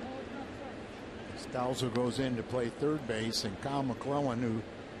 Scalzo goes in to play third base, and Kyle McClellan, who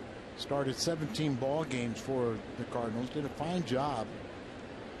started 17 ball games for the Cardinals, did a fine job.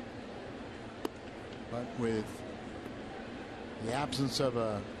 But with the absence of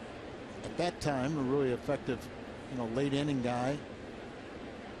at that time, a really effective, late inning guy,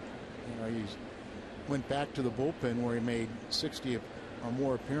 he went back to the bullpen where he made 60 or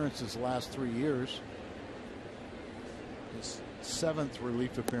more appearances the last 3 years. His 7th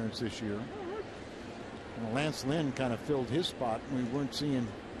relief appearance this year. Lance Lynn kind of filled his spot. We weren't seeing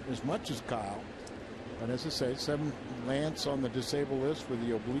as much as Kyle. But as I say, 7 Lance on the disabled list with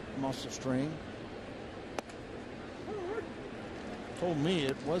the oblique muscle strain. Told me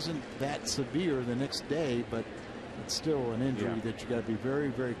it wasn't that severe the next day, but it's still an injury that you got to be very,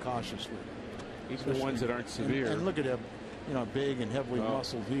 very cautious with. Even the ones that aren't severe. And look at him, big and heavily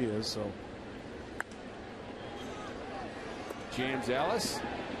muscled he is. So James Ellis.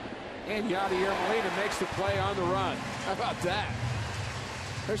 And Yadier Molina makes the play on the run. How about that?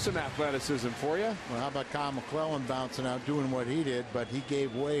 There's some athleticism for you. Well, how about Kyle McClellan bouncing out doing what he did, but he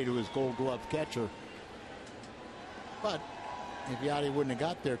gave way to his Gold Glove catcher. But if Yadi wouldn't have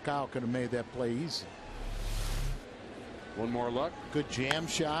got there, Kyle could have made that play easy. One more look. Good jam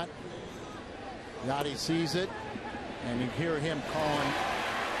shot. Yadi sees it, and you hear him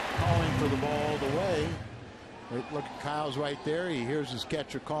calling for the ball all the way. Look at Kyle's right there. He hears his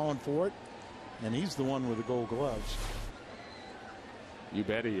catcher calling for it, and he's the one with the Gold Gloves. You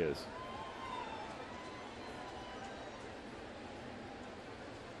bet he is.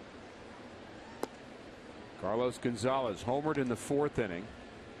 Carlos Gonzalez homered in the 4th inning.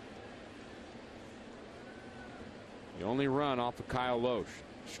 The only run off of Kyle Loesch.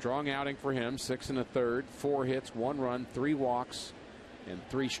 Strong outing for him. 6 1/3, 4 hits, 1 run, 3 walks, and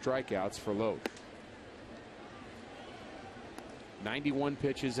 3 strikeouts for Loesch. 91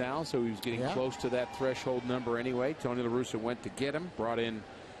 pitches, Al, so he was getting close to that threshold number anyway. Tony La Russa went to get him, brought in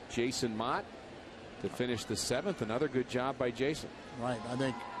Jason Mott to finish the 7th. Another good job by Jason. Right. I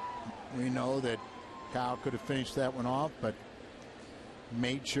think we know that Kyle could have finished that one off, but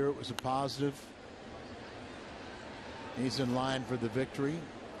made sure it was a positive. He's in line for the victory.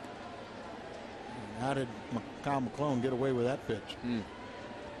 How did Kyle McClellan get away with that pitch?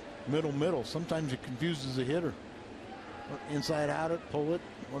 Middle. Sometimes it confuses the hitter. Inside out it, pull it.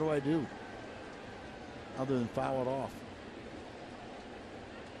 What do I do other than foul it off?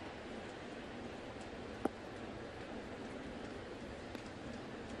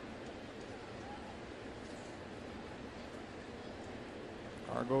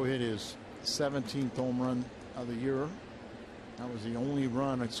 Argo hit his 17th home run of the year. That was the only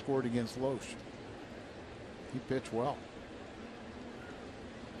run it scored against Loesch. He pitched well.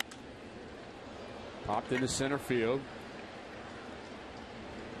 Popped into center field.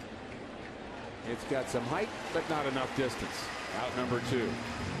 It's got some height, but not enough distance. Out number 2.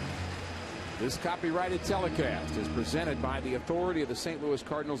 This copyrighted telecast is presented by the authority of the St. Louis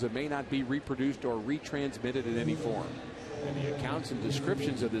Cardinals and may not be reproduced or retransmitted in any form. And the accounts and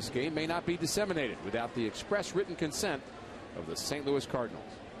descriptions of this game may not be disseminated without the express written consent of the St. Louis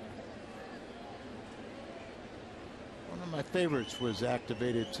Cardinals. One of my favorites was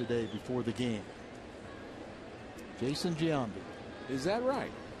activated today before the game. Jason Giambi. Is that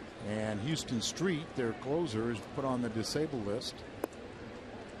right? And Houston Street, their closer, is put on the disabled list.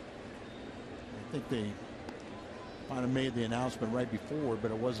 I think they might have made the announcement right before,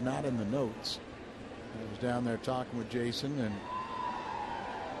 but it was not in the notes. I was down there talking with Jason, and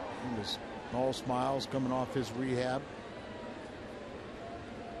he was all smiles coming off his rehab.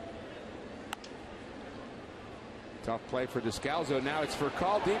 Tough play for Descalzo. Now it's for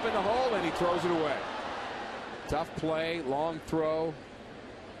Call deep in the hole, and he throws it away. Tough play, long throw.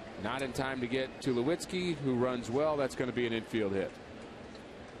 Not in time to get to Lewitsky, who runs well. That's going to be an infield hit.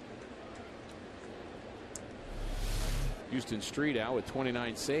 Houston Street out with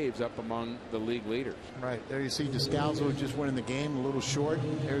 29 saves, up among the league leaders. Right there you see Descalzo just winning the game, a little short.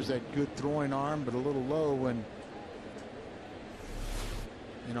 There's that good throwing arm, but a little low. And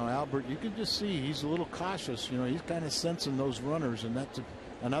Albert, you can just see he's a little cautious. He's kind of sensing those runners, and that's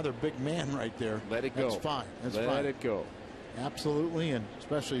another big man right there. Let it go. That's fine. That's fine. fine. Let it go. Absolutely, and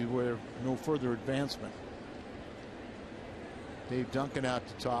especially where no further advancement. Dave Duncan out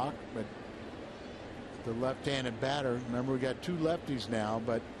to talk, but the left-handed batter, remember we got two lefties now,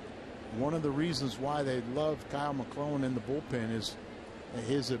 but one of the reasons why they love Kyle McClellan in the bullpen is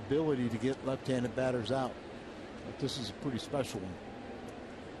his ability to get left-handed batters out. But this is a pretty special one.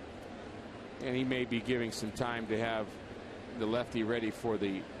 And he may be giving some time to have the lefty ready for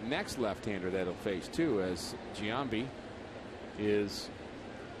the next left-hander that he'll face too, as Giambi is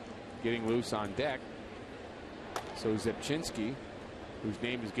getting loose on deck. So Zepchinski, whose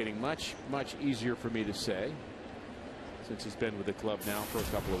name is getting much easier for me to say since he's been with the club now for a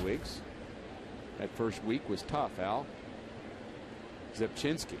couple of weeks. That first week was tough, Al.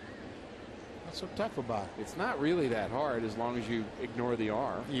 Zepchinski. What's so tough about it? It's not really that hard as long as you ignore the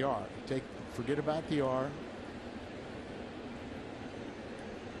R. The R. Forget about the R.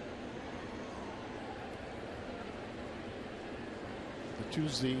 The two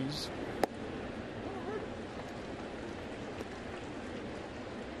Z's.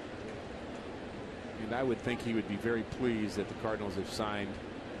 And I would think he would be very pleased that the Cardinals have signed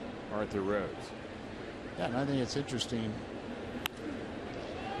Arthur Rhodes. Yeah, and I think it's interesting.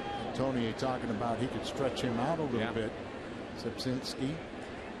 Tony talking about he could stretch him out a little bit. Zepchinski.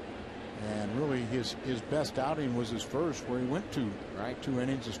 And really his best outing was his first, where he went two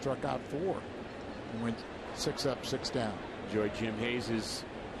innings and struck out 4 and went 6 up, 6 down. Enjoyed Jim Hayes'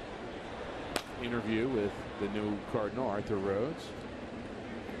 interview with the new Cardinal, Arthur Rhodes.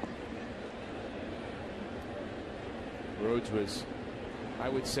 Rhodes was, I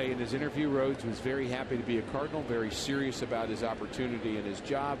would say in his interview, Rhodes was very happy to be a Cardinal, very serious about his opportunity and his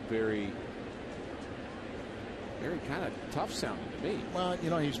job, very kind of tough sounding to me. Well, you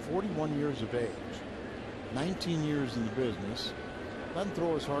know, he's 41 years of age, 19 years in the business. Doesn't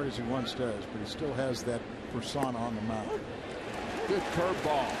throw as hard as he once does, but he still has that persona on the mound. Good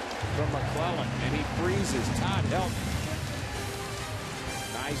curveball from McClellan, and he freezes Todd Helton.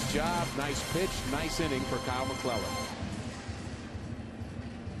 Nice job, nice pitch, nice inning for Kyle McClellan.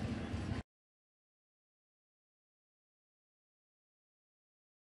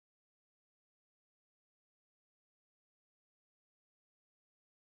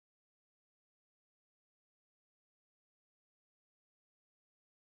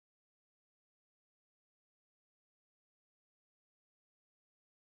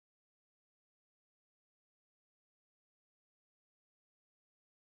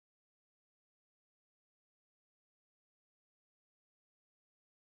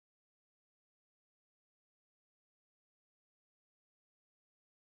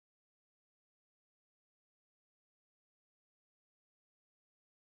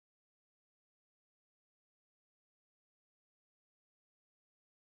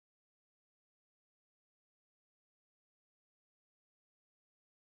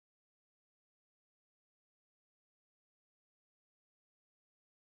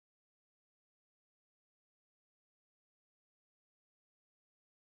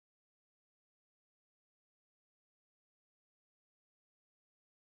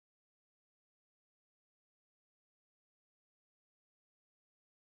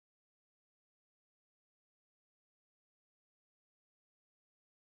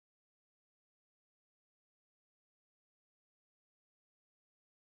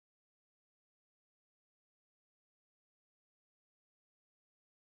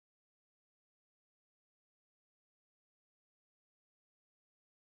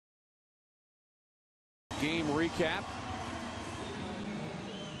 Game recap.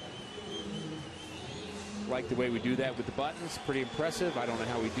 Like the way we do that with the buttons. Pretty impressive. I don't know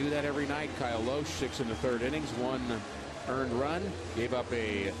how we do that every night. Kyle Loesch, 6 in the 3rd innings, 1 earned run. Gave up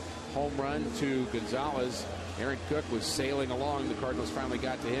a home run to Gonzalez. Aaron Cook was sailing along. The Cardinals finally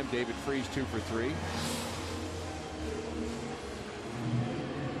got to him. David Freese 2 for 3.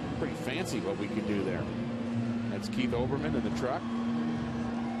 Pretty fancy what we can do there. That's Keith Olbermann in the truck.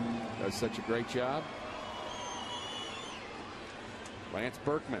 Does such a great job. Lance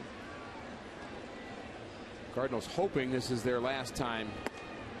Berkman. Cardinals hoping this is their last time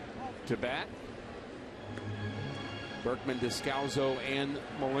to bat. Berkman, Descalzo, and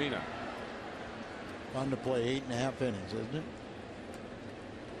Molina. Fun to play 8.5 innings, isn't it?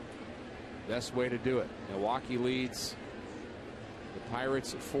 Best way to do it. Milwaukee leads the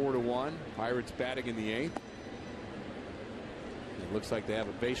Pirates 4-1. Pirates batting in the 8th. It looks like they have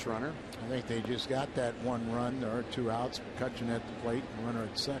a base runner. I think they just got that 1 run. There are 2 outs. McCutchen at the plate and runner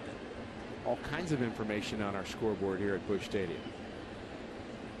at second. All kinds of information on our scoreboard here at Busch Stadium.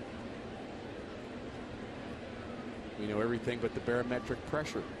 We know everything but the barometric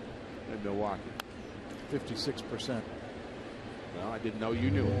pressure in Milwaukee. 56%. Well, I didn't know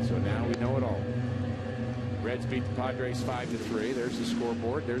you knew it, so now we know it all. Reds beat the Padres 5-3. There's the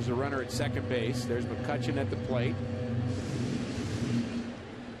scoreboard. There's the runner at second base. There's McCutchen at the plate.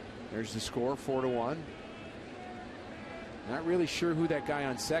 There's the score, 4-1. Not really sure who that guy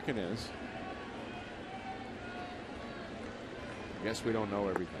on second is. I guess we don't know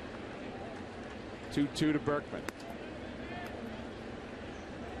everything. 2-2 to Berkman.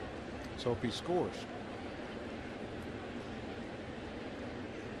 Let's hope he scores.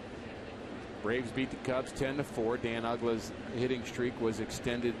 Braves beat the Cubs 10-4. Dan Uggla's hitting streak was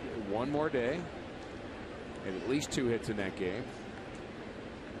extended one more day. And at least 2 hits in that game.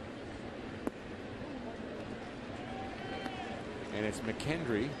 And it's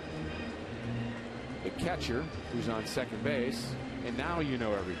McKendry, the catcher, who's on second base. And now you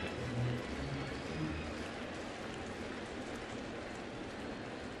know everything.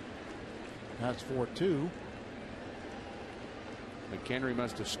 That's 4-2. McHenry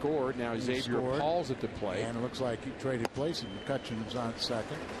must have scored. Now Xavier Paul's at the plate. And it looks like he traded places. McCutchen's on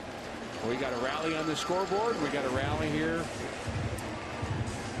second. We got a rally on the scoreboard. We got a rally here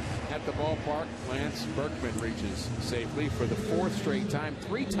at the ballpark. Lance Berkman reaches safely for the 4th straight time.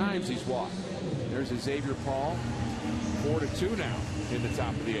 3 times he's walked. There's a Xavier Paul. 4-2 now in the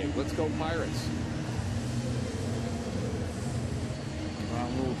top of the 8th. Let's go Pirates. A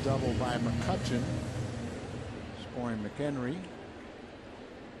little double by McCutchen, scoring McHenry.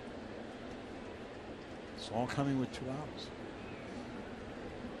 It's all coming with 2 outs.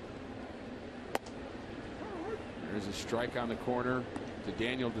 There's a strike on the corner to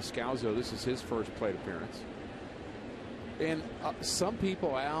Daniel Descalzo. This is his first plate appearance. And some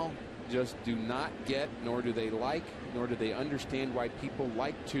people, Al, just do not get, nor do they like, nor do they understand why people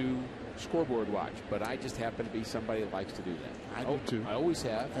like to scoreboard watch. But I just happen to be somebody that likes to do that. I do too. I always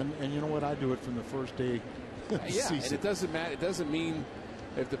have. And you know what? I do it from the first day. Yeah, and it doesn't matter. It doesn't mean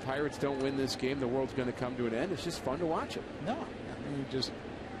if the Pirates don't win this game, the world's going to come to an end. It's just fun to watch it. No, I mean, you just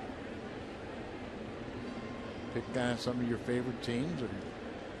pick some of your favorite teams, and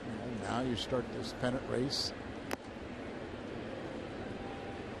now you start this pennant race.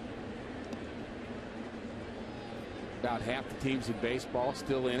 About half the teams in baseball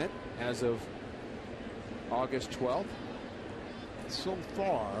still in it as of August 12th. So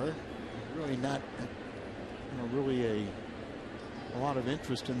far, really not, really a lot of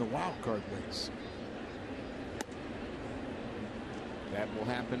interest in the wild card race. That will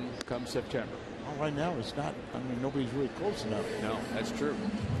happen come September. Well, right now it's not. I mean, nobody's really close enough. No, that's true.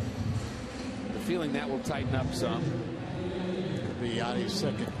 The feeling that will tighten up some. Could be Yadi's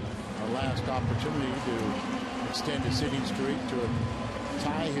second or last opportunity to extend his hitting streak to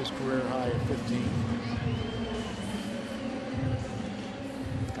tie his career high at 15.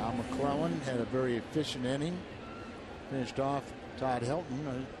 Kyle McClellan had a very efficient inning. Finished off Todd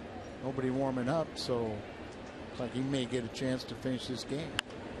Helton. Nobody warming up, so looks like he may get a chance to finish this game.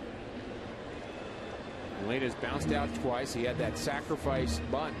 Molina's bounced out twice. He had that sacrifice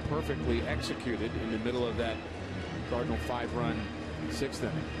bunt perfectly executed in the middle of that Cardinal 5-run 6th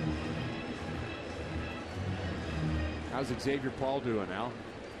inning. How's Xavier Paul doing, Al?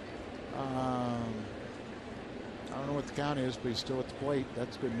 I don't know what the count is, but he's still at the plate.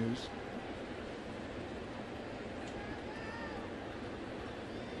 That's good news.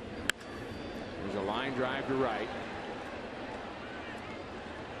 There's a line drive to right.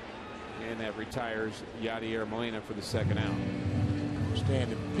 And that retires Yadier Molina for the 2nd out.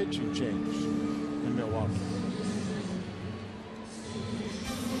 Standing pitching change in Milwaukee.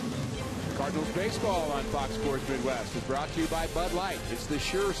 Cardinals baseball on Fox Sports Midwest is brought to you by Bud Light. It's the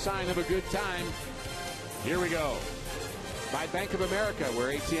sure sign of a good time. Here we go. By Bank of America,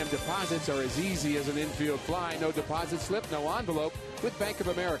 where ATM deposits are as easy as an infield fly. No deposit slip, no envelope. With Bank of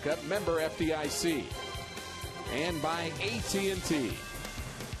America, member FDIC. And by AT&T.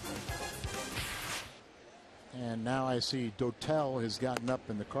 And now I see Dotel has gotten up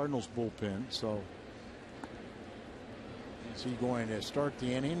in the Cardinals bullpen. So is he going to start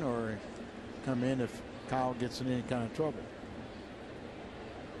the inning or come in if Kyle gets in any kind of trouble?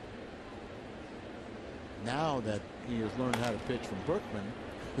 Now that he has learned how to pitch from Berkman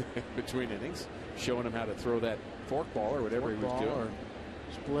between innings, showing him how to throw that forkball or whatever he was doing, or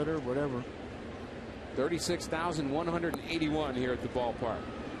splitter, whatever. 36,181 here at the ballpark.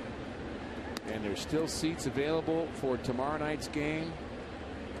 And there's still seats available for tomorrow night's game.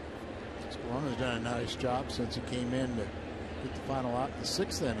 Spalunga's done a nice job since he came in to get the final out in the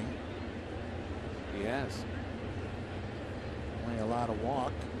 6th inning. He has. Only allowed a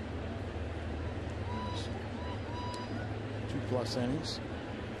walk. 2+ innings.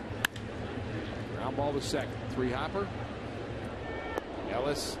 Ground ball to second. 3 hopper.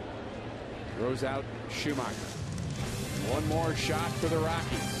 Ellis throws out Schumacher. One more shot for the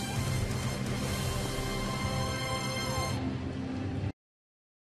Rockies.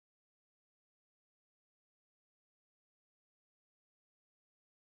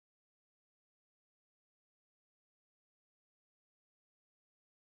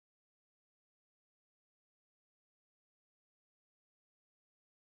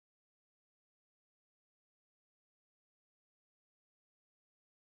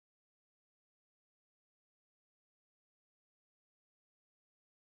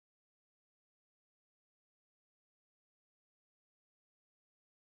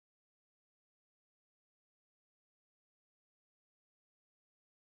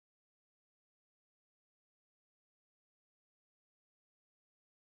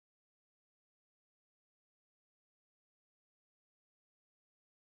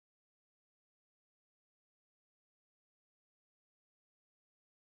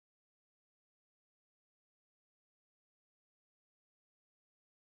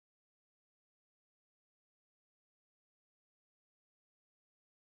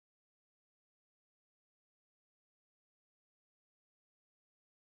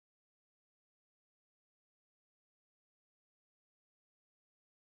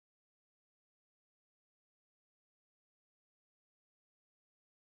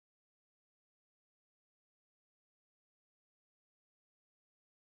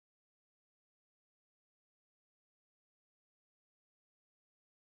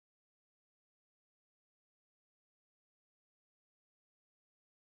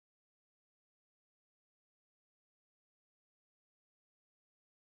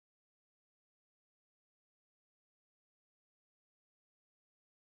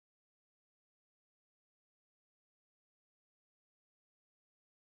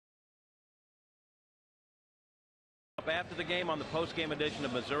 After the game on the post-game edition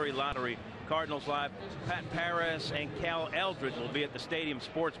of Missouri Lottery Cardinals Live, Pat Paris and Cal Eldred will be at the Stadium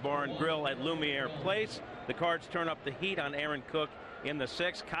Sports Bar and Grill at Lumiere Place. The Cards turn up the heat on Aaron Cook in the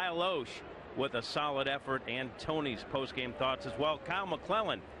sixth. Kyle Oesch with a solid effort, and Tony's post-game thoughts as well. Kyle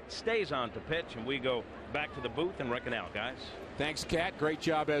McClellan stays on to pitch, and we go back to the booth and reckon out, guys. Thanks, Cat. Great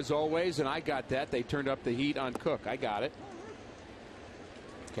job as always, and I got that. They turned up the heat on Cook. I got it.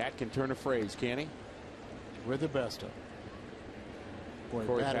 Cat can turn a phrase, can he? We're the best of them.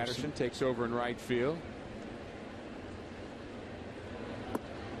 Corey Patterson takes over in right field.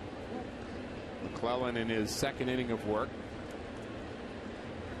 McClellan in his second inning of work.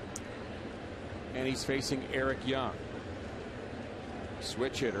 And he's facing Eric Young.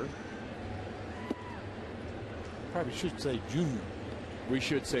 Switch hitter. Probably should say junior. We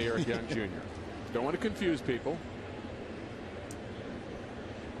should say Eric Young Jr. Don't want to confuse people.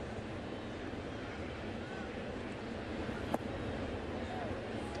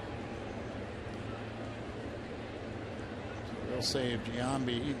 They'll say if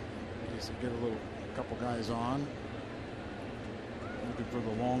Giambi needs to get a couple guys on, looking for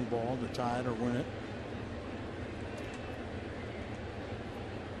the long ball to tie it or win it.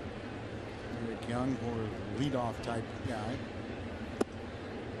 Eric Young, more leadoff type guy.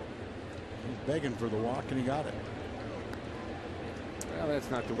 He's begging for the walk, and he got it. Well, that's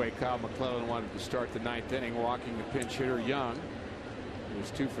not the way Kyle McClellan wanted to start the ninth inning, walking the pinch hitter Young. He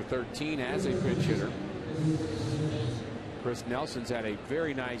was 2 for 13 as a pinch hitter. Chris Nelson's had a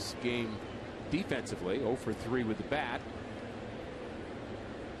very nice game defensively, 0 for 3 with the bat.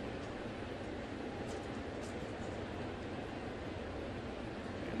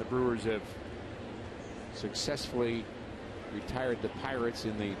 And the Brewers have successfully retired the Pirates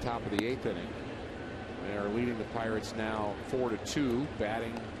in the top of the 8th inning. They are leading the Pirates now 4-2,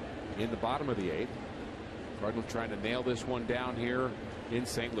 batting in the bottom of the 8th. Cardinals trying to nail this one down here in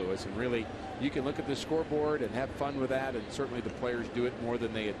St. Louis, and really you can look at the scoreboard and have fun with that, and certainly the players do it more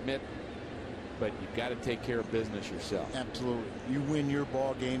than they admit, but you've got to take care of business yourself. Absolutely. You win your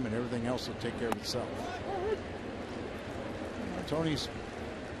ball game and everything else will take care of itself. Tony's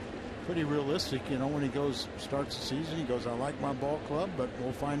pretty realistic, you know, when he starts the season, he goes, I like my ball club, but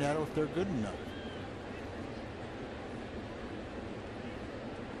we'll find out if they're good enough.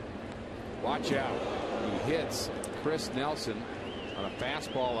 Watch out. He hits Chris Nelson on a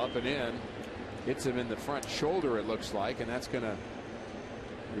fastball up and in. Hits him in the front shoulder, it looks like, and that's going to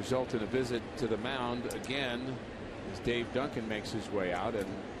result in a visit to the mound again as Dave Duncan makes his way out, and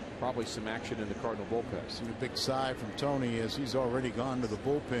probably some action in the Cardinal bullpen. See a big sigh from Tony as he's already gone to the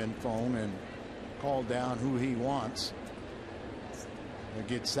bullpen phone and called down who he wants. They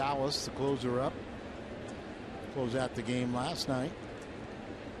get Salas, the closer, up. Close out the game last night.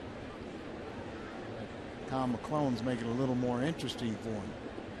 Kyle McClellan's making it a little more interesting for him.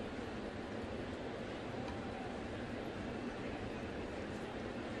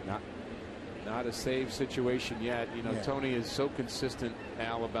 Not a save situation yet. You know, Tony is so consistent,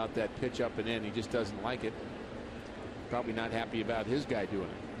 Al, about that pitch up and in. He just doesn't like it. Probably not happy about his guy doing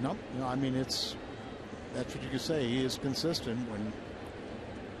it. Nope. No, I mean, that's what you can say. He is consistent. When it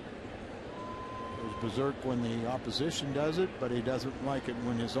goes berserk when the opposition does it, but he doesn't like it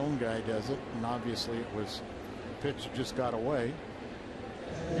when his own guy does it. And obviously it was a pitch that just got away.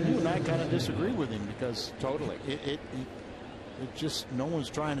 And you and I kind of disagree with him because totally it just, no one's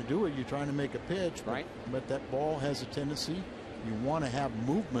trying to do it. You're trying to make a pitch, right? But that ball has a tendency. You want to have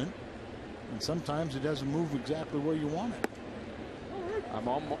movement, and sometimes it doesn't move exactly where you want it. I'm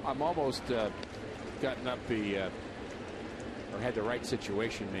almost gotten up or had the right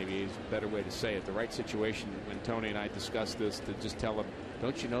situation, maybe is a better way to say it. The right situation when Tony and I discussed this, to just tell him,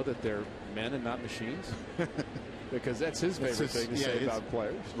 don't you know that they're men and not machines? Because that's his favorite thing to say about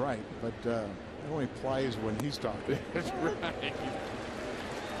players. Right, but it only applies when he's talking. That's right.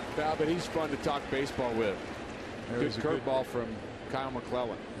 Val, but he's fun to talk baseball with. Good curveball from Kyle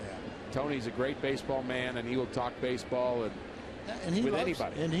McClellan. Yeah. Tony's a great baseball man, and he will talk baseball with anybody.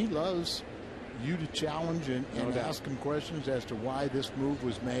 And he loves you to challenge and ask him questions as to why this move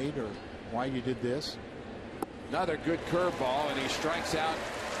was made or why you did this. Another good curveball, and he strikes out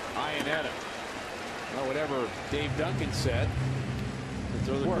Iannetta. Well, whatever Dave Duncan said,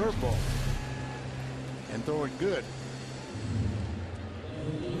 throw the curveball and throw it good.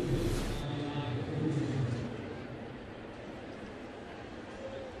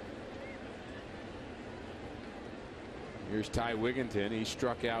 Here's Ty Wigginton. He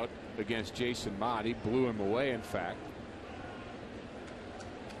struck out against Jason Mott. He blew him away, in fact.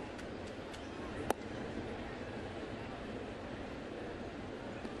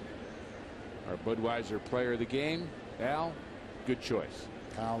 Our Budweiser player of the game, Al, good choice.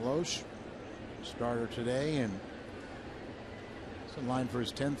 Kyle Loesch, starter today, and it's in line for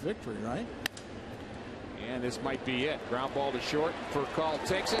his 10th victory, right? And this might be it. Ground ball to short. Furcal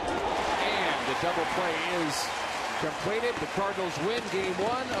takes it, and the double play is completed. The Cardinals win game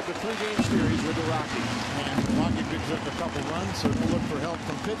 1 of the 3-game series with the Rockies. And Milwaukee picks up a couple runs, so don't look for help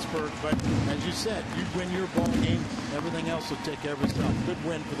from Pittsburgh. But as you said, you win your ball game, everything else will take care of itself. Good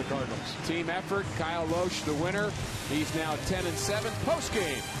win for the Cardinals. Team effort. Kyle Loesch, the winner. He's now 10-7. Post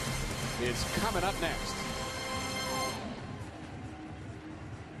game is coming up next.